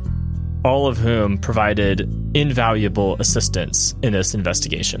Project, all of whom provided invaluable assistance in this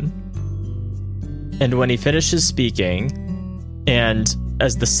investigation." And when he finishes speaking, and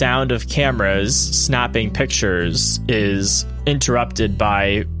as the sound of cameras snapping pictures is interrupted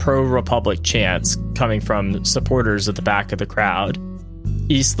by pro-Republic chants coming from supporters at the back of the crowd,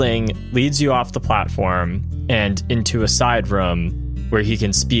 Eastling leads you off the platform and into a side room where he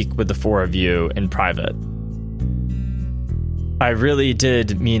can speak with the 4 of you in private. "I really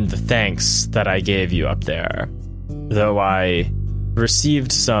did mean the thanks that I gave you up there, though I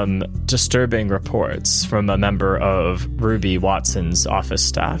received some disturbing reports from a member of Ruby Watson's office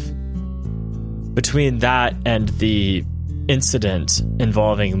staff. Between that and the incident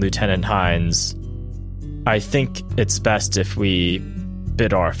involving Lieutenant Hines, I think it's best if we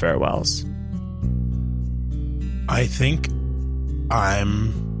bid our farewells." I think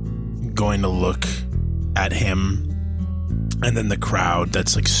I'm going to look at him and then the crowd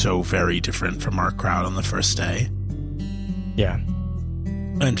that's like so very different from our crowd on the first day. Yeah.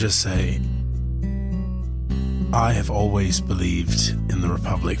 And just say, I have always believed in the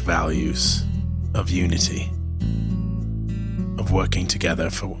Republic values of unity, of working together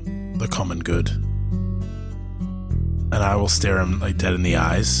for the common good. And I will stare him like dead in the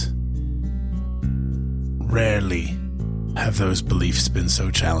eyes. Rarely have those beliefs been so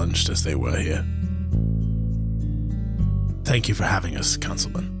challenged as they were here. Thank you for having us,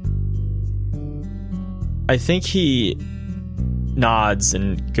 Councilman. I think he nods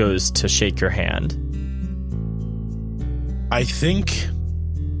and goes to shake your hand. I think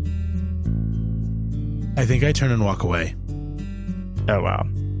I turn and walk away. Oh, wow.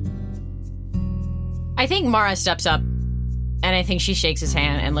 I think Mara steps up, and I think she shakes his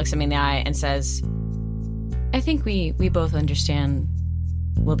hand and looks at me in the eye and says, I think we both understand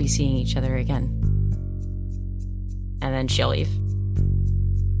we'll be seeing each other again. And then she'll leave.